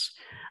evidence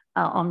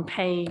on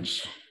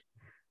page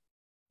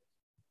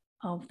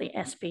of the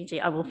SPD,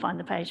 I will find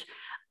the page,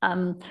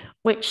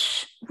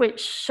 which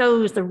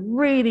shows the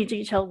really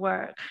detailed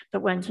work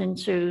that went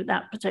into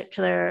that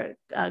particular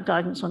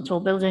guidance on tall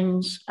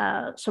buildings,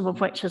 some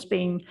of which has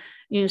been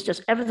used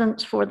as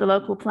evidence for the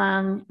local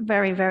plan,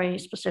 very, very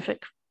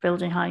specific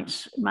building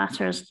heights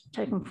matters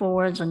taken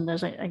forwards, and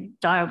there's a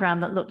diagram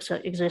that looks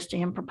at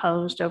existing and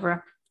proposed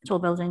over tall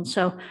buildings.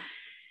 So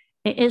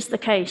it is the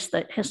case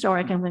that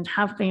Historic England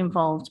have been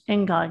involved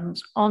in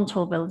guidance on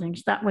tall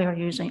buildings that we are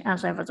using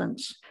as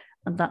evidence,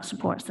 and that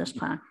supports this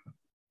plan.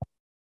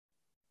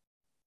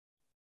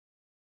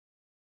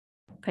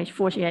 Page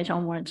 48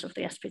 onwards of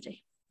the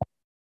SPD.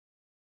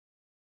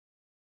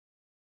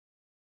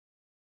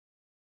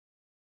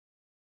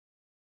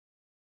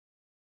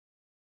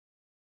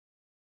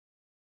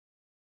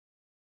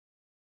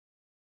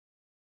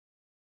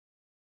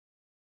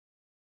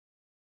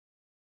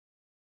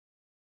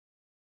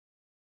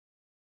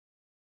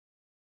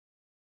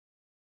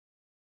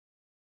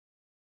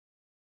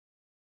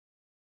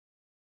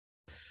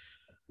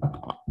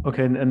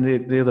 Okay, and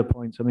the other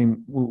points, I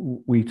mean,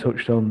 we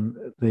touched on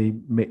the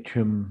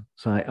Mitcham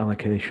site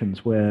allocations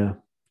where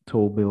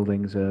tall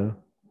buildings are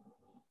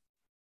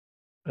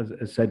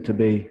as said to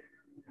be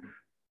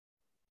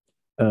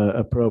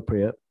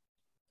appropriate,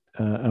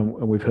 and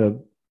we've heard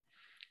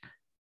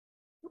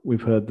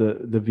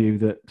the view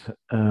that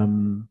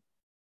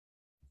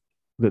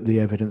that the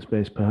evidence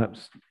base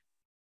perhaps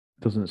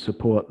doesn't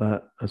support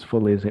that as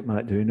fully as it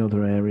might do in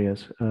other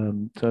areas.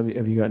 So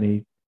have you got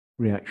any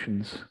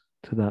reactions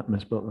to that,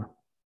 Ms. Butler?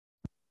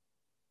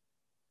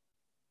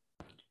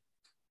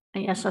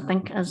 Yes, I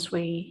think as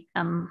we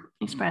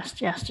expressed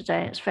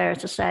yesterday, it's fair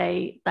to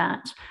say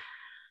that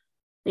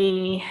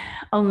the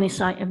only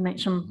site in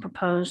Mitcham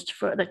proposed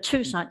for the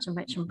two sites in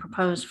Mitcham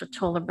proposed for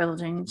taller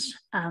buildings,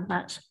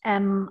 that's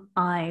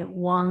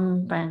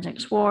MI1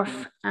 Benedict's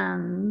Wharf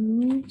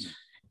and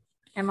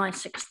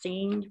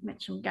MI16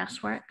 Mitcham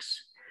Gasworks.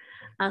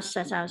 As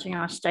set out in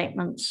our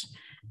statements,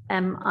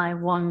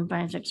 MI1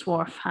 Benedict's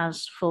Wharf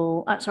has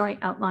full,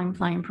 outline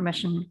planning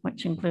permission,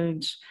 which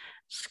includes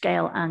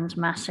scale and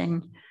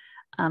massing,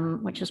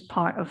 which is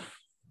part of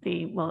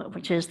the,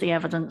 which is the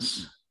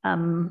evidence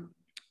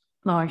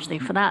largely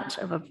for that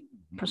of a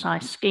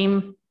precise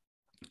scheme.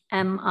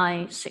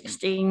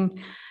 MI16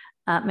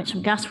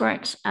 Mitcham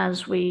Gasworks,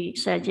 as we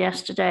said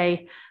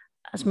yesterday,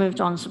 has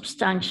moved on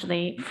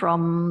substantially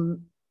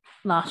from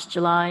last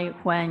July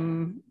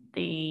when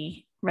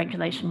the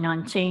Regulation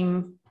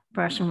 19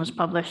 version was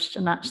published,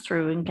 and that's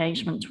through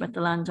engagement with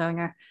the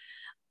landowner.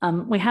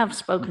 We have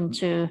spoken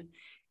to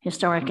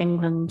Historic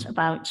England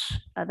about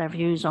their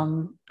views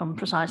on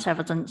precise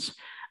evidence,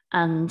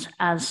 and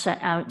as set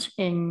out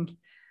in,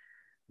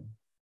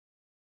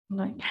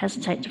 I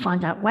hesitate to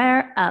find out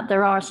where,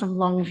 there are some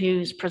long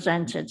views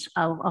presented.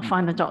 I'll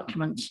find the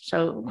documents.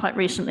 So quite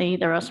recently,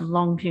 there are some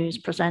long views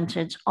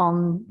presented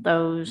on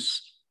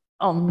those,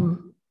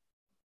 on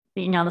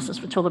the analysis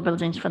for taller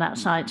buildings for that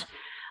site.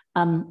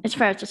 It's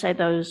fair to say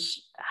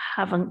those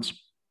haven't,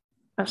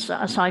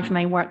 aside from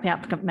any work the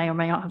applicant may or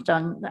may not have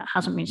done, that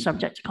hasn't been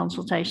subject to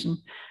consultation.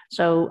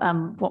 So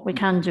what we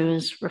can do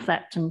is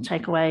reflect and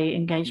take away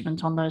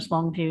engagement on those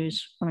long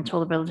views on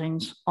taller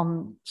buildings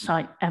on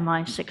site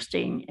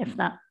MI16, if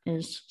that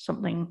is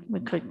something we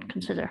could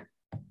consider.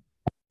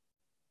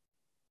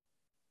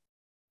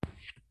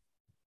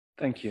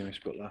 Thank you, Ms.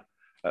 Butler.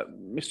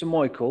 Mr.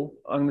 Michael,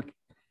 I'm going to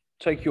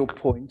take your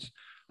point,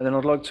 and then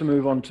I'd like to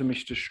move on to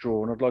Mr.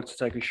 Straw, and I'd like to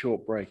take a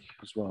short break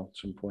as well at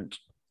some point.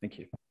 Thank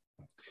you.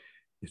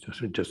 It's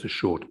just a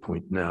short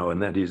point now, and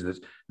that is that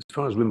as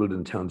far as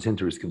Wimbledon Town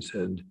Centre is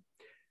concerned,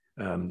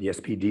 the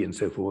SPD and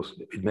so forth,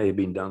 it may have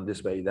been done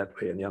this way, that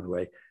way, and the other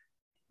way.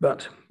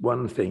 But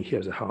one thing,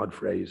 here's a hard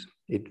phrase,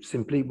 it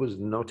simply was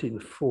not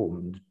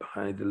informed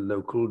by the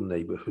local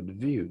neighbourhood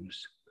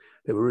views.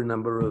 There were a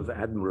number of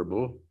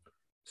admirable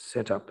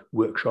set-up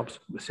workshops,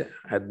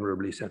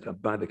 admirably set up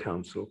by the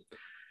council,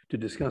 to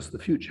discuss the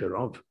future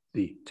of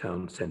the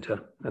town centre,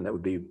 and that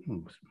would be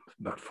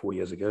about 4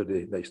 years ago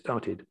they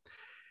started.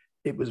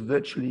 It was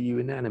virtually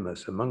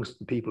unanimous amongst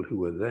the people who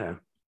were there,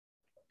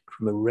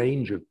 from a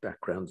range of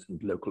backgrounds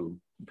and local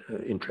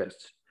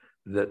interests,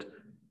 that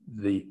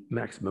the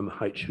maximum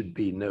height should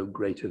be no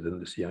greater than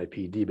the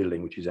CIPD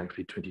building, which is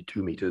actually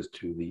 22 meters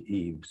to the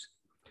eaves.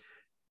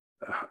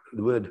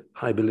 The word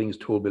high buildings,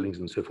 tall buildings,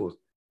 and so forth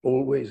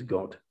always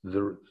got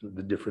the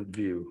different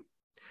view.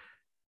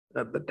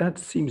 But that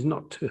seems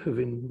not to have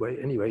in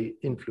any way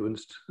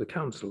influenced the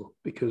council,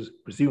 because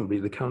presumably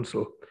the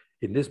council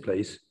in this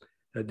place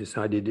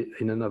decided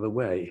in another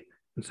way.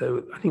 And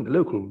so I think the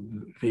local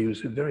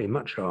views very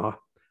much are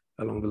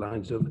along the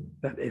lines of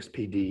that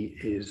SPD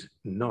is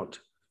not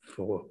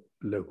for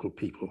local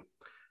people.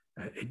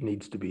 It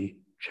needs to be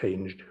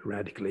changed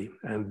radically.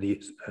 And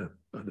the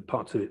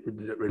parts of it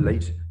that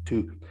relate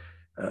to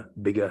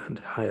bigger and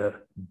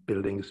higher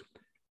buildings,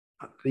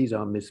 these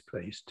are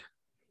misplaced.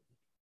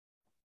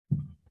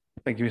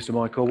 Thank you, Mr.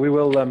 Michael. We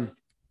will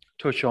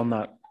touch on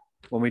that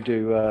when we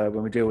do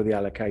when we deal with the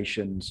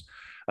allocations.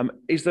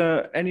 Is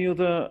there any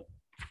other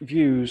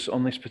views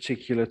on this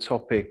particular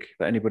topic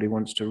that anybody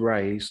wants to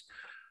raise?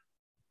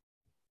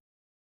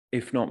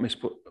 If not,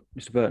 Mr.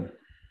 Burton.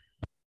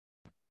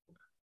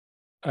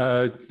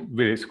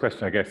 Really, it's a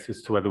question, I guess,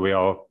 as to whether we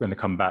are going to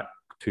come back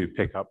to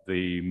pick up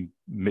the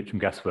Mitcham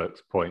Gasworks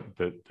point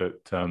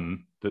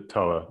that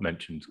Tara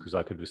mentioned, because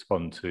I could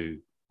respond to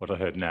what I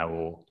heard now,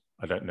 or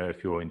I don't know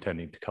if you're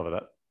intending to cover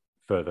that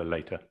further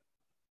later.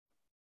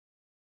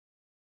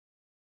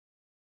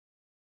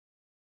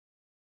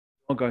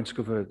 I'm going to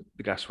cover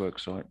the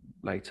gasworks site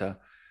later.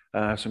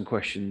 I have some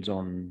questions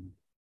on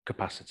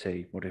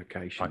capacity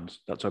modifications,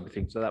 that type of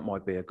thing. So that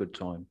might be a good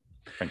time.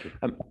 Thank you.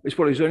 Ms.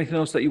 Polly, is there anything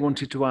else that you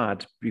wanted to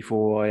add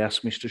before I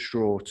ask Mr.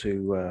 Straw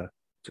to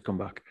come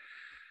back?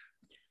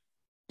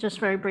 Just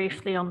very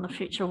briefly on the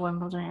future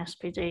Wimbledon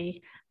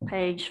SPD,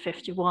 page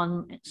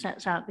 51, it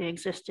sets out the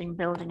existing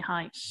building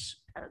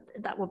heights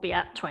that will be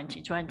at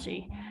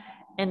 2020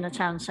 in the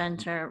town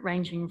centre,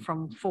 ranging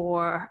from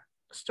 4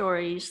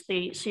 stories.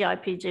 The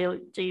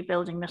CIPD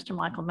building Mr.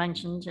 Michael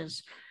mentioned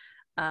is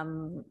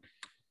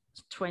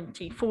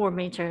 24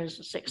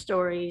 meters, 6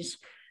 stories.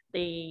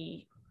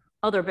 The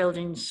other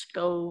buildings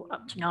go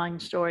up to 9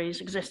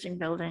 stories, existing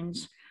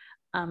buildings.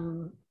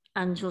 And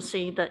you'll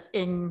see that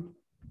in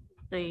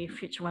the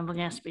future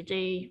Wimbledon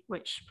SPD,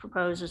 which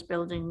proposes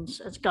buildings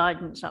as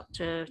guidance up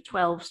to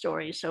 12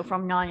 stories, so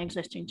from 9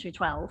 existing to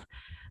 12.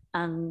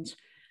 And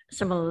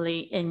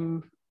similarly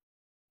in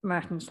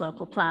Merton's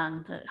local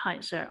plan, the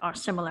heights are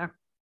similar.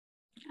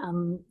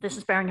 This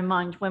is bearing in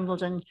mind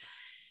Wimbledon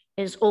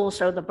is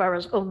also the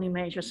borough's only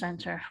major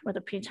centre with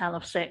a PTAL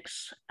of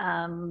 6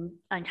 and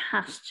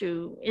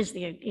is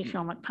the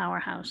economic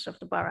powerhouse of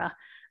the borough.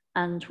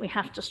 And we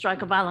have to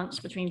strike a balance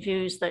between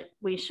views that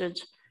we should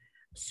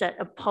set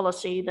a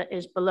policy that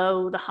is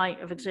below the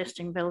height of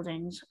existing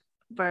buildings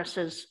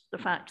versus the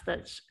fact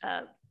that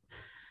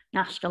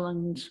national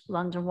and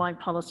London-wide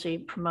policy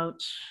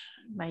promotes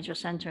major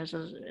centres,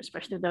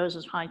 especially those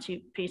as high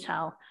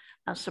PTAL,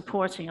 as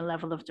supporting a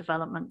level of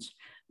development.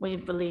 We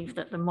believe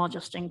that the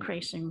modest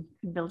increase in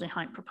building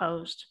height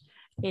proposed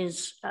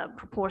is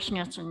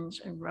proportionate and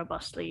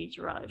robustly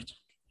derived.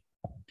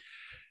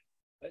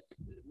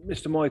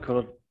 Mr.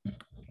 Michael,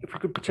 if we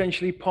could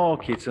potentially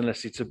park it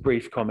unless it's a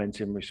brief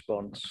comment in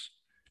response,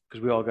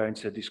 because we are going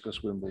to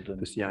discuss Wimbledon.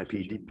 The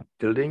CIP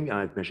building,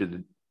 I've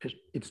measured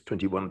it's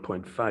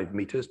 21.5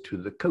 meters to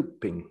the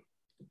coping.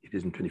 It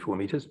isn't 24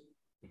 meters.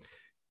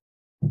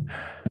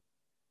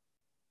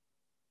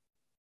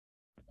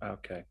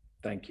 Okay,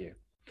 thank you.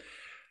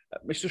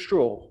 Mr.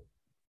 Straw.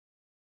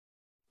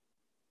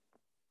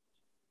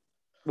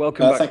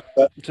 Welcome back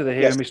to the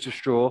hearing, yes. Mr.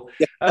 Straw.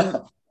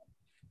 Yeah.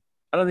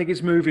 I don't think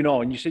it's moving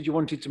on. You said you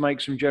wanted to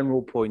make some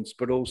general points,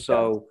 but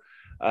also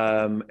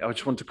I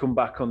just want to come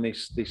back on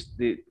this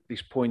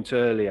point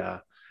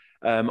earlier.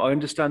 I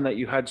understand that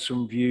you had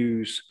some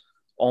views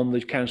on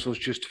the council's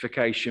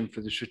justification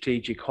for the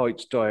strategic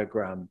heights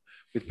diagram,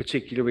 with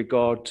particular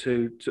regard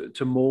to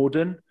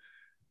Morden.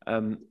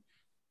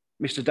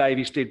 Mr.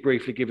 Davies did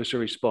briefly give us a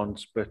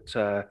response, but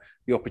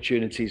the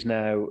opportunity is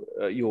now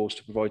yours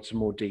to provide some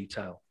more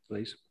detail,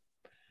 please.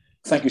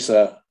 Thank you,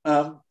 sir.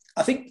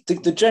 I think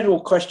the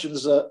general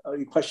questions are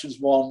questions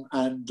 1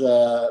 and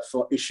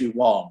for issue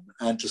 1,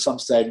 and to some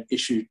extent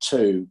issue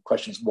 2,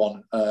 questions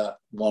 1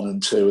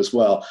 and 2 as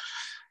well.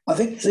 I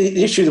think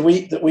the issue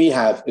that we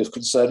have is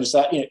concerned is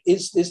that, you know,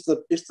 is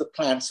the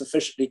plan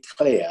sufficiently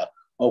clear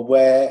of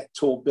where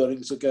tall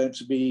buildings are going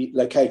to be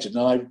located?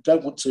 And I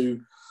don't want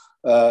to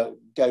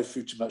go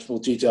through too much more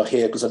detail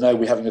here, because I know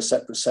we're having a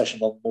separate session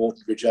on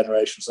Morden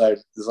regeneration zone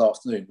this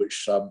afternoon,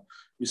 which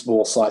is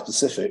more site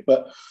specific.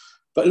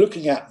 But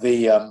looking at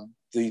the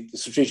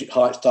strategic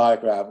heights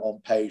diagram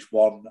on page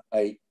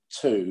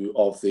 182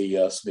 of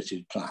the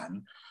submitted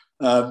plan,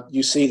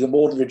 you see the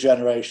Morden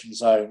regeneration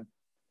zone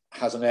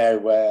has an area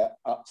where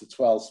up to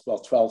 12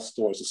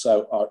 stories or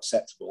so are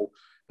acceptable.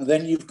 And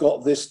then you've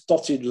got this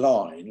dotted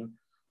line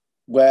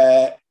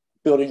where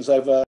buildings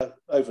over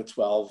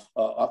 12,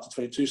 up to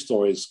 22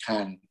 stories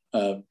can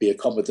be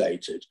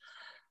accommodated.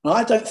 And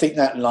I don't think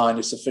that line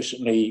is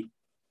sufficiently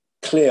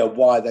clear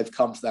why they've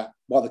come to that,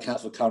 why the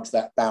council have come to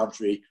that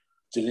boundary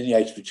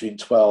delineated between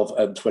 12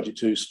 and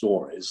 22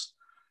 stories.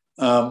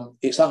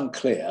 It's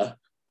unclear,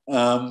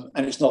 and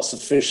it's not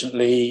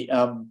sufficiently,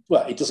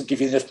 well, it doesn't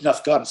give you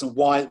enough guidance on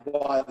why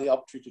the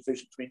arbitrary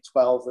division between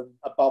 12 and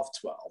above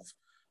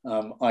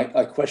 12.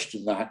 I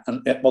question that,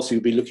 and obviously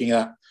we'll be looking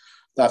at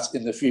that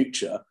in the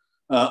future.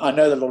 I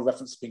know that a lot of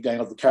reference has been going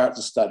on the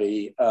character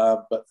study,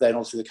 but then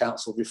obviously the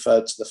council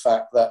referred to the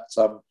fact that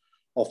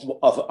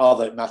of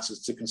other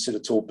matters to consider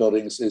tall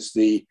buildings is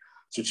the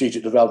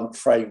strategic development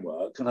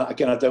framework. And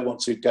again, I don't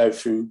want to go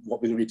through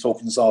what we're going to be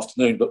talking this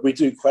afternoon, but we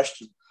do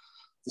question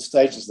the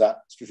status of that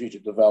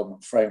strategic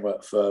development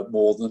framework for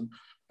Morden,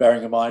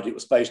 bearing in mind it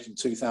was based in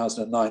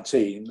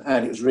 2019,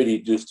 and it was really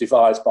just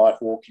devised by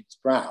Hawkins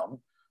Brown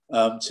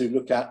to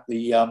look at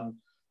the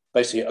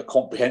basically a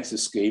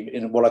comprehensive scheme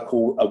in what I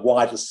call a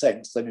wider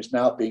sense than is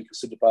now being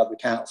considered by the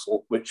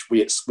council, which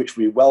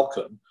we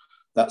welcome.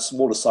 That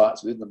smaller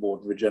sites within the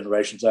Morden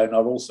regeneration zone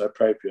are also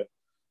appropriate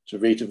to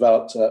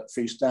redevelop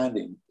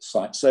freestanding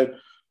sites. So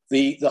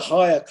the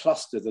higher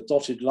cluster, the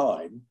dotted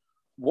line,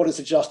 what is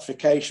the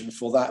justification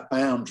for that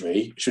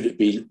boundary? Should it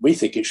be, we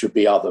think it should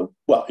be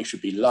it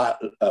should be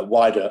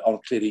wider on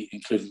clearly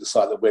including the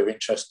site that we're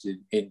interested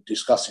in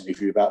discussing with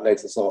you about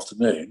later this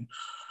afternoon.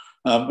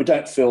 We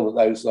don't feel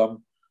that those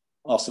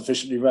are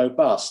sufficiently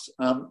robust.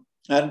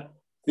 And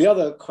the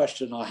other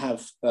question I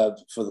have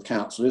for the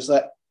council is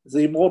that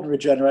the Morden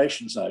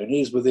regeneration zone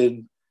is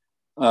within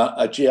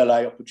a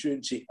GLA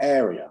opportunity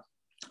area.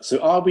 So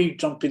are we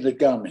jumping the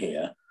gun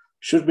here?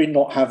 Should we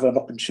not have an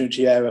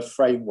opportunity area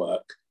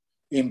framework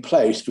in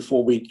place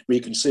before we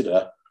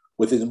reconsider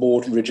within the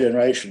Morden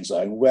regeneration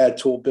zone where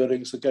tall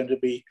buildings are going to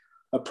be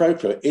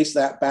appropriate? Is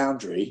that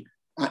boundary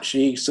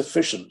actually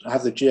sufficient?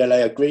 Have the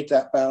GLA agreed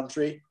that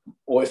boundary?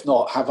 Or if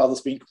not, have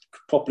others been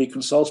properly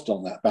consulted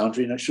on that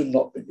boundary? And should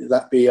not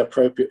that be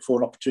appropriate for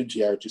an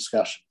opportunity area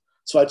discussion?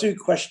 So I do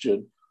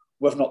question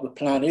whether or not the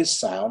plan is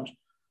sound,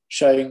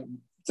 showing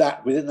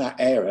that within that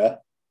area,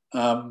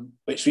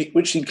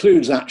 which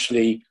includes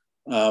actually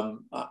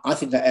I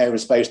think that area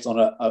is based on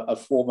a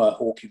former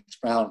Hawkins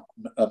Brown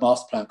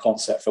master plan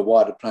concept for a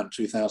wider plan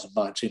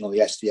 2019 on the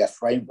SDF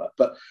framework,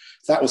 but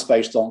that was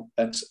based on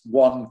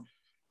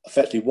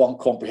effectively one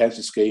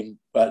comprehensive scheme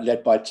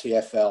led by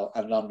TfL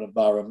and London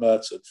Borough and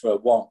Merton for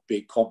one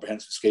big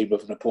comprehensive scheme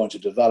with an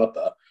appointed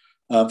developer.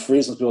 For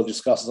reasons we'll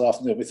discuss this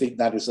afternoon, we think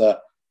that is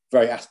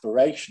very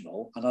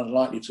aspirational and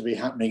unlikely to be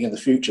happening in the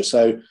future.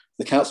 So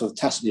the council have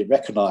tacitly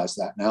recognised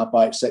that now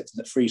by accepting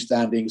that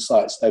freestanding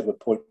sites over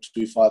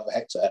 0.25 a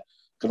hectare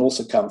can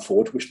also come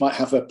forward, which might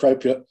have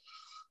appropriate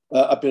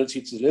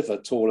ability to deliver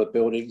taller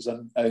buildings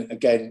and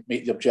again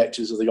meet the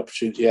objectives of the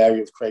opportunity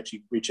area of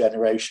creating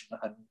regeneration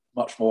and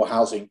much more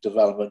housing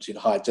development in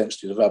high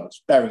density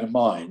developments, bearing in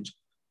mind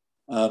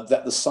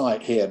that the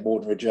site here,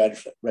 modern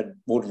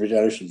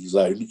regeneration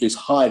zone, is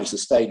highly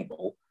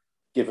sustainable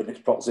given its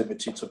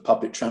proximity to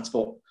public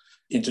transport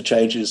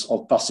interchanges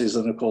of buses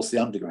and of course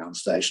the underground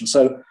station.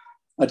 So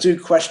I do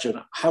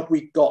question, have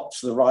we got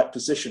to the right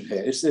position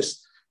here? Is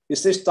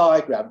this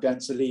diagram going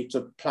to lead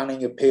to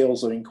planning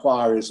appeals or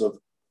inquiries of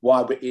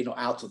why we're in or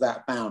out of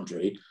that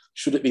boundary?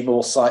 Should it be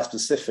more site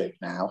specific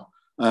now?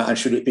 And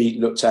should it be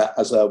looked at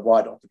as a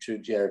wide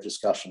opportunity area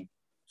discussion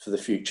for the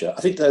future?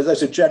 I think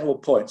those are general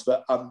points,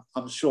 but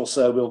I'm sure,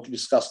 sir, we'll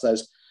discuss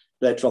those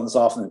later on this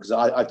afternoon, because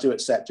I do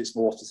accept it's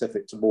more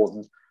specific to more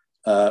than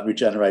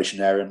regeneration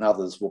area, and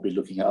others will be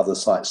looking at other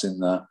sites in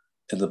the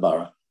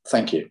borough.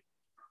 Thank you.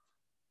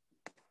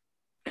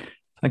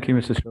 Thank you,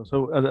 Mr. Shaw.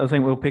 So I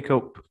think we'll pick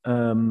up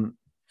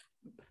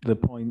the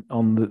point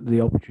on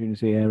the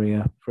opportunity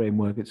area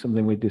framework. It's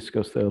something we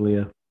discussed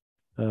earlier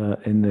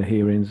in the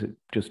hearings,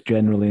 just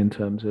generally in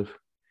terms of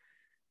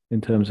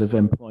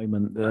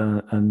employment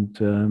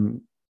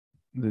and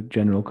the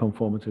general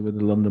conformity with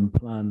the London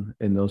plan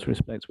in those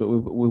respects. But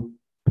we'll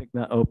pick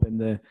that up in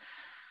the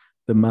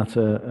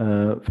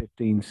Matter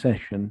 15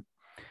 session.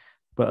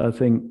 But I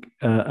think,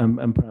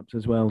 and perhaps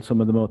as well,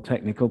 some of the more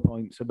technical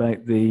points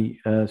about the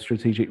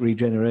strategic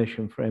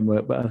regeneration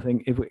framework. But I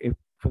think if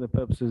for the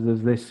purposes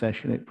of this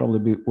session, it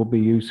probably will be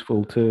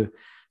useful to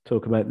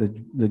talk about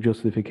the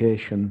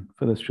justification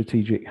for the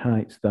strategic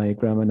heights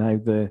diagram and how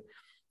the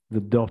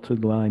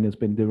dotted line has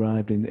been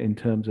derived in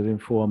terms of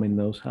informing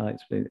those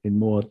heights in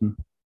Morden.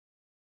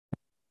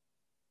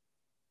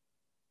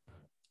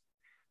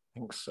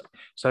 Thanks.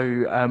 So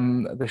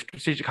the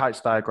strategic heights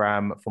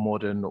diagram for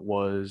Morden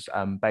was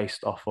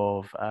based off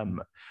of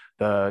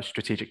the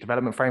strategic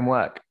development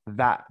framework.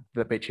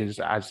 Which is,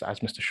 as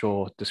Mr.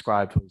 Shaw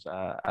described, was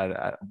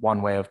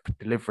one way of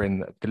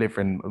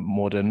delivering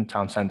Morden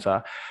town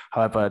centre.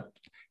 However,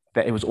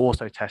 that it was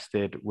also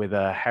tested with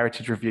a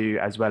heritage review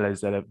as well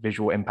as a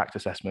visual impact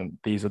assessment.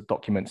 These are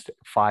documents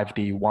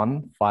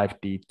 5D1,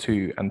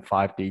 5D2, and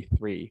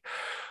 5D3.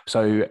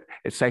 So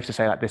it's safe to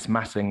say that this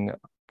massing,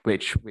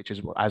 which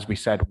is, as we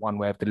said, one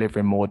way of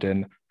delivering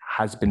Morden,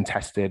 has been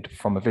tested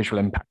from a visual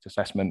impact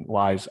assessment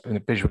wise,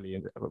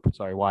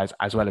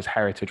 as well as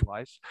heritage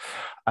wise.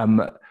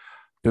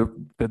 The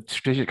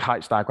strategic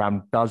heights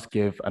diagram does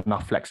give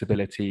enough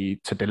flexibility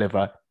to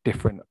deliver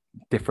different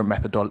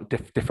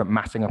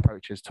massing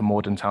approaches to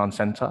Morden town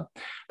centre.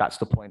 That's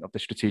the point of the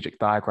strategic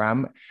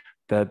diagram.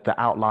 The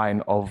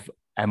outline of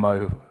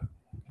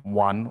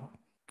MO1,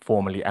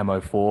 formerly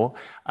MO4,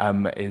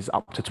 is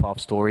up to 12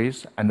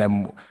 stories, and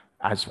then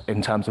as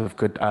in terms of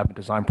good urban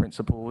design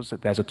principles,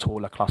 there's a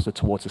taller cluster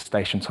towards the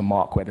station to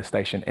mark where the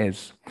station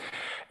is.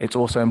 It's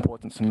also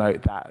important to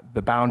note that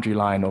the boundary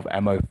line of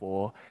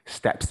MO4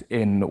 steps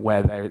in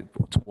where they're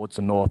towards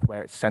the north,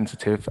 where it's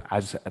sensitive,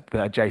 as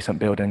the adjacent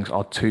buildings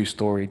are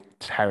two-story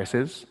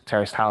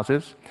terraced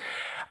houses.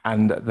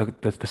 And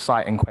the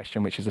site in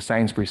question, which is the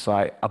Sainsbury's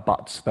site,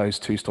 abuts those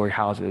two-story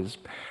houses.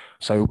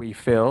 So we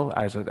feel,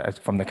 as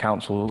from the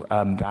council,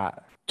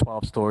 that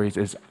 12 stories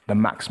is the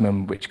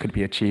maximum which could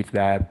be achieved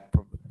there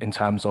in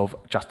terms of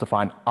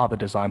justifying other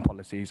design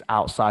policies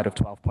outside of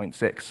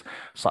 12.6,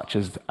 such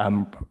as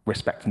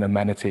respecting the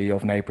amenity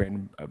of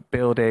neighbouring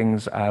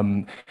buildings,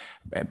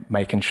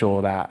 making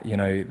sure that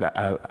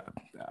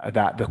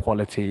that the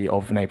quality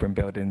of neighbouring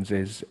buildings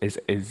is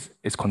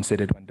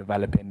considered when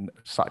developing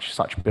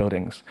such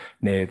buildings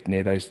near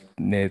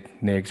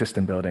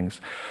existing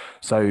buildings.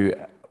 So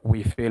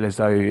we feel as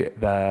though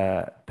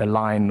the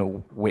line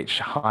which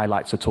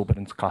highlights the tall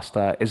buildings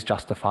cluster is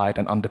justified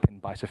and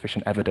underpinned by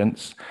sufficient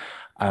evidence,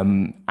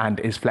 and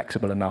is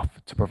flexible enough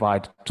to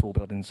provide tall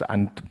buildings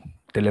and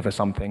deliver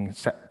something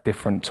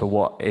different to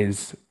what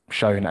is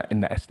shown in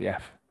the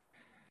SDF.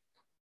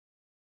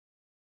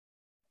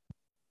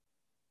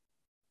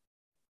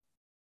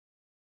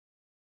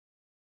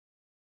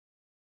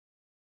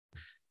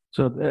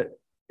 So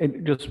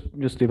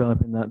just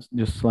developing that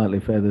just slightly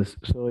further.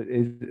 So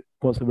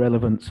what's the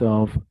relevance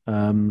of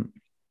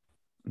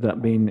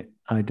that being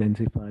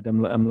identified?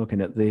 I'm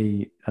looking at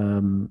the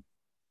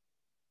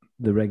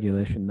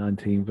Regulation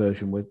 19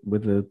 version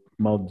with the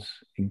mods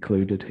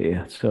included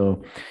here.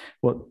 So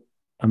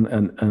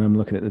and I'm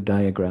looking at the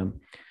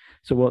diagram.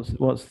 So what's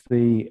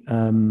the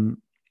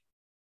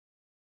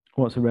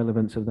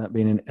relevance of that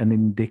being an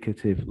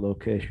indicative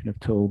location of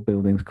tall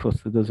buildings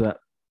cluster? Does that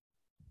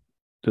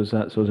does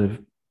that sort of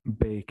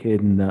bake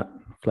in that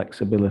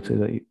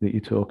flexibility that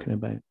you're talking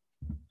about?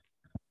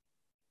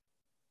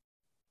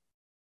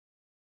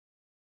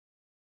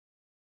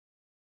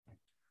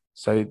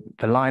 So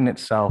the line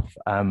itself,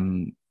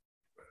 the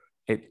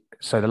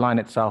line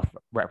itself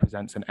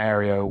represents an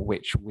area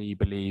which we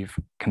believe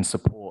can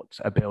support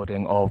a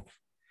building of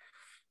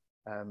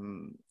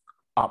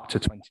up to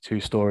 22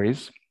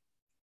 stories.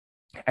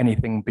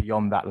 Anything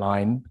beyond that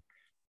line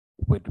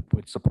would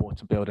support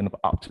a building of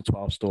up to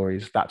 12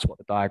 stories. That's what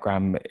the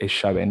diagram is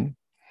showing.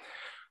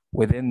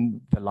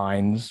 Within the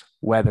lines,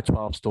 where the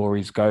 12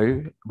 stories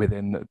go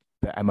within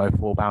the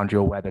MO4 boundary,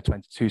 or where the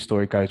 22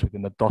 story goes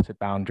within the dotted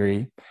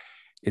boundary,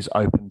 is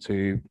open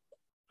to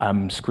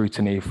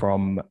scrutiny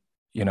from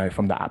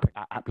the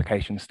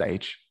application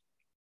stage.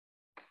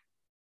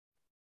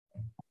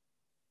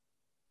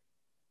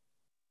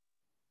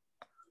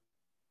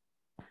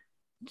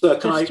 So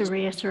just to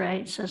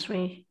reiterate, as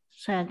we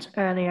said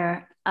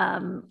earlier,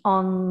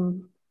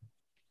 on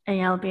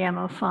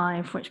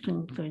ALBM05, which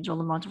includes all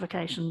the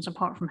modifications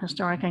apart from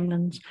Historic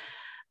England's,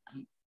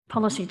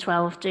 policy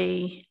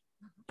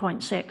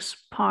 12D.6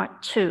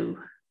 part 2,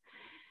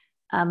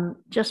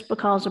 just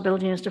because a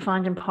building is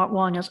defined in part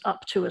 1 as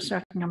up to a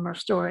certain number of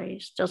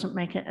stories doesn't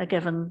make it a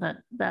given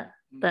that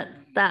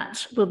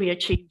will be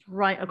achieved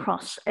right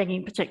across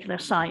any particular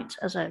site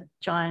as a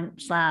giant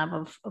slab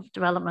of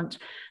development.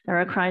 There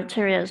are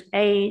criteria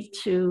A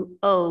to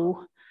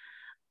O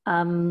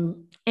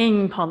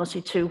in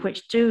policy 2,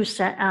 which do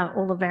set out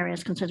all the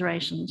various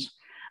considerations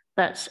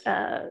that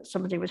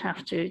somebody would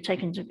have to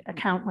take into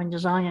account when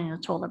designing a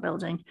taller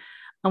building.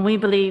 And we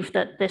believe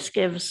that this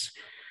gives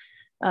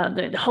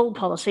the whole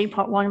policy,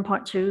 part 1 and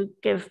part 2,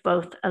 give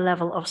both a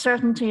level of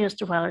certainty as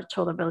to whether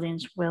taller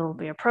buildings will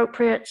be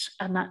appropriate,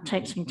 and that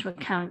takes into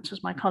account,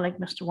 as my colleague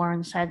Mr.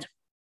 Warren said,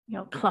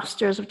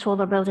 clusters of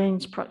taller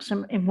buildings,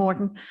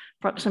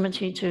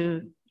 proximity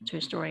to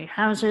two-story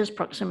houses,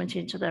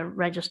 proximity to the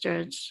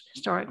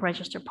historic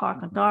registered park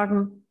and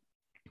garden.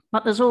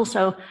 But there's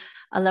also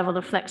a level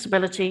of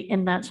flexibility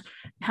in that it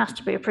has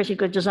to be a pretty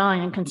good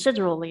design and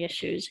consider all the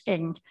issues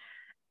in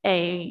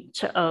A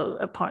to O,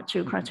 a part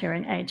 2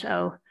 criterion A to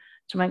O,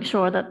 to make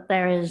sure that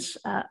there is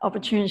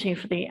opportunity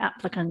for the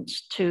applicant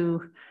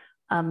to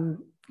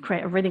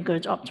create a really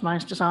good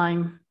optimized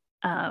design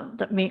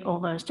that meet all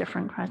those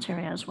different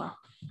criteria as well.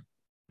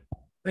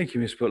 Thank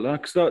you, Ms. Butler,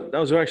 because that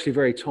was actually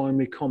very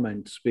timely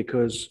comments,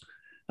 because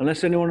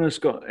unless anyone has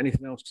got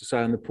anything else to say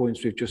on the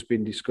points we've just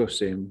been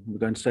discussing, we're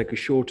going to take a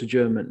short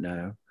adjournment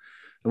now.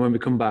 And when we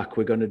come back,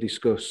 we're going to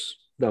discuss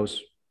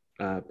those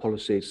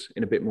policies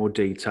in a bit more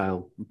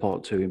detail, and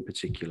part 2 in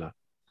particular.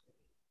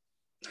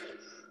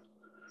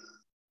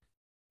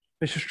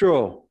 Mr.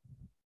 Straw.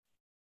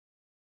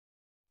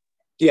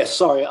 Yes,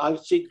 sorry, I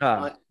think.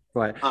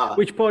 Right.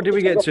 Which part did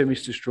we get to,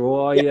 Mr.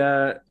 Straw?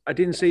 I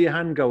didn't see your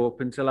hand go up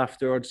until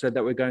after I'd said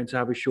that we're going to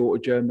have a short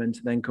adjournment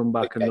and then come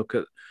back and look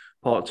at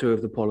part 2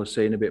 of the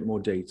policy in a bit more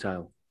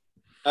detail.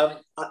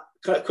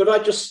 Could I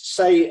just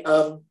say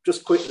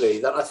just quickly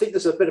that I think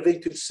there's a bit of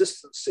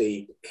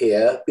inconsistency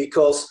here,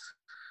 because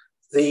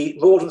the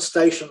Morden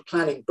Station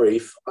planning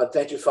brief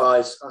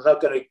identifies, I'm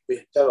not going to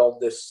go on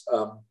this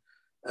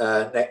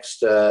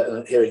next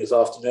hearing this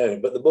afternoon,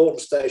 but the Morden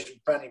Station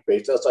planning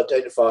brief does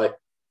identify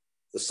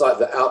the site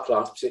that our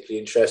client is particularly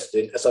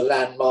interested in as a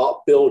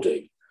landmark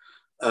building.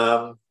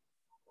 So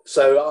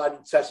I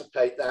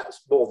anticipate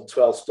that's more than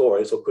 12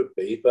 stories, or could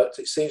be, but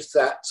it seems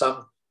that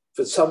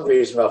for some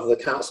reason or other, the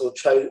council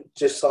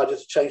decided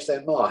to change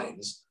their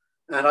minds.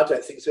 And I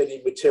don't think there's any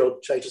material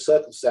change of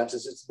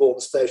circumstances. It's the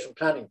Morden Station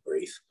planning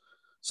brief.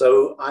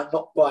 So I'm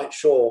not quite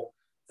sure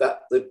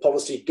that the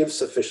policy gives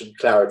sufficient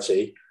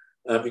clarity.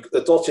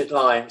 The dotted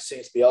line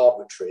seems to be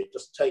arbitrary. It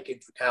doesn't take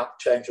into account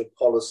change of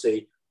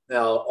policy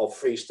now of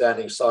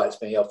freestanding sites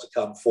being able to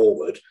come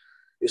forward.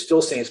 It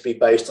still seems to be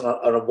based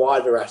on a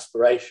wider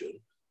aspiration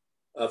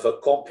of a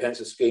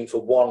comprehensive scheme for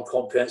one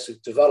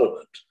comprehensive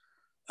development,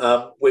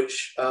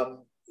 which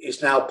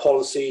is now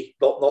policy,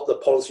 not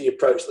the policy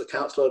approach that the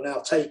council are now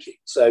taking.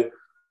 So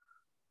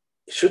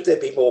should there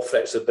be more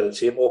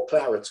flexibility and more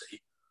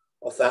clarity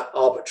of that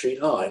arbitrary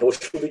line, or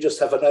should we just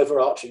have an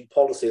overarching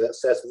policy that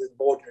says within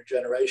the ordinary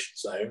generation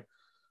zone,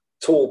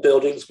 tall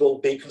buildings will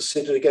be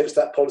considered against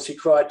that policy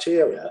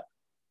criteria?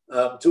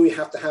 Do we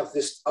have to have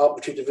this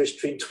arbitrary division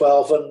between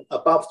 12 and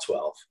above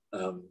 12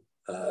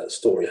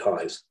 story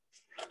highs?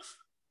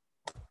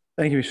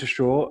 Thank you, Mr.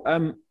 Straw.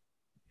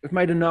 I've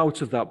made a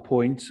note of that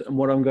point, and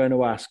what I'm going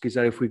to ask is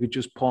that if we could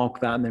just park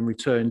that and then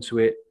return to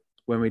it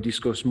when we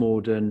discuss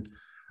Morden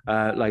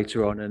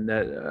later on,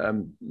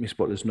 and Ms.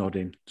 Butler's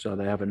nodding, so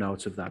they have a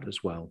note of that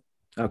as well.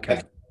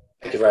 Okay.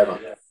 Thank you very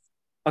much.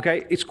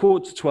 Okay, it's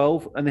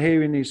 11:45 and the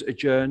hearing is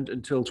adjourned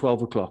until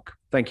 12 o'clock.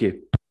 Thank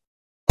you.